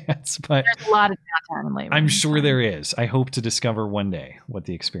circumstance. But there's a lot of downtime in labor. I'm sure there is. I hope to discover one day what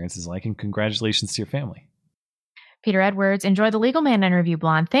the experience is like. And congratulations to your family. Peter Edwards, enjoy the Legal Man interview,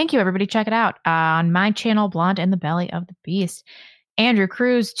 Blonde. Thank you, everybody. Check it out on my channel, Blonde and the Belly of the Beast. Andrew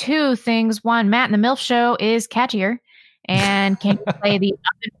Cruz, 2 things. 1, Matt and the MILF show is catchier. And can you play the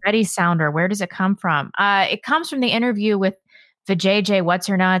Oven Ready sounder? Where does it come from? It comes from the interview with the JJ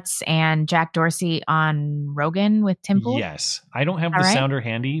What's-Her-Nuts and Jack Dorsey on Rogan with Tim Pool. Yes. I don't have the sounder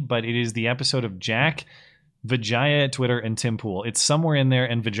handy, but it is the episode of Jack, Vijaya at Twitter, and Tim Pool. It's somewhere in there,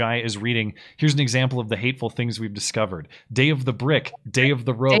 and Vijaya is reading, here's an example of the hateful things we've discovered. Day of the brick, day of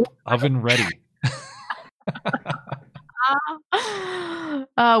the rope, oven ready.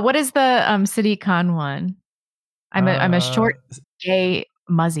 What is the Sadiq Khan one? I'm a short gay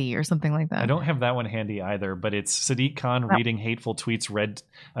muzzy or something like that. I don't have that one handy either, but it's Sadiq Khan reading hateful tweets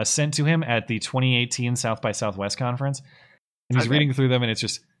sent to him at the 2018 South by Southwest conference. And he's reading through them, and it's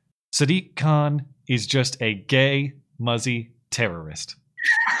just, Sadiq Khan is just a gay, muzzy terrorist.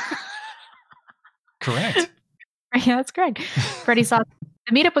 Correct. Yeah, that's correct. Freddie saw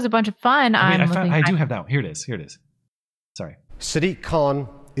the meetup was a bunch of fun. I do have that one. Here it is. Sorry. Sadiq Khan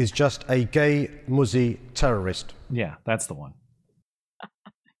is just a gay, muzzy terrorist. Yeah, that's the one.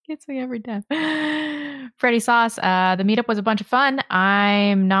 Gets me every time. Freddie Sauce, the meetup was a bunch of fun.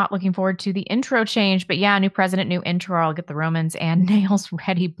 I'm not looking forward to the intro change, but yeah, new president, new intro. I'll get the Romans and nails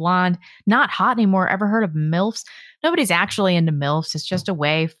ready. Blonde, not hot anymore. Ever heard of MILFs? Nobody's actually into MILFs. It's just a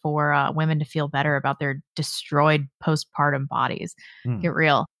way for women to feel better about their destroyed postpartum bodies. Get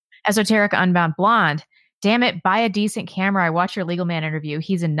real. Esoteric Unbound Blonde. Damn it, buy a decent camera. I watched your Legal Man interview.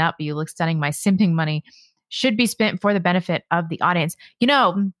 He's a nut, but you look stunning. My simping money should be spent for the benefit of the audience.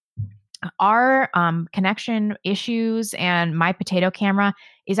 Our connection issues and my potato camera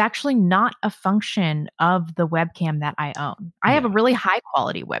is actually not a function of the webcam that I own. I have a really high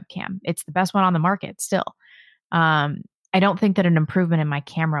quality webcam. It's the best one on the market still. I don't think that an improvement in my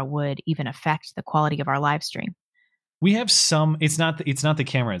camera would even affect the quality of our live stream. We have some. It's not the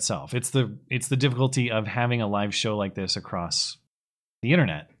camera itself. It's the difficulty of having a live show like this across the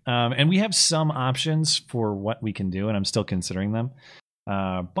internet. And we have some options for what we can do, and I'm still considering them.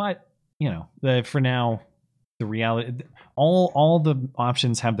 But for now, the reality, all the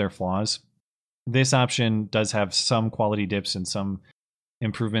options have their flaws. This option does have some quality dips and some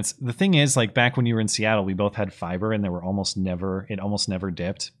improvements. The thing is, like back when you were in Seattle, we both had fiber, and it almost never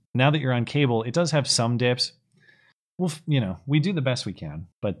dipped. Now that you're on cable, it does have some dips. Well, we do the best we can,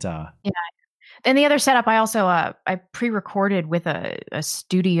 but yeah. And the other setup, I also I pre-recorded with a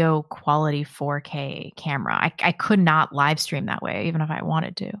studio quality 4K camera. I could not live stream that way, even if I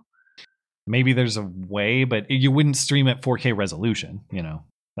wanted to. Maybe there's a way, but you wouldn't stream at 4K resolution.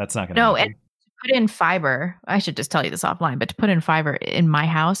 That's not going to happen. And to put in fiber, I should just tell you this offline, but to put in fiber in my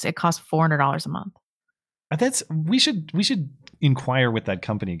house, it costs $400 a month. We should inquire with that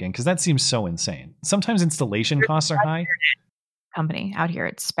company again, because that seems so insane. Sometimes installation costs are high. Company out here,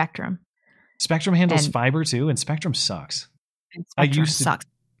 it's Spectrum. Spectrum handles fiber too, and Spectrum sucks. I used to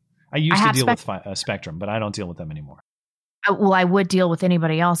deal with Spectrum, but I don't deal with them anymore. Well, I would deal with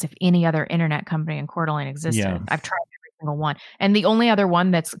anybody else if any other internet company in Coeur d'Alene existed. Yeah. I've tried single one. And the only other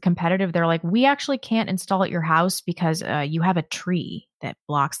one that's competitive, they're like, we actually can't install at your house because you have a tree that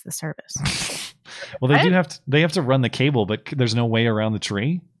blocks the service. Well, they have to run the cable, but there's no way around the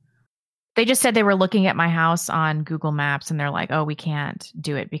tree. They just said they were looking at my house on Google Maps and they're like, oh, we can't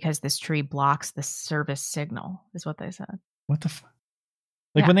do it because this tree blocks the service signal, is what they said. What the fuck?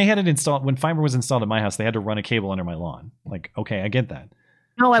 Like when they had it installed, when fiber was installed at my house, they had to run a cable under my lawn. Like, okay, I get that.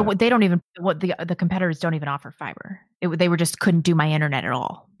 No, they don't even, the competitors don't even offer fiber. They were just couldn't do my internet at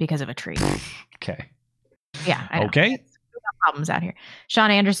all because of a tree. Okay. Yeah. I know. Okay. We got problems out here.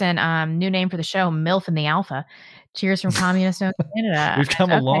 Sean Anderson, new name for the show, MILF in the Alpha. Cheers from communist Canada. We've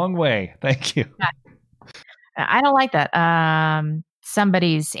come a long way. Thank you. I don't like that.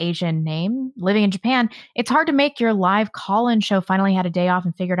 Somebody's Asian name, living in Japan. It's hard to make your live call-in show. Finally had a day off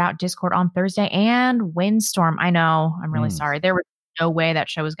and figured out Discord on Thursday and Windstorm. I know. I'm really sorry. There was no way that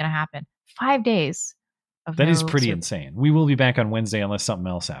show was going to happen. 5 days. That is pretty insane. We will be back on Wednesday unless something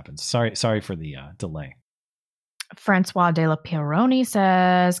else happens. Sorry for the delay. Francois de la Pironi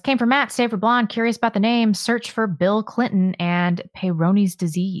says, came from Matt, stay for blonde, curious about the name, search for Bill Clinton and Peyronie's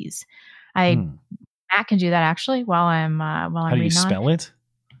disease. Matt can do that actually while I'm How do you spell it?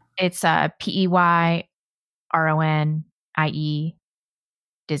 It's Peyronie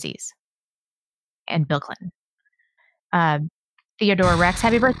disease. And Bill Clinton. Theodore Rex,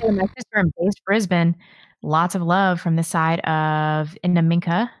 happy birthday to my sister in Base Brisbane. Lots of love from the side of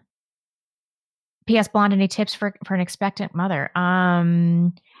Inaminka. P.S. Blonde, any tips for an expectant mother?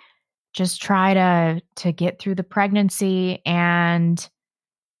 Just try to get through the pregnancy and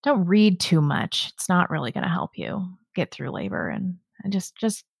don't read too much. It's not really going to help you get through labor, and just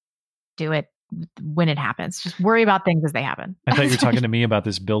do it when it happens. Just worry about things as they happen. I thought you were talking to me about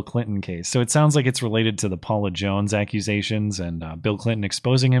this Bill Clinton case. So it sounds like it's related to the Paula Jones accusations and Bill Clinton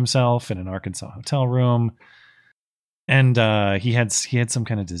exposing himself in an Arkansas hotel room. And he had some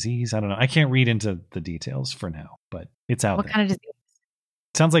kind of disease. I don't know. I can't read into the details for now, but it's out there. What kind of disease?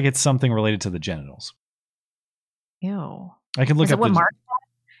 Sounds like it's something related to the genitals. Ew. I can look up.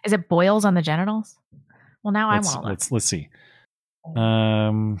 Is it boils on the genitals? Well, now I want to look. Let's see.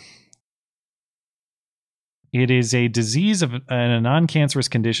 It is a disease of a non-cancerous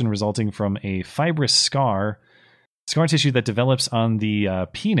condition resulting from a fibrous scar tissue that develops on the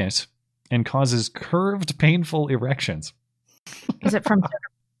penis and causes curved, painful erections. Is it from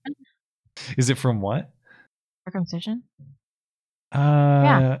Is it from what? circumcision?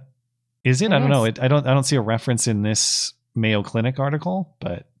 Yeah. Is it? I don't know. is. I don't see a reference in this Mayo Clinic article,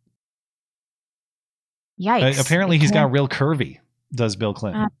 but Yikes. apparently he's got real curvy, does Bill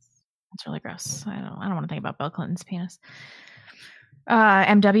Clinton. That's really gross. I don't want to think about Bill Clinton's penis.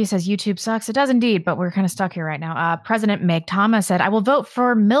 MW says YouTube sucks. It does indeed, but we're kind of stuck here right now. President Meg Thomas said, I will vote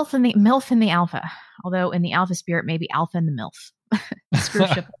for MILF in the Alpha. Although in the Alpha spirit, maybe Alpha in the MILF. Screw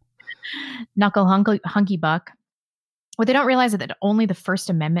ship. Knuckle hunky buck. What they don't realize is that only the First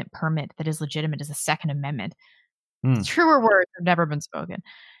Amendment permit that is legitimate is the Second Amendment. Truer words have never been spoken.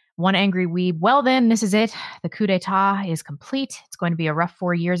 One angry weeb. Well, then, this is it. The coup d'etat is complete. It's going to be a rough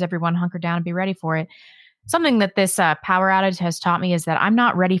 4 years. Everyone hunker down and be ready for it. Something that this power outage has taught me is that I'm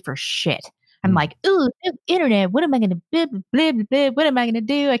not ready for shit. I'm like, ooh, internet. What am I going to blah, blah, blah, blah. What am I going to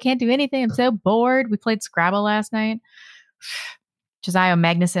do? I can't do anything. I'm so bored. We played Scrabble last night. Josiah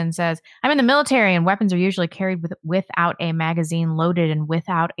Magnuson says, I'm in the military and weapons are usually carried without a magazine loaded and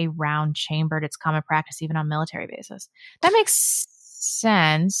without a round chambered. It's common practice even on military bases. That makes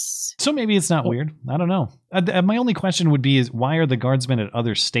sense. So maybe it's not weird. I don't know. My only question would be is why are the guardsmen at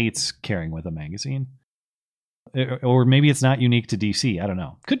other states carrying with a magazine? Or maybe it's not unique to DC. I don't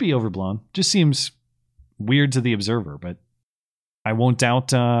know. Could be overblown. Just seems weird to the observer, but I won't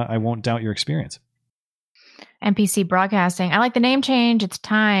doubt your experience. NPC Broadcasting. I like the name change. It's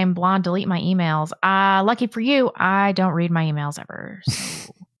time. Blonde, delete my emails. Lucky for you, I don't read my emails ever.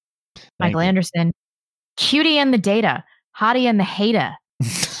 So. Michael Anderson. Cutie and the data. Hottie and the hater.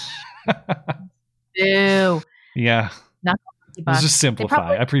 Ew. Yeah. Let's just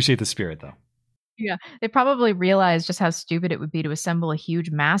simplify. I appreciate the spirit, though. Yeah. They probably realized just how stupid it would be to assemble a huge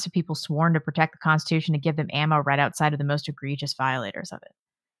mass of people sworn to protect the Constitution and give them ammo right outside of the most egregious violators of it.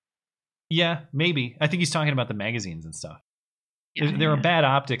 Yeah, maybe. I think he's talking about the magazines and stuff. There are bad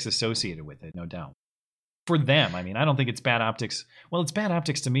optics associated with it, no doubt. For them, I mean, I don't think it's bad optics. Well, it's bad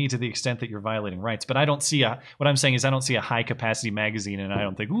optics to me to the extent that you're violating rights. But I don't see what I'm saying is I don't see a high capacity magazine and I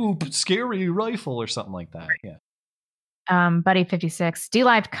don't think, ooh, scary rifle or something like that. Yeah. Buddy 56.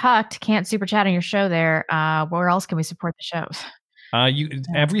 D-Live cucked. Can't super chat on your show there. Where else can we support the shows?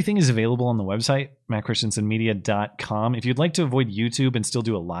 Everything is available on the website, mattchristiansenmedia.com. If you'd like to avoid YouTube and still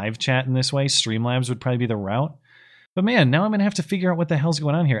do a live chat in this way, Streamlabs would probably be the route. But man, now I'm going to have to figure out what the hell's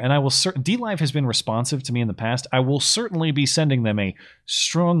going on here. And I will DLive has been responsive to me in the past. I will certainly be sending them a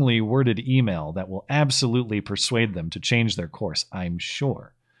strongly worded email that will absolutely persuade them to change their course, I'm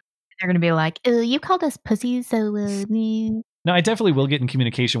sure. They're going to be like, you called us pussies, so No, I definitely will get in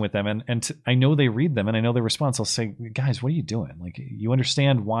communication with them, and I know they read them, and I know their response. I'll say, guys, what are you doing? Like, you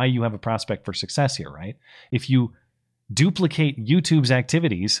understand why you have a prospect for success here, right? If you duplicate YouTube's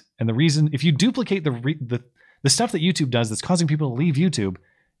activities, and the reason, if you duplicate the stuff that YouTube does that's causing people to leave YouTube,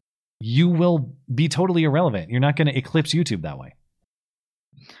 you will be totally irrelevant. You're not going to eclipse YouTube that way.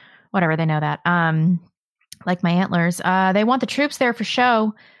 Whatever, they know that. Like my antlers, they want the troops there for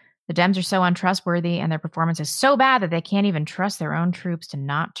show. The Dems are so untrustworthy and their performance is so bad that they can't even trust their own troops to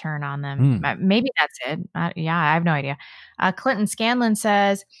not turn on them. Maybe that's it. Yeah, I have no idea. Clinton Scanlon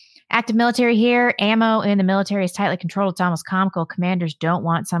says, active military here. Ammo in the military is tightly controlled. It's almost comical. Commanders don't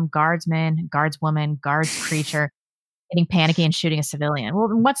want some guardsman, guardswoman, guards creature getting panicky and shooting a civilian. Well,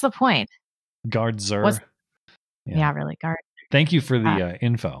 what's the point? Guardser. Yeah, really. Guard. Thank you for the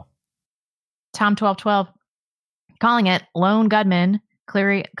info. Tom1212 calling it lone gunman.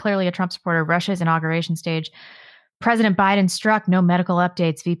 Clearly a Trump supporter. Russia's inauguration stage. President Biden struck no medical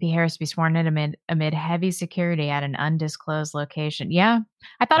updates. VP Harris to be sworn in amid heavy security at an undisclosed location. Yeah,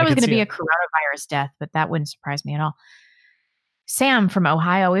 I thought it was going to be a coronavirus death, but that wouldn't surprise me at all. Sam from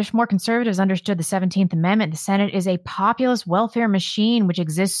Ohio. I wish more conservatives understood the 17th Amendment. The Senate is a populist welfare machine which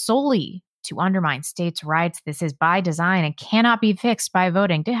exists solely to undermine states' rights. This is by design and cannot be fixed by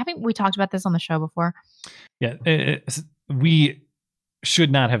voting. Haven't we talked about this on the show before? Yeah, we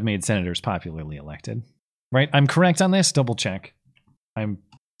should not have made senators popularly elected. Right? I'm correct on this. Double check.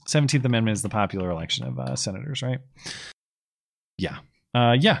 17th Amendment is the popular election of senators, right? Yeah.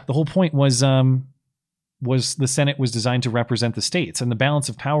 The whole point was the Senate was designed to represent the states, and the balance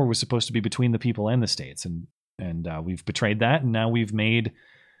of power was supposed to be between the people and the states, and we've betrayed that, and now we've made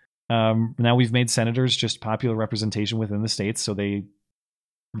senators just popular representation within the states, so they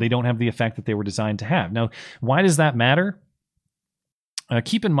don't have the effect that they were designed to have. Now, why does that matter?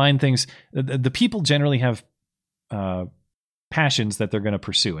 Keep in mind things. The people generally have passions that they're going to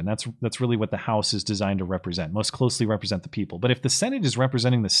pursue, and that's really what the House is designed to represent, most closely represent the people. But if the Senate is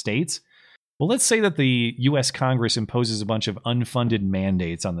representing the states, well, let's say that the U.S. Congress imposes a bunch of unfunded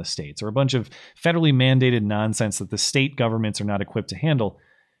mandates on the states, or a bunch of federally mandated nonsense that the state governments are not equipped to handle.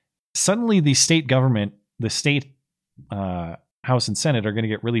 Suddenly, the state government, the state House and Senate are going to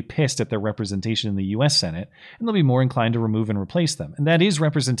get really pissed at their representation in the U.S. Senate, and they'll be more inclined to remove and replace them. And that is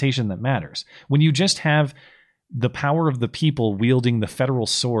representation that matters. When you just have the power of the people wielding the federal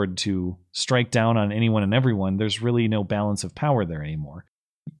sword to strike down on anyone and everyone, there's really no balance of power there anymore.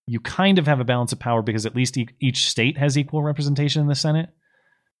 You kind of have a balance of power because at least each state has equal representation in the Senate,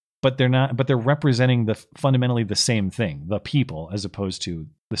 but they're representing fundamentally the same thing, the people, as opposed to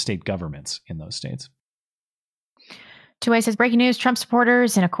the state governments in those states. Two-Way says, breaking news, Trump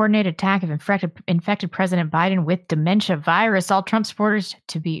supporters in a coordinated attack have infected President Biden with dementia virus. All Trump supporters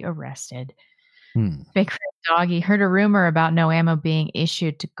to be arrested. Big Red Doggy heard a rumor about no ammo being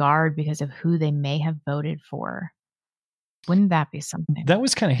issued to Guard because of who they may have voted for. Wouldn't that be something? That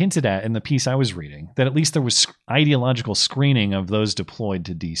was kind of hinted at in the piece I was reading, that at least there was ideological screening of those deployed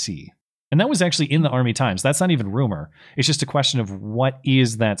to D.C. And that was actually in the Army Times. That's not even rumor. It's just a question of what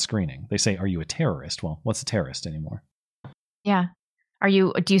is that screening? They say, are you a terrorist? Well, what's a terrorist anymore? Yeah.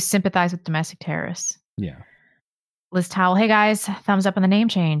 Do you sympathize with domestic terrorists? Yeah. Liz Towell, hey guys, thumbs up on the name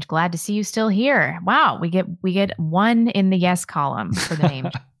change. Glad to see you still here. Wow, we get one in the yes column for the name.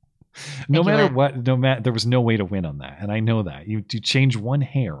 No matter what, there was no way to win on that, and I know that. You change one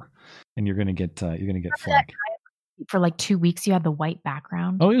hair, and you're gonna get flagged. For like 2 weeks, you had the white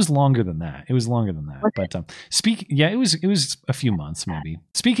background. Oh, it was longer than that. It was a few months maybe.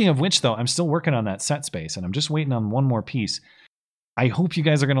 Speaking of which, though, I'm still working on that set space, and I'm just waiting on one more piece. I hope you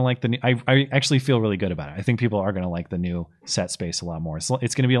guys are going to like the new. I actually feel really good about it. I think people are going to like the new set space a lot more. It's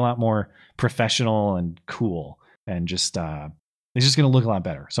going to be a lot more professional and cool, and just it's just going to look a lot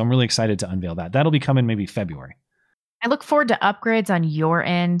better. So I'm really excited to unveil that. That'll be coming maybe February. I look forward to upgrades on your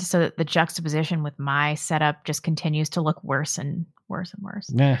end so that the juxtaposition with my setup just continues to look worse and worse and worse.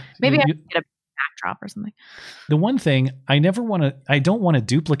 Yeah, maybe I can get a backdrop or something. The one thing I don't want to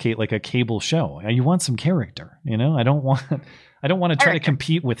duplicate like a cable show. You want some character, you know? I don't want to try to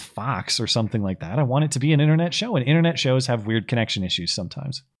compete with Fox or something like that. I want it to be an internet show, and internet shows have weird connection issues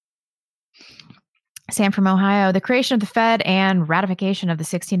sometimes. Sam from Ohio, the creation of the Fed and ratification of the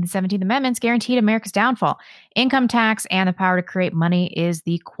 16th and 17th Amendments guaranteed America's downfall. Income tax and the power to create money is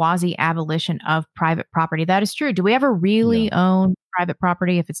the quasi-abolition of private property. That is true. Do we ever really own private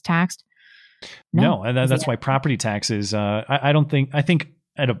property if it's taxed? No, and that's why property taxes, I think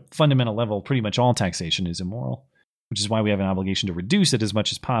at a fundamental level, pretty much all taxation is immoral, which is why we have an obligation to reduce it as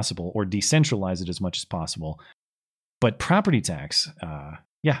much as possible or decentralize it as much as possible. But property tax,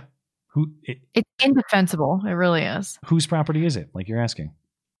 it's indefensible. It really is. Whose property is it? Like you're asking.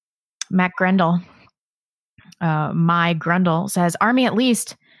 Matt Grendel. My Grundle says, Army at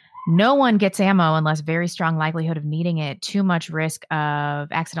least. No one gets ammo unless very strong likelihood of needing it. Too much risk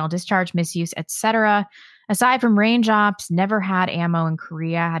of accidental discharge, misuse, etc. Aside from range ops, never had ammo in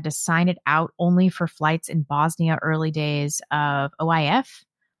Korea. Had to sign it out only for flights in Bosnia early days of OIF.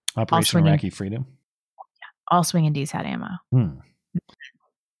 Operation Iraqi Freedom. All swinging D's had ammo.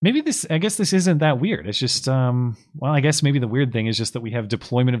 Maybe I guess this isn't that weird. It's just, I guess maybe the weird thing is just that we have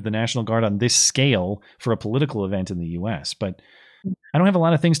deployment of the National Guard on this scale for a political event in the U.S., but I don't have a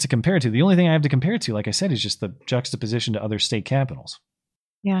lot of things to compare it to. The only thing I have to compare it to, like I said, is just the juxtaposition to other state capitals.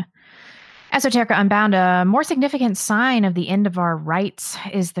 Yeah. Esoterica Unbound, a more significant sign of the end of our rights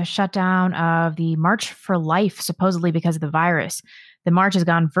is the shutdown of the March for Life, supposedly because of the virus. The march has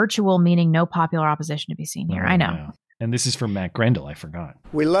gone virtual, meaning no popular opposition to be seen here. I know. Yeah. And this is from Matt Grendel. I forgot.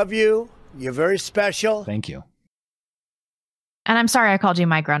 We love you. You're very special. Thank you. And I'm sorry I called you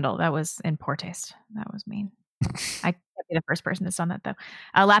Mike Grundle. That was in poor taste. That was mean. I can't be the first person that's done that, though.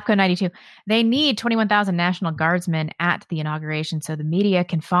 Lapco 92. They need 21,000 National Guardsmen at the inauguration so the media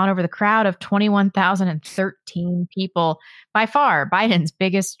can fawn over the crowd of 21,013 people. By far, Biden's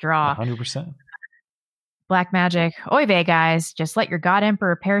biggest draw. 100%. Black Magic. Oy vey, guys. Just let your God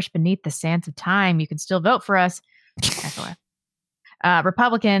Emperor perish beneath the sands of time. You can still vote for us.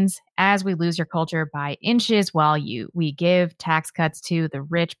 Republicans, as we lose your culture by inches while we give tax cuts to the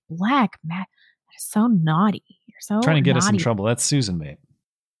rich. Black Magic. So naughty. You're so trying to get naughty. us in trouble. That's Susan, babe.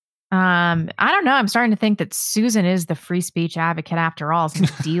 I don't know. I'm starting to think that Susan is the free speech advocate after all,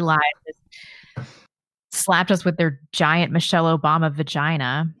 since D-Live slapped us with their giant Michelle Obama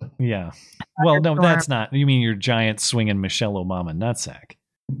vagina. Yeah. Well, no, that's not. You mean your giant swinging Michelle Obama nutsack.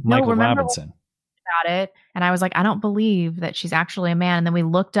 Michael Robinson. About it, and I was like, I don't believe that she's actually a man. And then we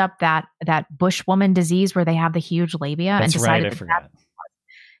looked up that Bush woman disease where they have the huge labia. That's and right. I forgot.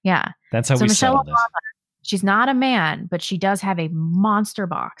 Yeah. That's how we Michelle settled this. Obama, she's not a man, but she does have a monster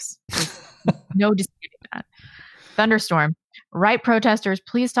box. No disputing that. Thunderstorm. Right protesters,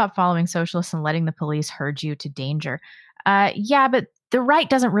 please stop following socialists and letting the police herd you to danger. Yeah, but the right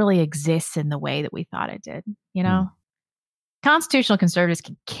doesn't really exist in the way that we thought it did, you know? Constitutional conservatives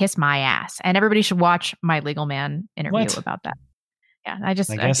can kiss my ass, and everybody should watch my Legal Man interview about that. Yeah, I guess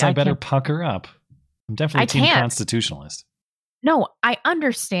I better pucker up. I'm definitely team constitutionalist. No, I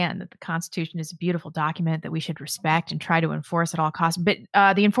understand that the Constitution is a beautiful document that we should respect and try to enforce at all costs. But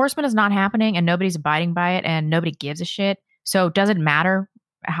the enforcement is not happening and nobody's abiding by it and nobody gives a shit. So does it matter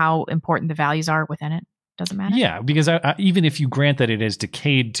how important the values are within it? Doesn't matter? Yeah, because even if you grant that it has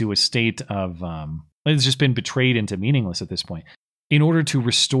decayed to a state of, it's just been betrayed into meaningless at this point, in order to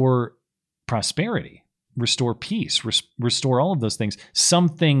restore prosperity, restore peace, restore all of those things,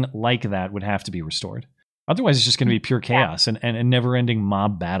 something like that would have to be restored. Otherwise, it's just going to be pure chaos and never-ending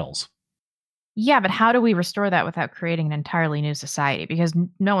mob battles. Yeah, but how do we restore that without creating an entirely new society? Because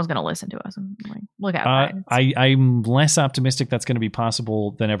no one's going to listen to us. Like, look out! I'm less optimistic that's going to be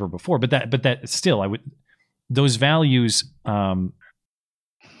possible than ever before. But that still, those values.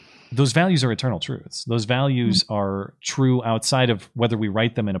 Those values are eternal truths. Those values are true outside of whether we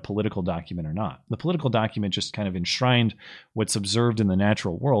write them in a political document or not. The political document just kind of enshrined what's observed in the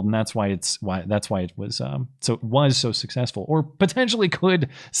natural world, and that's why it was so successful, or potentially could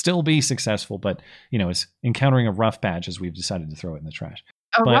still be successful. But is encountering a rough patch as we've decided to throw it in the trash.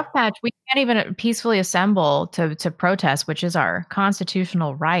 Rough patch. We can't even peacefully assemble to protest, which is our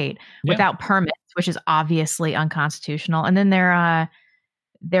constitutional right, without permits, which is obviously unconstitutional. And then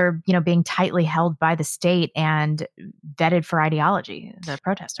they're being tightly held by the state and vetted for ideology, the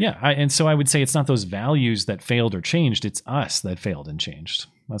protesters. Yeah, and so I would say it's not those values that failed or changed, it's us that failed and changed.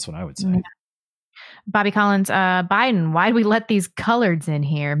 That's what I would say. Yeah. Bobby Collins, Biden, why did we let these coloreds in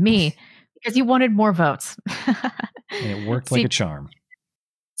here? Me, because you wanted more votes. And it worked like a charm.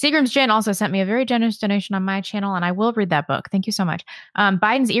 Seagram's Jen also sent me a very generous donation on my channel, and I will read that book. Thank you so much.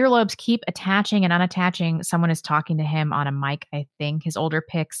 Biden's earlobes keep attaching and unattaching. Someone is talking to him on a mic, I think. His older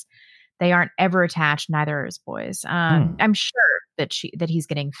pics, they aren't ever attached, neither are his boys. I'm sure that he's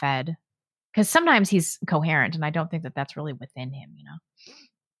getting fed, because sometimes he's coherent, and I don't think that that's really within him,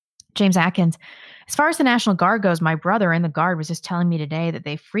 James Atkins, as far as the National Guard goes, my brother in the Guard was just telling me today that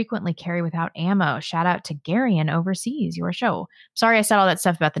they frequently carry without ammo. Shout out to Garion overseas, your show. Sorry I said all that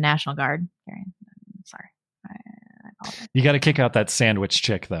stuff about the National Guard, Garion. Sorry. I You got to kick out that sandwich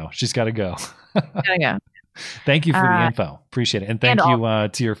chick, though. She's got to go. Gotta go. Thank you for the info. Appreciate it. And thank you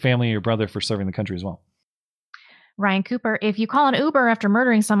to your family and your brother for serving the country as well. Ryan Cooper, if you call an Uber after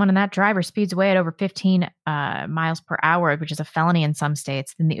murdering someone and that driver speeds away at over 15 miles per hour, which is a felony in some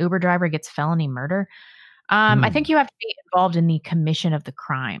states, then the Uber driver gets felony murder. I think you have to be involved in the commission of the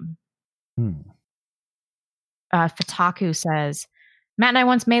crime. Fataku says, Matt and I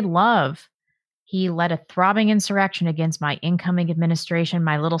once made love. He led a throbbing insurrection against my incoming administration.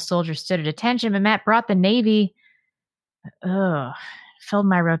 My little soldier stood at attention, but Matt brought the Navy. Ugh. Filled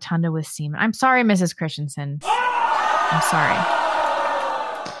my rotunda with semen. I'm sorry, Mrs. Christensen. I'm sorry.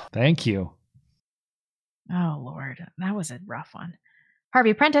 Thank you. Oh, Lord. That was a rough one.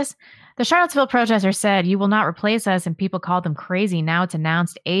 Harvey Prentice. The Charlottesville protesters said, you will not replace us, and people called them crazy. Now it's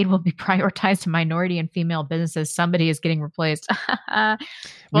announced aid will be prioritized to minority and female businesses. Somebody is getting replaced. We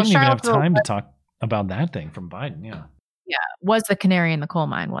didn't even have time to talk about that thing from Biden. Yeah. Yeah. Was the canary in the coal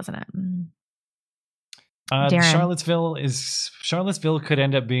mine, wasn't it? Charlottesville could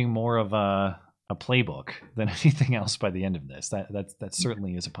end up being more of a playbook than anything else by the end of this. That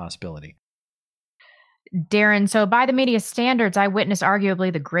certainly is a possibility. Darren, so by the media standards, I witnessed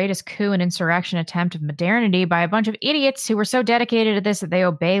arguably the greatest coup and insurrection attempt of modernity by a bunch of idiots who were so dedicated to this that they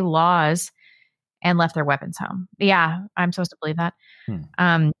obey laws and left their weapons home. Yeah, I'm supposed to believe that.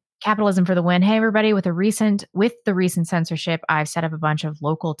 Capitalism for the win. Hey, everybody, with the recent censorship, I've set up a bunch of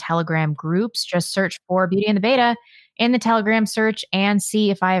local Telegram groups. Just search for Beauty and the Beta in the Telegram search and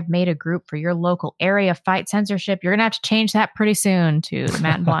see if I have made a group for your local area. Fight censorship. You're going to have to change that pretty soon to the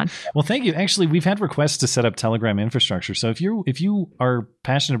Matt and Blonde. Well, thank you. Actually, we've had requests to set up Telegram infrastructure. So if you are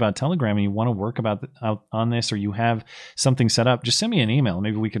passionate about Telegram and you want to work on this, or you have something set up, just send me an email.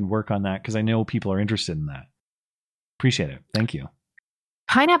 Maybe we can work on that, because I know people are interested in that. Appreciate it. Thank you.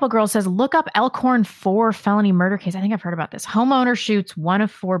 Pineapple Girl says, look up Elkhorn 4 felony murder case. I think I've heard about this. Homeowner shoots 1 of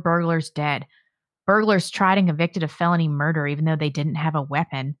 4 burglars dead. Burglars tried and convicted of felony murder, even though they didn't have a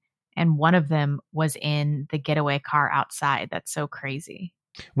weapon. And one of them was in the getaway car outside. That's so crazy.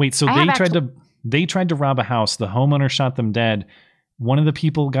 Wait, so they tried to rob a house. The homeowner shot them dead. One of the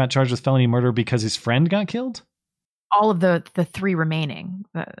people got charged with felony murder because his friend got killed? All of the 3 remaining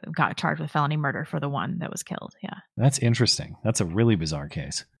got charged with felony murder for the one that was killed. Yeah. That's interesting. That's a really bizarre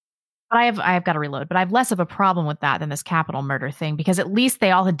case. But I've got to reload, but I have less of a problem with that than this capital murder thing, because at least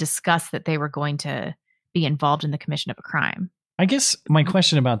they all had discussed that they were going to be involved in the commission of a crime. I guess my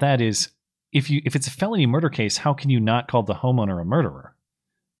question about that is, if it's a felony murder case, how can you not call the homeowner a murderer?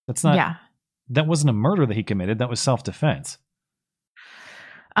 That's not. Yeah. That wasn't a murder that he committed. That was self-defense.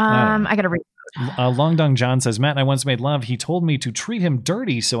 I got to read. Long Dong John says, Matt and I once made love. He told me to treat him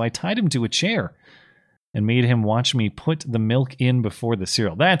dirty, so I tied him to a chair and made him watch me put the milk in before the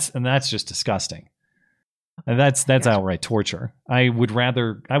cereal. That's just disgusting. And that's outright torture. I would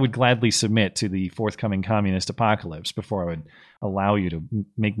gladly submit to the forthcoming communist apocalypse before I would allow you to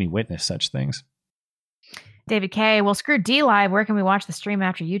make me witness such things. David K. Well, screw D-Live. Where can we watch the stream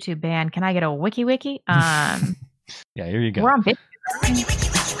after YouTube ban? Can I get a wiki? Yeah, here you go. We're on video.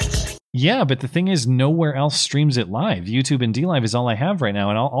 Yeah, but the thing is, nowhere else streams it live. YouTube and DLive is all I have right now,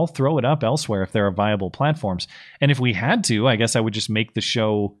 and I'll throw it up elsewhere if there are viable platforms. And if we had to, I guess I would just make the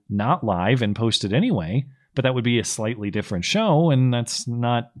show not live and post it anyway. But that would be a slightly different show, and it's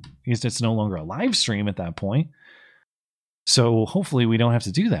no longer a live stream at that point. So hopefully we don't have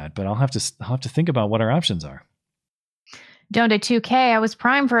to do that. But I'll have to think about what our options are. Donde 2K, I was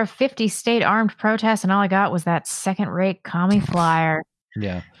primed for a 50-state armed protest, and all I got was that second-rate commie flyer.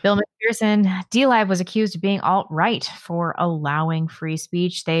 Yeah. Bill McPherson, DLive was accused of being alt-right for allowing free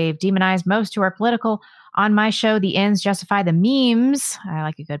speech. They've demonized most who are political. On my show, the ends justify the memes. I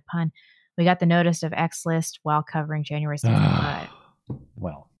like a good pun. We got the notice of X list while covering January 6th.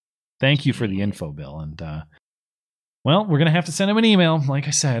 Well, thank you for the info, Bill. And, well, we're going to have to send him an email, like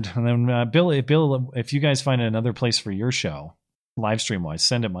I said. And then, Bill, if you guys find another place for your show, live stream-wise,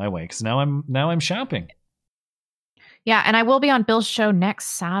 send it my way, because now I'm shopping. Yeah, and I will be on Bill's show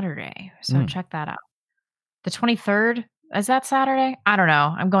next Saturday, so check that out. The 23rd, is that Saturday? I don't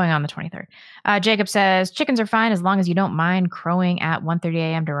know. I'm going on the 23rd. Jacob says, chickens are fine as long as you don't mind crowing at 1:30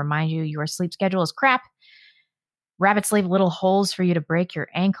 a.m. to remind you your sleep schedule is crap. Rabbits leave little holes for you to break your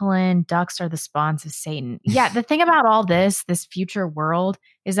ankle in. Ducks are the spawns of Satan. Yeah, the thing about all this future world,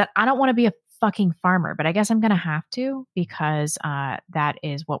 is that I don't want to be a fucking farmer, but I guess I'm going to have to, because that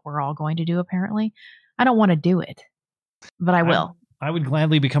is what we're all going to do, apparently. I don't want to do it. But I will. I would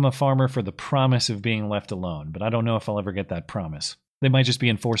gladly become a farmer for the promise of being left alone, but I don't know if I'll ever get that promise. They might just be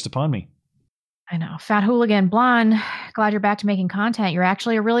enforced upon me. I know. Fat Hooligan Blonde, glad you're back to making content. You're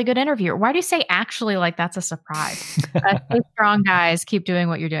actually a really good interviewer. Why do you say actually like that's a surprise? Stay strong, guys. Keep doing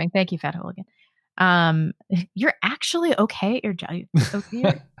what you're doing. Thank you, Fat Hooligan. You're actually okay at your job.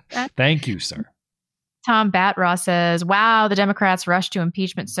 Thank you, sir. Tom Batraw says, wow, the Democrats rushed to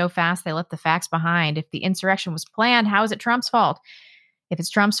impeachment so fast they left the facts behind. If the insurrection was planned, how is it Trump's fault? If it's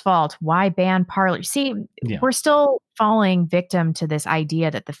Trump's fault, why ban parlor? See, we're still falling victim to this idea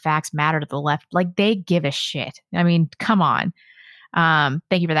that the facts matter to the left. Like, they give a shit. I mean, come on.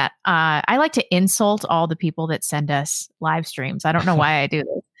 Thank you for that. I like to insult all the people that send us live streams. I don't know why I do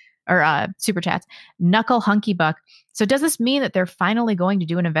this. Or super chats. Knuckle Hunky Buck. So does this mean that they're finally going to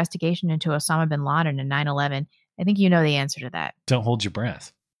do an investigation into Osama bin Laden and 9/11? I think you know the answer to that. Don't hold your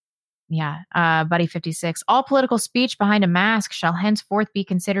breath. Yeah. Buddy 56. All political speech behind a mask shall henceforth be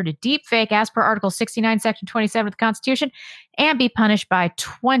considered a deep fake as per Article 69, Section 27 of the Constitution and be punished by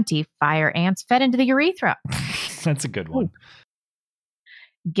 20 fire ants fed into the urethra. That's a good one.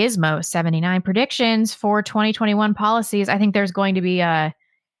 Gizmo 79. Predictions for 2021 policies. I think there's going to be a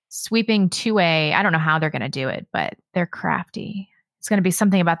sweeping 2A. I don't know how they're going to do it, but they're crafty. It's going to be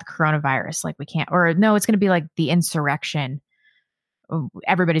something about the coronavirus. Like it's going to be like the insurrection.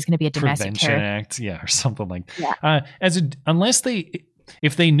 Everybody's going to be a domestic Prevention terrorist. Act, or something like that. Yeah.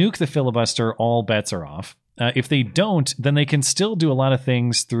 If they nuke the filibuster, all bets are off. If they don't, then they can still do a lot of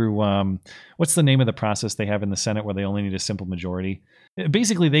things through what's the name of the process they have in the Senate where they only need a simple majority?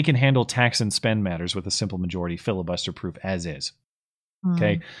 Basically, they can handle tax and spend matters with a simple majority, filibuster proof as is.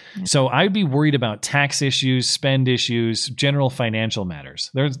 Okay. So I'd be worried about tax issues, spend issues, general financial matters.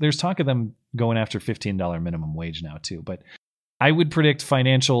 There's talk of them going after $15 minimum wage now too, but I would predict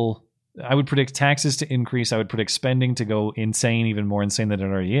taxes to increase. I would predict spending to go insane, even more insane than it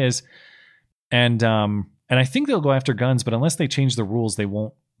already is. And I think they'll go after guns, but unless they change the rules, they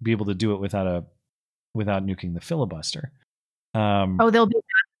won't be able to do it without nuking the filibuster. They'll be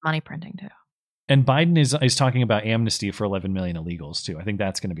money printing too. And Biden is talking about amnesty for 11 million illegals too. I think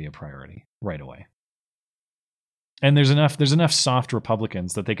that's going to be a priority right away. And there's enough soft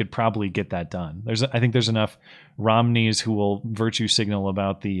Republicans that they could probably get that done. I think there's enough Romneys who will virtue signal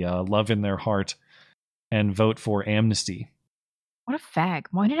about the love in their heart and vote for amnesty. What a fag.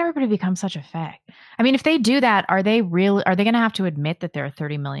 Why did everybody become such a fag? I mean, if they do that, are they going to have to admit that there are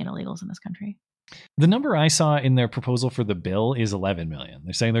 30 million illegals in this country? The number I saw in their proposal for the bill is 11 million.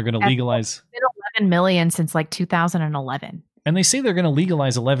 They're saying they're going to legalize. It's been 11 million since like 2011. And they say they're going to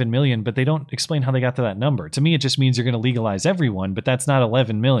legalize 11 million, but they don't explain how they got to that number. To me, it just means you're going to legalize everyone, but that's not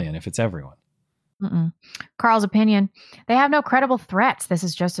 11 million if it's everyone. Carl's opinion. They have no credible threats. This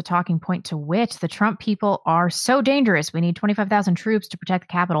is just a talking point to wit. The Trump people are so dangerous. We need 25,000 troops to protect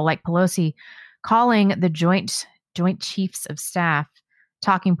the Capitol, like Pelosi calling the Joint Chiefs of Staff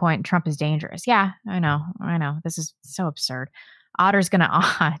talking point. Trump is dangerous. Yeah, I know. This is so absurd. Otter's gonna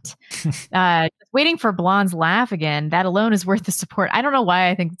odd. Waiting for Blonde's laugh again. That alone is worth the support. I don't know why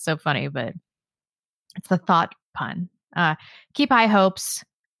I think it's so funny, but it's the thought pun. Keep high hopes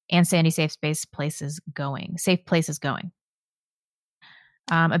and Sandy safe places going.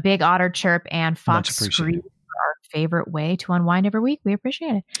 A big Otter chirp and Fox scream are our favorite way to unwind every week. We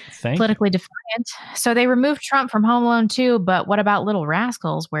appreciate it. Politically defiant. So they removed Trump from Home Alone 2, but what about Little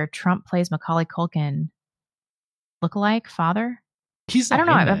Rascals, where Trump plays Macaulay Culkin lookalike father? He's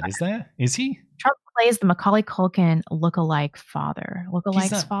not Is he? Trump plays the Macaulay Culkin lookalike father.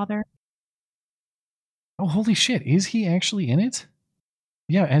 Lookalike's father. Oh, holy shit. Is he actually in it?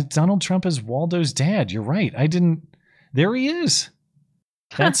 Yeah, as Donald Trump as Waldo's dad. You're right. There he is.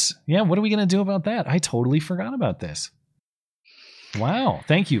 What are we going to do about that? I totally forgot about this. Wow.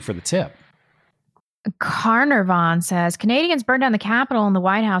 Thank you for the tip. Carnarvon says, Canadians burned down the Capitol and the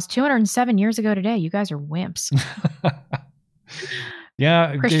White House 207 years ago today. You guys are wimps.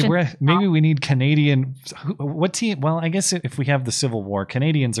 Yeah, maybe we need Canadian. What team? Well, I guess if we have the Civil War,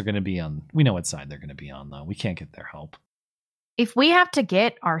 Canadians are going to be on. We know what side they're going to be on, though. We can't get their help. If we have to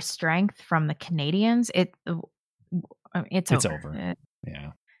get our strength from the Canadians, it's over.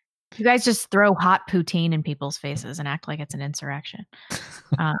 Yeah. You guys just throw hot poutine in people's faces and act like it's an insurrection.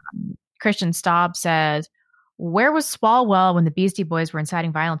 Christian Staub says, where was Swalwell when the Beastie Boys were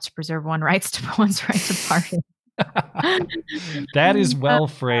inciting violence to preserve one's right to party? That is well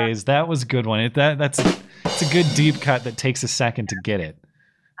phrased. That was a good one. It's a good deep cut that takes a second to get it.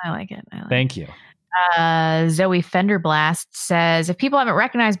 I like it. Thank you. Zoe Fenderblast says, if people haven't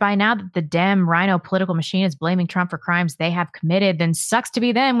recognized by now that the Dem Rhino political machine is blaming Trump for crimes they have committed, then sucks to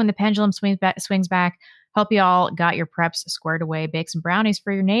be them when the pendulum swings back. Hope you all got your preps squared away. Bake some brownies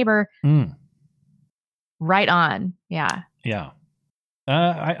for your neighbor. Right on. Yeah. Yeah.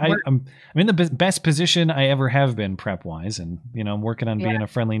 I'm in the best position I ever have been prep wise, and I'm working on being a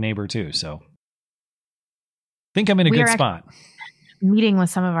friendly neighbor too. So, think I'm in a good spot. Meeting with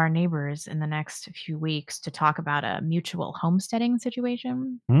some of our neighbors in the next few weeks to talk about a mutual homesteading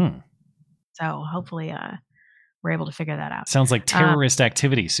situation. So hopefully, we're able to figure that out. Sounds like terrorist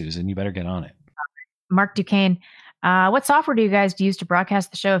activity, Susan. You better get on it. Mark Duquesne, what software do you guys use to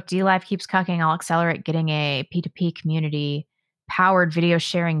broadcast the show? If DLive keeps cucking, I'll accelerate getting a P2P community powered video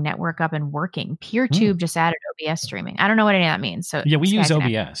sharing network up and working. PeerTube just added OBS streaming. I don't know what any of that means. So yeah, we use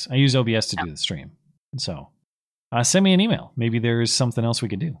OBS. I use OBS to do the stream. So send me an email. Maybe there is something else we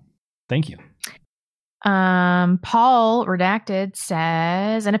could do. Thank you. Paul Redacted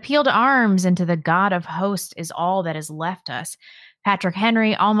says, an appeal to arms and to the God of hosts is all that has left us. Patrick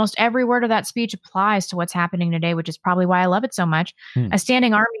Henry, almost every word of that speech applies to what's happening today, which is probably why I love it so much. A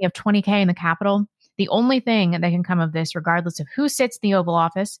standing army of 20K in the Capitol. The only thing that can come of this, regardless of who sits in the Oval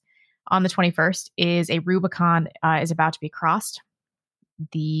Office on the 21st, is a Rubicon is about to be crossed.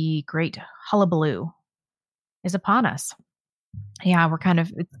 The great hullabaloo is upon us. Yeah,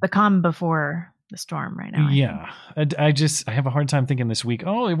 it's the calm before the storm right now. Yeah. I have a hard time thinking this week,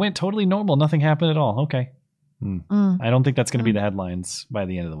 it went totally normal. Nothing happened at all. Okay. I don't think that's going to be the headlines by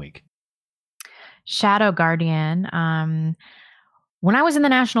the end of the week. Shadow Guardian. When I was in the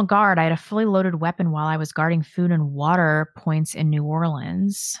National Guard, I had a fully loaded weapon while I was guarding food and water points in New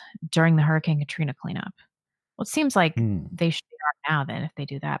Orleans during the Hurricane Katrina cleanup. Well, it seems like they should be armed now then if they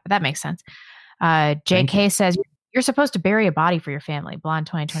do that, but that makes sense. JK says, you're supposed to bury a body for your family. Blonde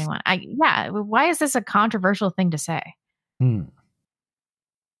 2021. Why is this a controversial thing to say?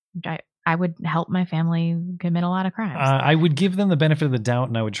 I would help my family commit a lot of crimes. I would give them the benefit of the doubt,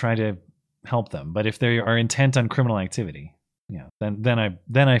 and I would try to help them. But if they are intent on criminal activity, then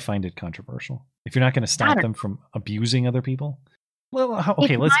I find it controversial. If you're not going to stop them from abusing other people, well,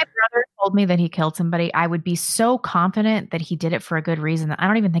 okay. If my brother told me that he killed somebody, I would be so confident that he did it for a good reason that I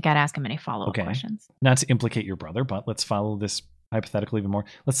don't even think I'd ask him any follow-up questions. Not to implicate your brother, but let's follow this hypothetical even more.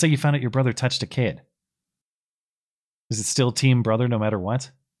 Let's say you found out your brother touched a kid. Is it still team brother no matter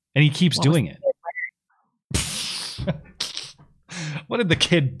what? And he keeps doing it. What did the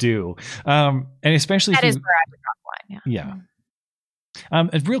kid do? And especially that is where I would draw the line. Yeah.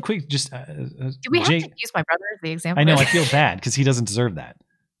 Real quick, just do we have to use my brother as the example? I know I feel bad because he doesn't deserve that.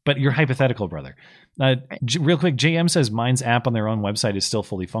 But your hypothetical brother. Right. Real quick, JM says Mine's app on their own website is still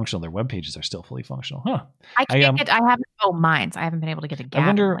fully functional. Their web pages are still fully functional. Huh? I haven't been able to get a gap. I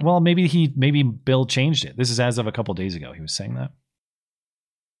wonder. Well, maybe Bill changed it. This is as of a couple days ago. He was saying that.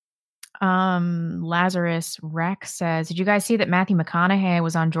 Lazarus Rex says, did you guys see that Matthew McConaughey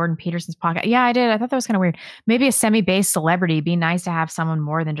was on Jordan Peterson's podcast? Yeah, I did. I thought that was kind of weird. Maybe a semi-based celebrity. It'd be nice to have someone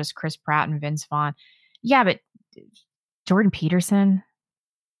more than just Chris Pratt and Vince Vaughn. Yeah, but Jordan Peterson,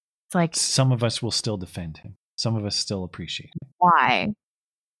 it's like some of us will still defend him. Some of us still appreciate him. Why?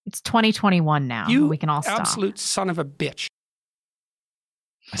 It's 2021 now. We can all stop. Absolute son of a bitch.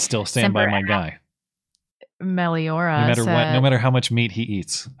 I still stand by my guy. Meliora. No matter what, no matter how much meat he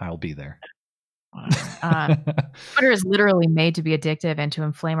eats, I'll be there. Twitter is literally made to be addictive and to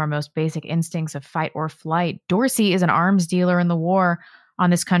inflame our most basic instincts of fight or flight. Dorsey is an arms dealer in the war on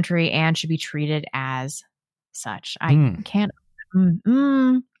this country and should be treated as such. I can't.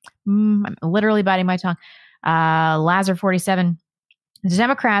 I'm literally biting my tongue. Lazar 47. The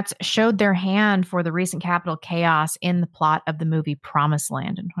Democrats showed their hand for the recent Capitol chaos in the plot of the movie Promised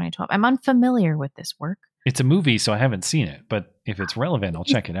Land in 2012. I'm unfamiliar with this work. It's a movie, so I haven't seen it. But if it's relevant, I'll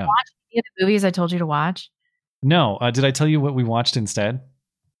check it out. Watch any of the movies I told you to watch? No. Did I tell you what we watched instead?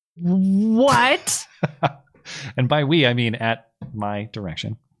 What? And by we, I mean at my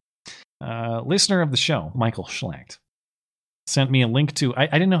direction. Listener of the show, Michael Schlacht, sent me a link to... I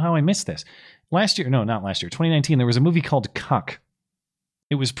didn't know how I missed this. Last year, no, not last year, 2019, there was a movie called Cuck.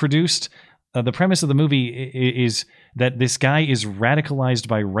 It was produced... the premise of the movie is that this guy is radicalized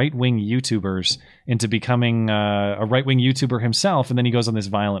by right-wing YouTubers into becoming a right-wing YouTuber himself, and then he goes on this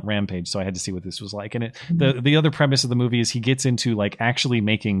violent rampage. So I had to see what this was like. And the other premise of the movie is he gets into like actually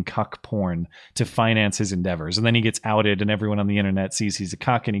making cuck porn to finance his endeavors, and then he gets outed, and everyone on the internet sees he's a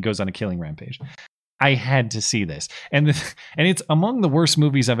cuck, and he goes on a killing rampage. I had to see this, and it's among the worst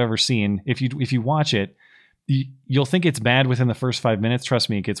movies I've ever seen. If you watch it, you'll think it's bad within the first 5 minutes. Trust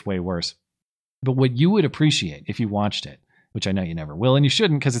me, it gets way worse. But what you would appreciate if you watched it, which I know you never will, and you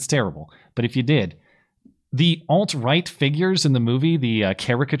shouldn't because it's terrible, but if you did, the alt-right figures in the movie, the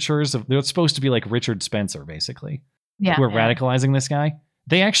caricatures of, they're supposed to be like Richard Spencer, basically, who are radicalizing this guy.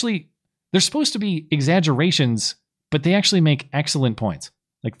 They're supposed to be exaggerations, but they actually make excellent points.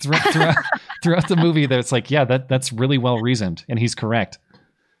 Like throughout the movie that's like, yeah, that's really well reasoned, and he's correct.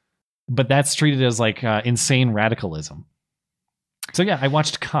 But that's treated as like insane radicalism. So yeah, I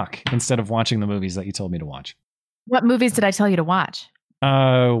watched Cuck instead of watching the movies that you told me to watch. What movies did I tell you to watch?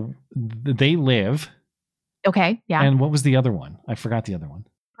 They Live. Okay, yeah. And what was the other one? I forgot the other one.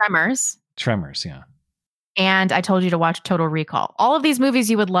 Tremors, yeah. And I told you to watch Total Recall. All of these movies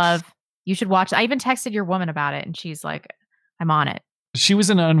you would love. You should watch. I even texted your woman about it, and she's like, I'm on it. She was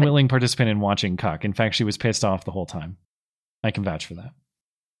an unwilling participant in watching Cuck. In fact, she was pissed off the whole time. I can vouch for that.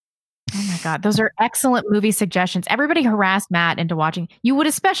 Oh my God. Those are excellent movie suggestions. Everybody harassed Matt into watching. You would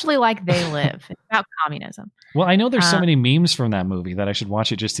especially like They Live. It's about communism. Well, I know there's so many memes from that movie that I should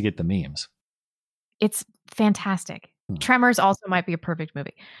watch it just to get the memes. It's fantastic. Tremors also might be a perfect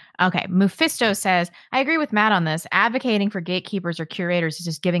movie. Okay. Mephisto says, I agree with Matt on this. Advocating for gatekeepers or curators is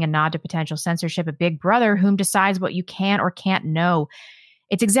just giving a nod to potential censorship, a big brother whom decides what you can or can't know.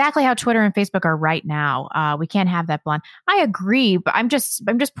 It's exactly how Twitter and Facebook are right now. We can't have that blunt. I agree, but I'm just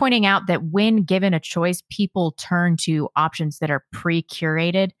pointing out that when given a choice, people turn to options that are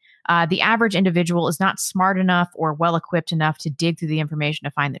pre-curated. The average individual is not smart enough or well-equipped enough to dig through the information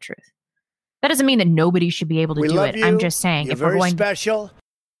to find the truth. That doesn't mean that nobody should be able to do it. I'm just saying, You're if we're very going special.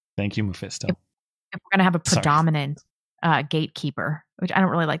 Thank you, Mephisto. If we're going to have a predominant gatekeeper, which I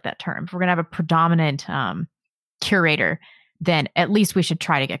don't really like that term, if we're going to have a predominant curator, then at least we should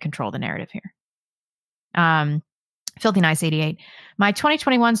try to get control of the narrative here. Filthy Nice 88. My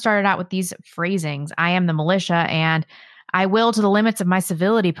 2021 started out with these phrasings. I am the militia, and I will, to the limits of my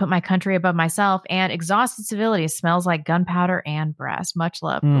civility, put my country above myself, and exhausted civility smells like gunpowder and brass. Much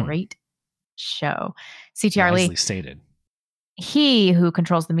love. Great show. CTR Lee. Wisely stated. He who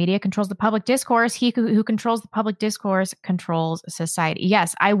controls the media controls the public discourse. He who controls the public discourse controls society.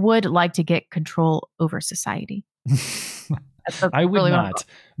 Yes, I would like to get control over society. I would really not.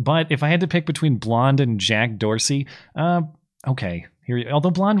 But if I had to pick between Blonde and Jack Dorsey, okay.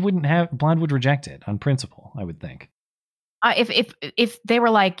 Although Blonde would reject it on principle, I would think. If they were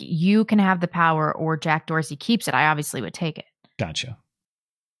like, you can have the power or Jack Dorsey keeps it, I obviously would take it. Gotcha.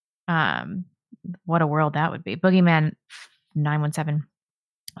 What a world that would be. Boogeyman 917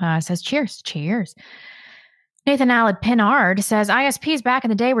 says, cheers. Nathan Alad Pinard says, ISPs back in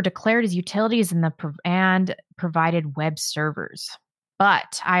the day were declared as utilities and provided web servers.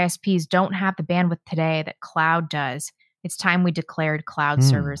 But ISPs don't have the bandwidth today that cloud does. It's time we declared cloud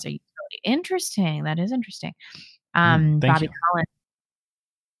servers a utility. Interesting. That is interesting. Bobby Collins.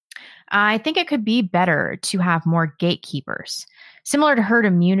 I think it could be better to have more gatekeepers. Similar to herd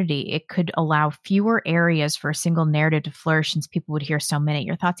immunity, it could allow fewer areas for a single narrative to flourish since people would hear so many.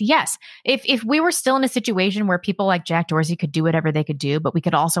 Your thoughts? Yes. If we were still in a situation where people like Jack Dorsey could do whatever they could do, but we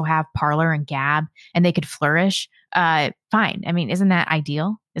could also have Parler and Gab and they could flourish, fine. I mean, isn't that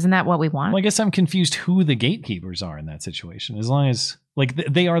ideal? Isn't that what we want? Well, I guess I'm confused who the gatekeepers are in that situation. As long as, like,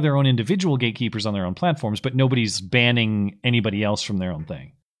 they are their own individual gatekeepers on their own platforms, but nobody's banning anybody else from their own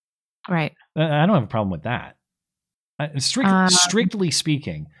thing. Right. I don't have a problem with that. Strictly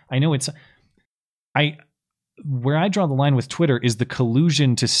speaking, I know where I draw the line with Twitter is the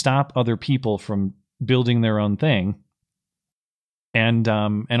collusion to stop other people from building their own thing and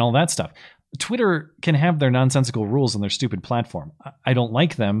all that stuff. Twitter can have their nonsensical rules on their stupid platform. I don't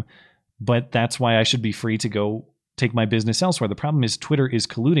like them, but that's why I should be free to go take my business elsewhere. The problem is Twitter is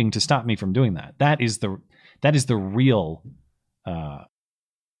colluding to stop me from doing that. That is the real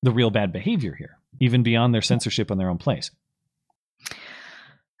bad behavior here, even beyond their censorship on their own place.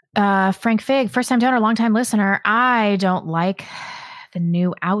 Frank Fig, first-time donor, long-time listener. I don't like the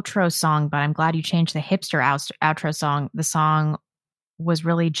new outro song, but I'm glad you changed the hipster outro song. The song was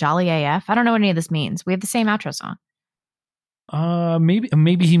really jolly AF. I don't know what any of this means. We have the same outro song.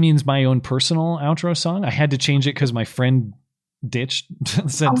 Maybe he means my own personal outro song. I had to change it because my friend ditched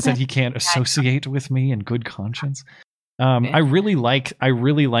said he can't associate with me in good conscience. I really like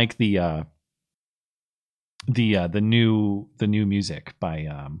the new music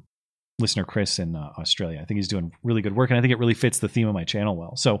by listener Chris in Australia. I think he's doing really good work, and I think it really fits the theme of my channel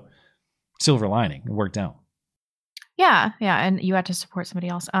well. So, silver lining, it worked out. Yeah, and you had to support somebody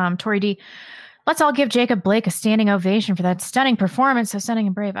else. Tori D, let's all give Jacob Blake a standing ovation for that stunning performance. So stunning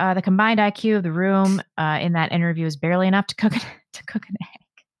and brave. The combined IQ of the room in that interview is barely enough to cook an egg.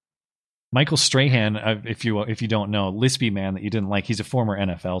 Michael Strahan, if you don't know, Lispy man that you didn't like, he's a former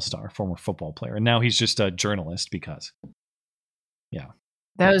NFL star, former football player, and now he's just a journalist because, yeah.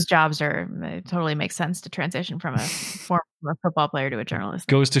 Those jobs totally makes sense to transition from a former football player to a journalist.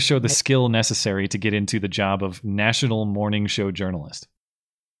 Goes to show the skill necessary to get into the job of national morning show journalist.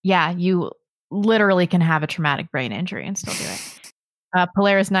 Yeah, you literally can have a traumatic brain injury and still do it.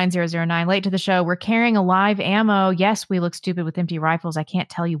 Polaris 9009, late to the show. We're carrying a live ammo. Yes, we look stupid with empty rifles. I can't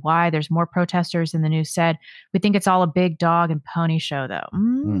tell you why. There's more protesters than the news said. We think it's all a big dog and pony show,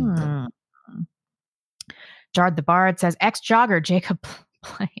 though. Jard the Bard says, ex-jogger Jacob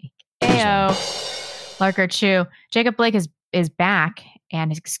Blake. Ayo. Larker Chu. Jacob Blake is back,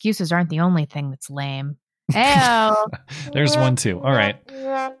 and his excuses aren't the only thing that's lame. Ayo. There's one too. All right.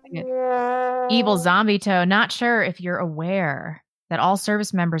 Evil Zombie Toe. Not sure if you're aware that all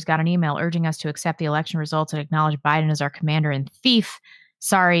service members got an email urging us to accept the election results and acknowledge Biden as our commander and thief.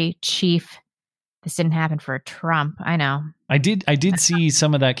 Sorry, Chief. This didn't happen for Trump. I know. I did see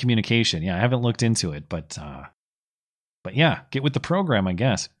some of that communication. Yeah, I haven't looked into it, but yeah, get with the program, I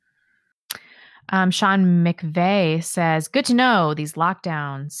guess. Sean McVeigh says, good to know these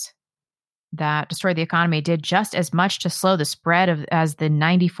lockdowns that destroyed the economy did just as much to slow the spread as the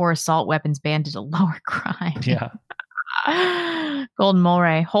 94 assault weapons ban did to lower crime. Yeah. Holden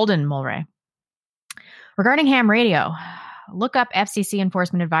Mulray. Regarding ham radio, look up FCC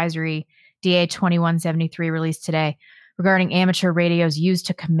Enforcement Advisory DA 2173 released today regarding amateur radios used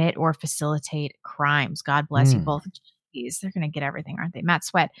to commit or facilitate crimes. God bless you both. Jeez, they're going to get everything, aren't they? Matt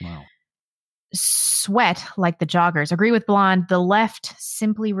Sweat. Wow. Sweat, like the joggers. Agree with Blonde. The left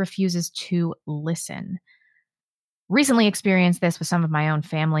simply refuses to listen. Recently experienced this with some of my own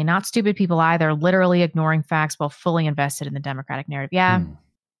family. Not stupid people either, literally ignoring facts while fully invested in the Democratic narrative. Yeah.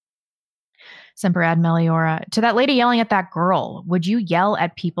 Semper Ad Meliora. To that lady yelling at that girl, would you yell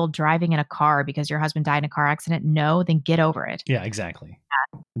at people driving in a car because your husband died in a car accident? No, then get over it. Yeah, exactly.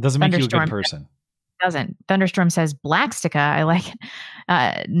 It doesn't make you a good person. Doesn't. Thunderstorm says Blacksticka. I like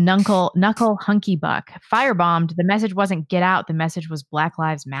it. Knuckle Hunky Buck. Firebombed. The message wasn't get out. The message was Black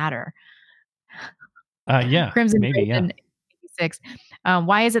Lives Matter. Yeah. Crimson maybe, yeah. 86.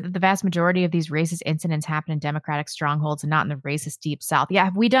 Why is it that the vast majority of these racist incidents happen in Democratic strongholds and not in the racist Deep South? Yeah,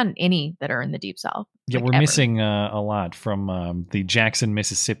 have we done any that are in the Deep South? Yeah, like we're ever? missing a lot from the Jackson,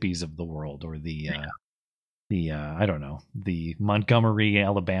 Mississippis of the world, or the I don't know, the Montgomery,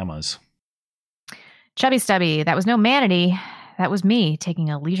 Alabamas. Chubby Stubby, that was no manatee. That was me taking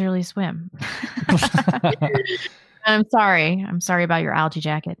a leisurely swim. I'm sorry. I'm sorry about your algae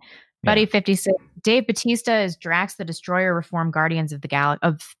jacket. Buddy 56. Dave Bautista is Drax the Destroyer, Reformed Guardians of the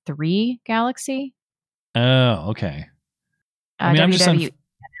of 3 Galaxy. Oh, okay. I mean, I'm WWE.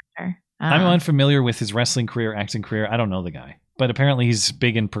 unfamiliar with his wrestling career, acting career. I don't know the guy, but apparently he's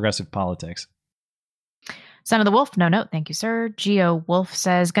big in progressive politics. Son of the Wolf, no note. Thank you, sir. Geo Wolf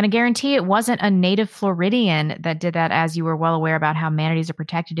says, going to guarantee it wasn't a native Floridian that did that, as you were well aware about how manatees are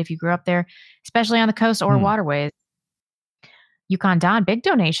protected if you grew up there, especially on the coast or waterways. Yukon Don, big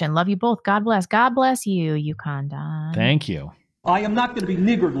donation. Love you both. God bless. God bless you, Yukon Don. Thank you. I am not going to be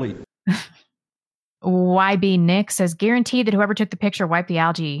niggardly. YB Nick says, guaranteed that whoever took the picture wiped the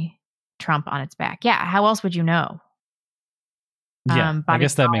algae Trump on its back. Yeah, how else would you know? Yeah, I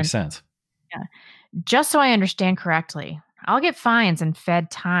guess that makes sense. Yeah. Just so I understand correctly, I'll get fines and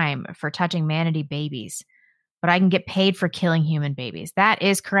fed time for touching manatee babies, but I can get paid for killing human babies. That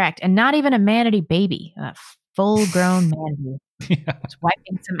is correct. And not even a manatee baby, a full-grown manatee. It's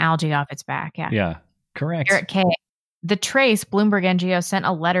wiping some algae off its back. Yeah. Yeah, correct. Eric K. The Trace, Bloomberg NGO, sent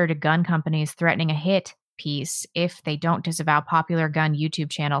a letter to gun companies threatening a hit piece if they don't disavow popular gun YouTube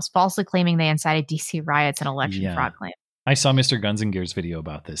channels, falsely claiming they incited DC riots and election fraud claims. I saw Mr. Guns and Gears video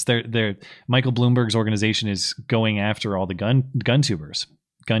about this. Michael Bloomberg's organization is going after all the gun YouTubers,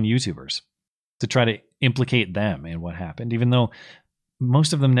 to try to implicate them in what happened, even though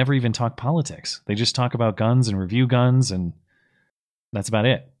most of them never even talk politics. They just talk about guns and review guns, and that's about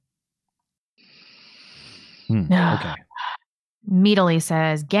it. Okay. Meadily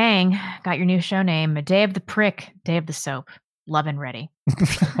says, gang, got your new show name, Day of the Prick, Day of the Soap, love and ready.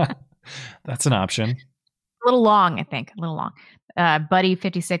 That's an option. A little long, I think. A little long. Buddy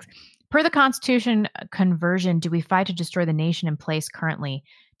 56. Per the Constitution conversion, do we fight to destroy the nation in place currently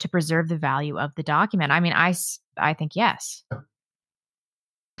to preserve the value of the document? I mean, I think yes.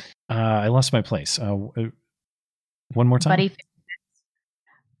 I lost my place. One more time. Buddy 56.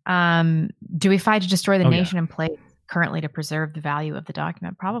 Do we fight to destroy the nation in place currently to preserve the value of the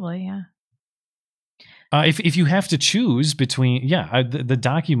document? Probably, yeah. If you have to choose between, the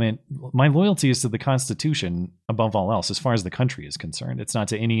document, my loyalty is to the Constitution above all else, as far as the country is concerned. It's not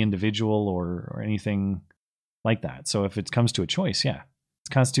to any individual or anything like that. So if it comes to a choice, it's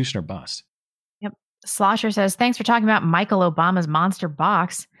Constitution or bust. Yep. Slosher says, thanks for talking about Michael Obama's monster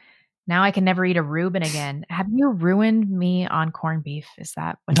box. Now I can never eat a Reuben again. Have you ruined me on corned beef? Is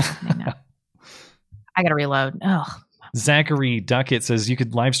that what's happening now? I got to reload. Oh, Zachary Duckett says you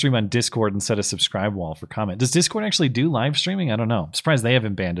could live stream on Discord and set a subscribe wall for comment. Does Discord actually do live streaming? I don't know. I'm surprised they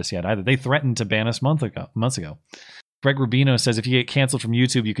haven't banned us yet either. They threatened to ban us months ago. Greg Rubino says if you get canceled from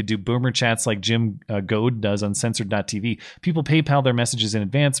YouTube, you could do boomer chats like Jim Goad does on censored.tv. People PayPal their messages in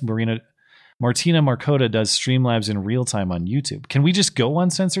advance. Martina Marcota does Streamlabs in real time on YouTube. Can we just go on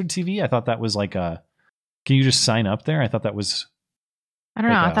censored TV? I thought that was like a... Can you just sign up there? I thought that was... I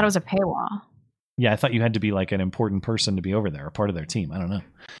don't know. I thought it was a paywall. Yeah, I thought you had to be like an important person to be over there, a part of their team. I don't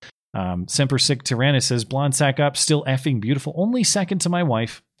know. Semper Sic Tyrannus says, Blonde sack up, still effing beautiful. Only second to my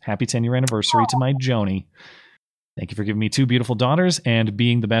wife. Happy 10-year anniversary to my Joni. Thank you for giving me 2 beautiful daughters and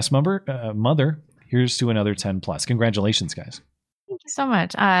being the best mother. Here's to another 10 plus. Congratulations, guys. Thank you so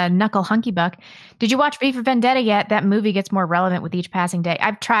much. Knuckle Hunky Buck. Did you watch V for Vendetta yet? That movie gets more relevant with each passing day.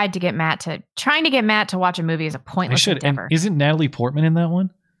 I've tried to get Matt to watch a movie is a pointless endeavor. And isn't Natalie Portman in that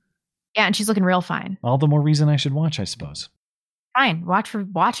one? Yeah, and she's looking real fine. All the more reason I should watch, I suppose. Fine. Watch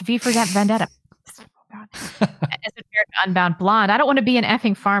V for Vendetta. God. As a Unbound Blonde, I don't want to be an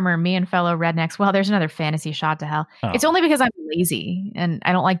effing farmer, me and fellow rednecks. Well, there's another fantasy shot to hell. Oh. It's only because I'm lazy and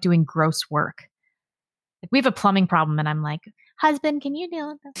I don't like doing gross work. Like, we have a plumbing problem and I'm like, husband, can you deal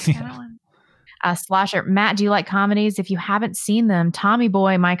with this? I don't want Slosher. Matt, do you like comedies? If you haven't seen them, Tommy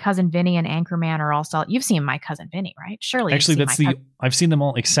Boy, My Cousin Vinny, and Anchorman are all solid. You've seen My Cousin Vinny, right? Surely. Actually, I've seen them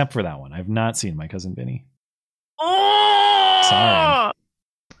all except for that one. I've not seen My Cousin Vinny. Oh! Sorry.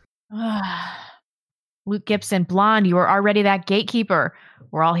 Luke Gibson, Blonde, you are already that gatekeeper.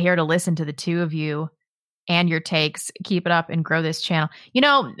 We're all here to listen to the two of you and your takes. Keep it up and grow this channel. You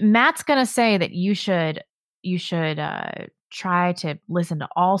know, Matt's going to say that you should try to listen to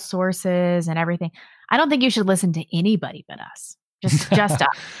all sources and everything. I don't think you should listen to anybody but us. Just us.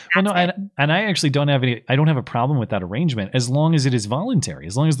 Well, no, and I actually don't have a problem with that arrangement as long as it is voluntary,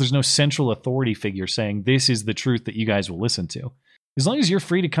 as long as there's no central authority figure saying this is the truth that you guys will listen to. As long as you're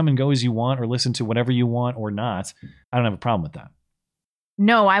free to come and go as you want or listen to whatever you want or not, I don't have a problem with that.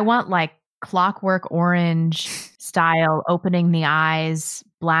 No, I want like Clockwork Orange style, opening the eyes,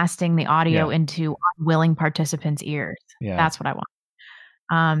 blasting the audio into unwilling participants' ears. Yeah. That's what I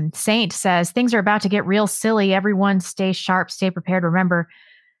want. Saint says, things are about to get real silly. Everyone stay sharp, stay prepared. Remember,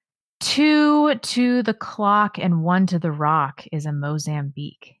 2 to the clock and 1 to the rock is a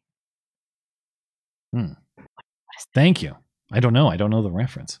Mozambique. Thank you. I don't know. I don't know the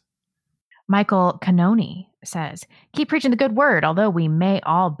reference. Michael Canoni says, keep preaching the good word. Although we may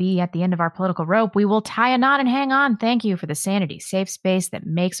all be at the end of our political rope, we will tie a knot and hang on. Thank you for the sanity, safe space that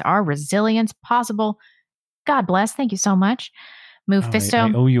makes our resilience possible. God bless. Thank you so much. Mephisto.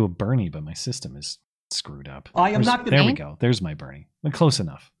 I owe you a Bernie, but my system is screwed up. I am not going to. There we go. There's my Bernie. Close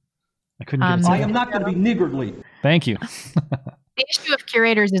enough. I couldn't get it. I am not going to be niggardly. Thank you. The issue of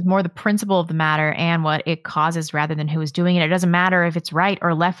curators is more the principle of the matter and what it causes rather than who is doing it. It doesn't matter if it's right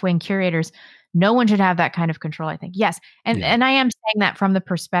or left-wing curators. No one should have that kind of control, I think. Yes. And I am saying that from the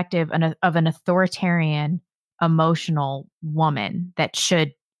perspective of an authoritarian, emotional woman that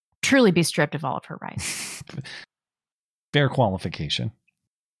should truly be stripped of all of her rights. Fair qualification.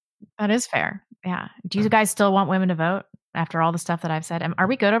 That is fair. Yeah. Do you guys still want women to vote after all the stuff that I've said? Are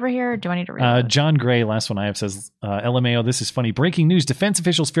we good over here? Or do I need to read John Gray, last one I have, says, LMAO, this is funny. Breaking news. Defense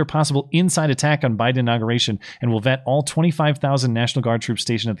officials fear possible inside attack on Biden inauguration and will vet all 25,000 National Guard troops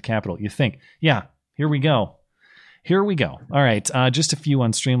stationed at the Capitol. You think, yeah, here we go. Here we go. All right. Just a few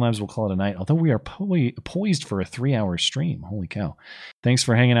on Streamlabs. We'll call it a night, although we are poised for a 3-hour stream. Holy cow. Thanks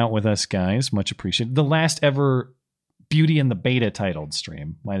for hanging out with us, guys. Much appreciated. The last ever Beauty and the Beta titled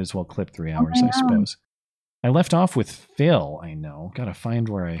stream. Might as well clip 3 hours, I suppose. I left off with Phil. I know. Got to find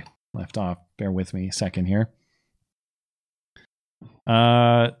where I left off. Bear with me a second here.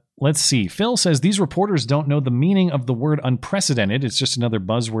 Let's see. Phil says, these reporters don't know the meaning of the word unprecedented. It's just another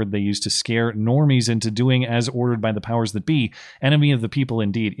buzzword they use to scare normies into doing as ordered by the powers that be. Enemy of the people,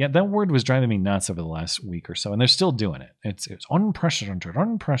 indeed. Yeah, that word was driving me nuts over the last week or so, and they're still doing it. It's unprecedented,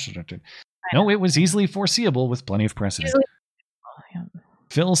 unprecedented. No, it was easily foreseeable with plenty of precedent.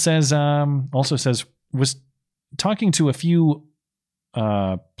 Phil says, also says, was talking to a few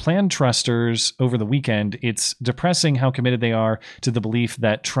plan trusters over the weekend. It's depressing how committed they are to the belief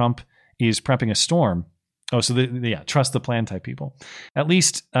that Trump is prepping a storm. Oh, so trust the plan type people. At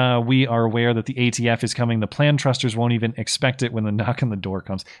least we are aware that the ATF is coming. The plan trusters won't even expect it when the knock on the door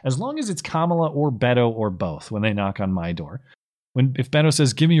comes. As long as it's Kamala or Beto or both when they knock on my door. If Beto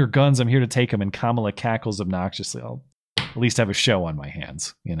says, give me your guns, I'm here to take them, and Kamala cackles obnoxiously, I'll at least have a show on my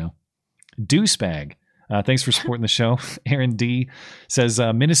hands, you know. Deucebag. Thanks for supporting the show. Aaron D says,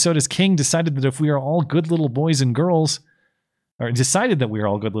 Minnesota's king decided that if we are all good little boys and girls, or decided that we are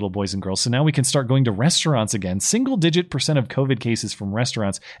all good little boys and girls. So now we can start going to restaurants again. Single-digit % of COVID cases from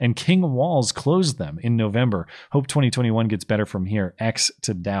restaurants, and King Walls closed them in November. Hope 2021 gets better from here. X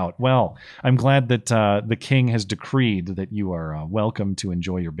to doubt. Well, I'm glad that the King has decreed that you are welcome to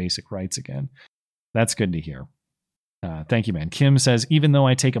enjoy your basic rights again. That's good to hear. Thank you, man. Kim says, even though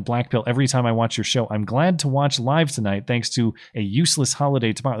I take a black pill every time I watch your show, I'm glad to watch live tonight thanks to a useless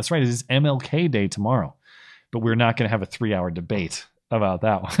holiday tomorrow. That's right. It is MLK Day tomorrow. But we're not going to have a 3-hour debate about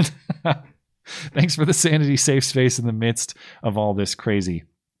that one. Thanks for the sanity safe space in the midst of all this crazy.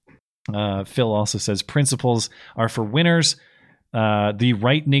 Phil also says, principles are for winners. The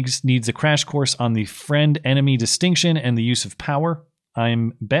right needs a crash course on the friend-enemy distinction and the use of power.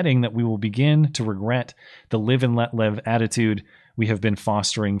 I'm betting that we will begin to regret the live and let live attitude we have been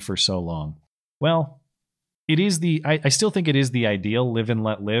fostering for so long. Well, it is I still think it is the ideal, live and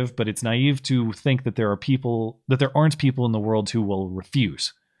let live, but it's naive to think that there aren't people in the world who will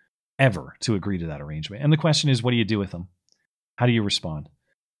refuse ever to agree to that arrangement. And the question is, what do you do with them? How do you respond?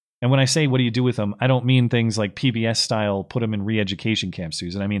 And when I say, what do you do with them? I don't mean things like PBS style, put them in re-education camps,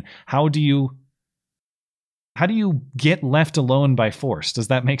 Susan. I mean, how do you get left alone by force? Does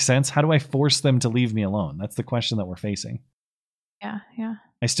that make sense? How do I force them to leave me alone? That's the question that we're facing. Yeah.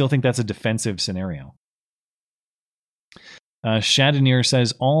 I still think that's a defensive scenario. Shadinier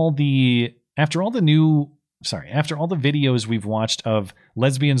says, after all the videos we've watched of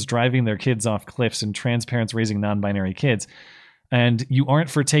lesbians driving their kids off cliffs and trans parents raising non-binary kids, and you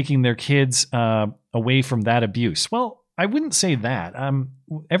aren't for taking their kids away from that abuse. Well, I wouldn't say that.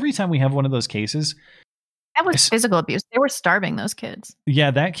 Every time we have one of those cases, that was physical abuse. They were starving those kids.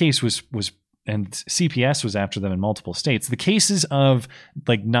 Yeah, that case was, and CPS was after them in multiple states. The cases of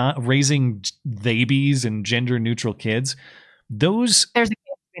like not raising babies and gender neutral kids, there's a case to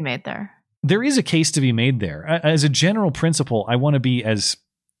be made there. There is a case to be made there. As a general principle, I want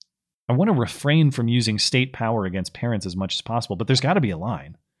to refrain from using state power against parents as much as possible, but there's got to be a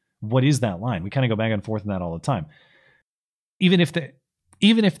line. What is that line? We kind of go back and forth on that all the time. Even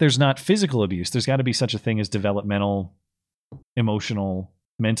if there's not physical abuse, there's got to be such a thing as developmental, emotional,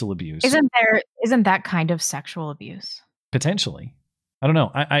 mental abuse. Isn't that kind of sexual abuse? Potentially. I don't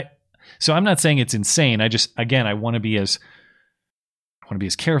know. So I'm not saying it's insane. I want to be as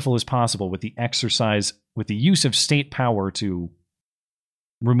careful as possible with the use of state power to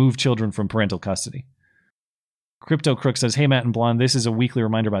remove children from parental custody. Crypto Crook says, hey, Matt and Blonde, this is a weekly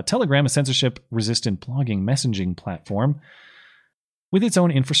reminder about Telegram, a censorship-resistant blogging messaging platform with its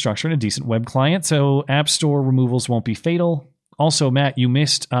own infrastructure and a decent web client, so App Store removals won't be fatal. Also, Matt, you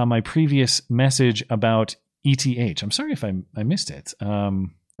missed my previous message about ETH. I'm sorry if I missed it.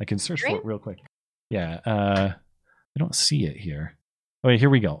 I can search for it real quick. Yeah, I don't see it here. Okay, here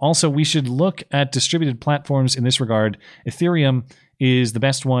we go. Also, we should look at distributed platforms in this regard. Ethereum is the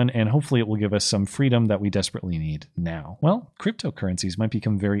best one, and hopefully it will give us some freedom that we desperately need now. Well, cryptocurrencies might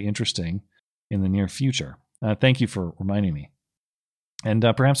become very interesting in the near future. Thank you for reminding me. And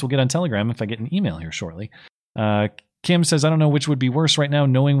perhaps we'll get on Telegram if I get an email here shortly. Kim says, I don't know which would be worse right now,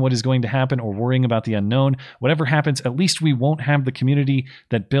 knowing what is going to happen or worrying about the unknown. Whatever happens, at least we won't have the community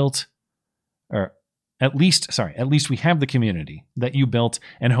that built, or at least we have the community that you built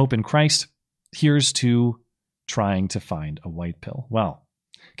and hope in Christ. Here's to trying to find a white pill. Well,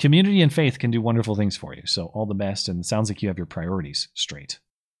 community and faith can do wonderful things for you. So all the best. And it sounds like you have your priorities straight.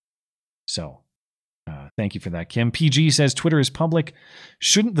 So thank you for that, Kim. PG says, Twitter is public.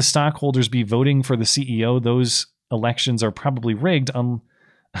 Shouldn't the stockholders be voting for the CEO? Those elections are probably rigged,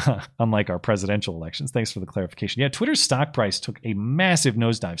 unlike our presidential elections. Thanks for the clarification. Yeah, Twitter's stock price took a massive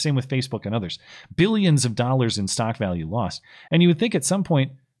nosedive. Same with Facebook and others. Billions of dollars in stock value lost. And you would think at some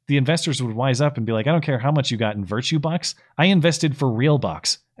point the investors would wise up and be like, I don't care how much you got in virtue bucks. I invested for real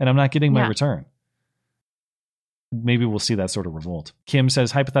bucks, and I'm not getting my return. Maybe we'll see that sort of revolt. Kim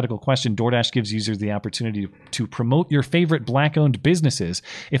says, hypothetical question, DoorDash gives users the opportunity to promote your favorite black-owned businesses.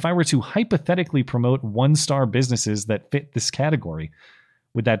 If I were to hypothetically promote one-star businesses that fit this category,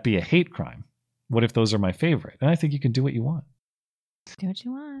 would that be a hate crime? What if those are my favorite? And I think you can do what you want. Do what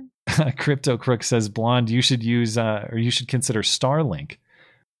you want. Crypto Crook says, Blonde, you should use, or you should consider Starlink.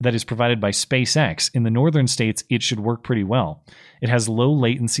 That is provided by SpaceX. In the northern states, it should work pretty well. It has low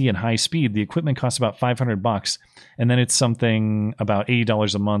latency and high speed. The equipment costs about $500, and then it's something about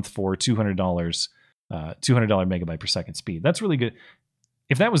 $80 a month for $200 megabyte per second speed. That's really good.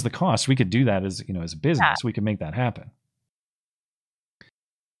 If that was the cost, we could do that as a business. Yeah. We could make that happen.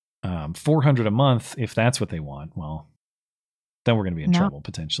 $400 a month, if that's what they want. Well, then we're going to be in trouble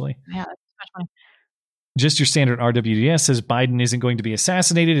potentially. Yeah, that's too much money. Just your standard RWDS says Biden isn't going to be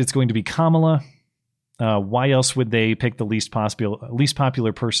assassinated. It's going to be Kamala. Why else would they pick the least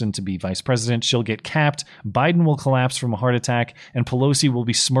popular person to be vice president? She'll get capped. Biden will collapse from a heart attack, and Pelosi will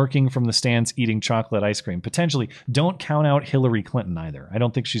be smirking from the stands eating chocolate ice cream. Potentially. Don't count out Hillary Clinton either. I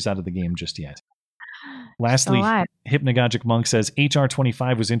don't think she's out of the game just yet. Lastly, Hypnagogic Monk says HR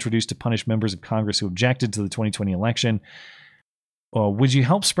 25 was introduced to punish members of Congress who objected to the 2020 election. Would you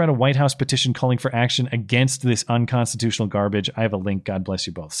help spread a White House petition calling for action against this unconstitutional garbage? I have a link. God bless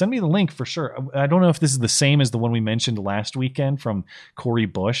you both. Send me the link for sure. I don't know if this is the same as the one we mentioned last weekend from Cory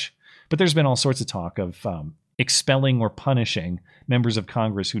Bush, but there's been all sorts of talk of expelling or punishing members of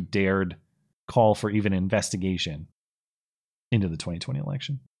Congress who dared call for even investigation into the 2020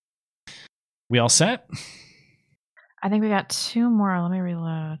 election. We all set? I think we got 2 more. Let me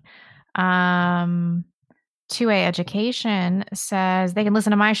reload. 2A Education says they can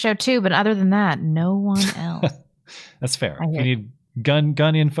listen to my show too, but other than that, no one else. That's fair. If you need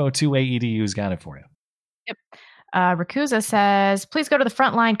gun info, 2A EDU's got it for you. Yep. Rakuza says, please go to the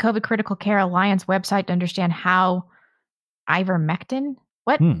Frontline COVID Critical Care Alliance website to understand how ivermectin,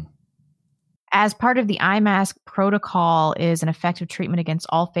 as part of the iMask protocol, is an effective treatment against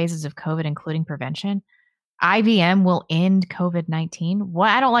all phases of COVID, including prevention. IVM will end COVID-19. What?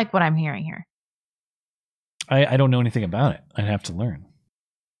 I don't like what I'm hearing here. I don't know anything about it. I'd have to learn.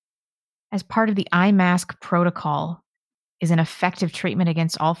 As part of the iMask protocol is an effective treatment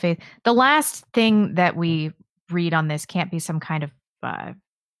against all faith. The last thing that we read on this can't be some kind of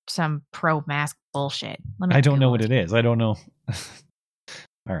some pro-mask bullshit. I don't know what it is. I don't know.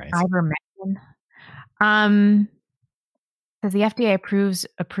 All right. Ivermectin. Says the FDA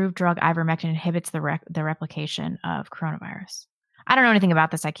approved drug ivermectin inhibits the replication of coronavirus. I don't know anything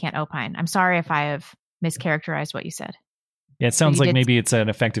about this. I can't opine. I'm sorry if I have mischaracterized what you said. Yeah, it sounds like maybe it's an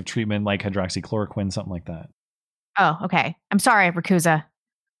effective treatment like hydroxychloroquine, something like that. Oh, okay. I'm sorry, Rakuza.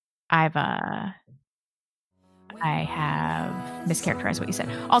 I have mischaracterized what you said.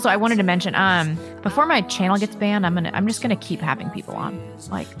 Also, I wanted to mention, before my channel gets banned, I'm just gonna keep having people on,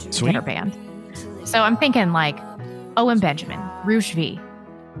 like, get her banned. So I'm thinking like Owen Benjamin, Rouge V,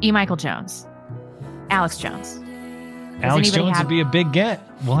 E. Michael Jones, Alex Jones. Alex Jones would be a big get.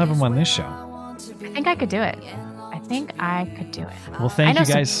 We'll have him on this show. I think I could do it. Well, thank you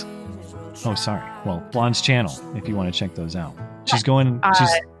guys. Oh, sorry. Well, Blonde's channel, if you want to check those out. She's going. She's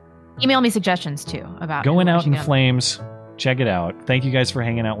email me suggestions too about going out in flames. Check it out. Thank you guys for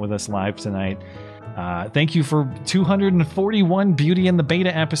hanging out with us live tonight. Thank you for 241 Beauty and the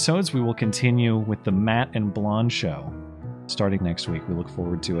Beta episodes. We will continue with the Matt and Blonde show starting next week. We look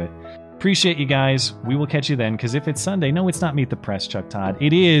forward to it. Appreciate you guys. We will catch you then, because if it's Sunday, no, it's not Meet the Press, Chuck Todd.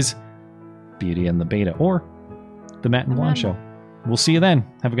 It is Beauty and the Beta, or the Matt and Blonde show. We'll see you then.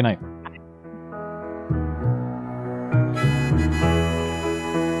 Have a good night.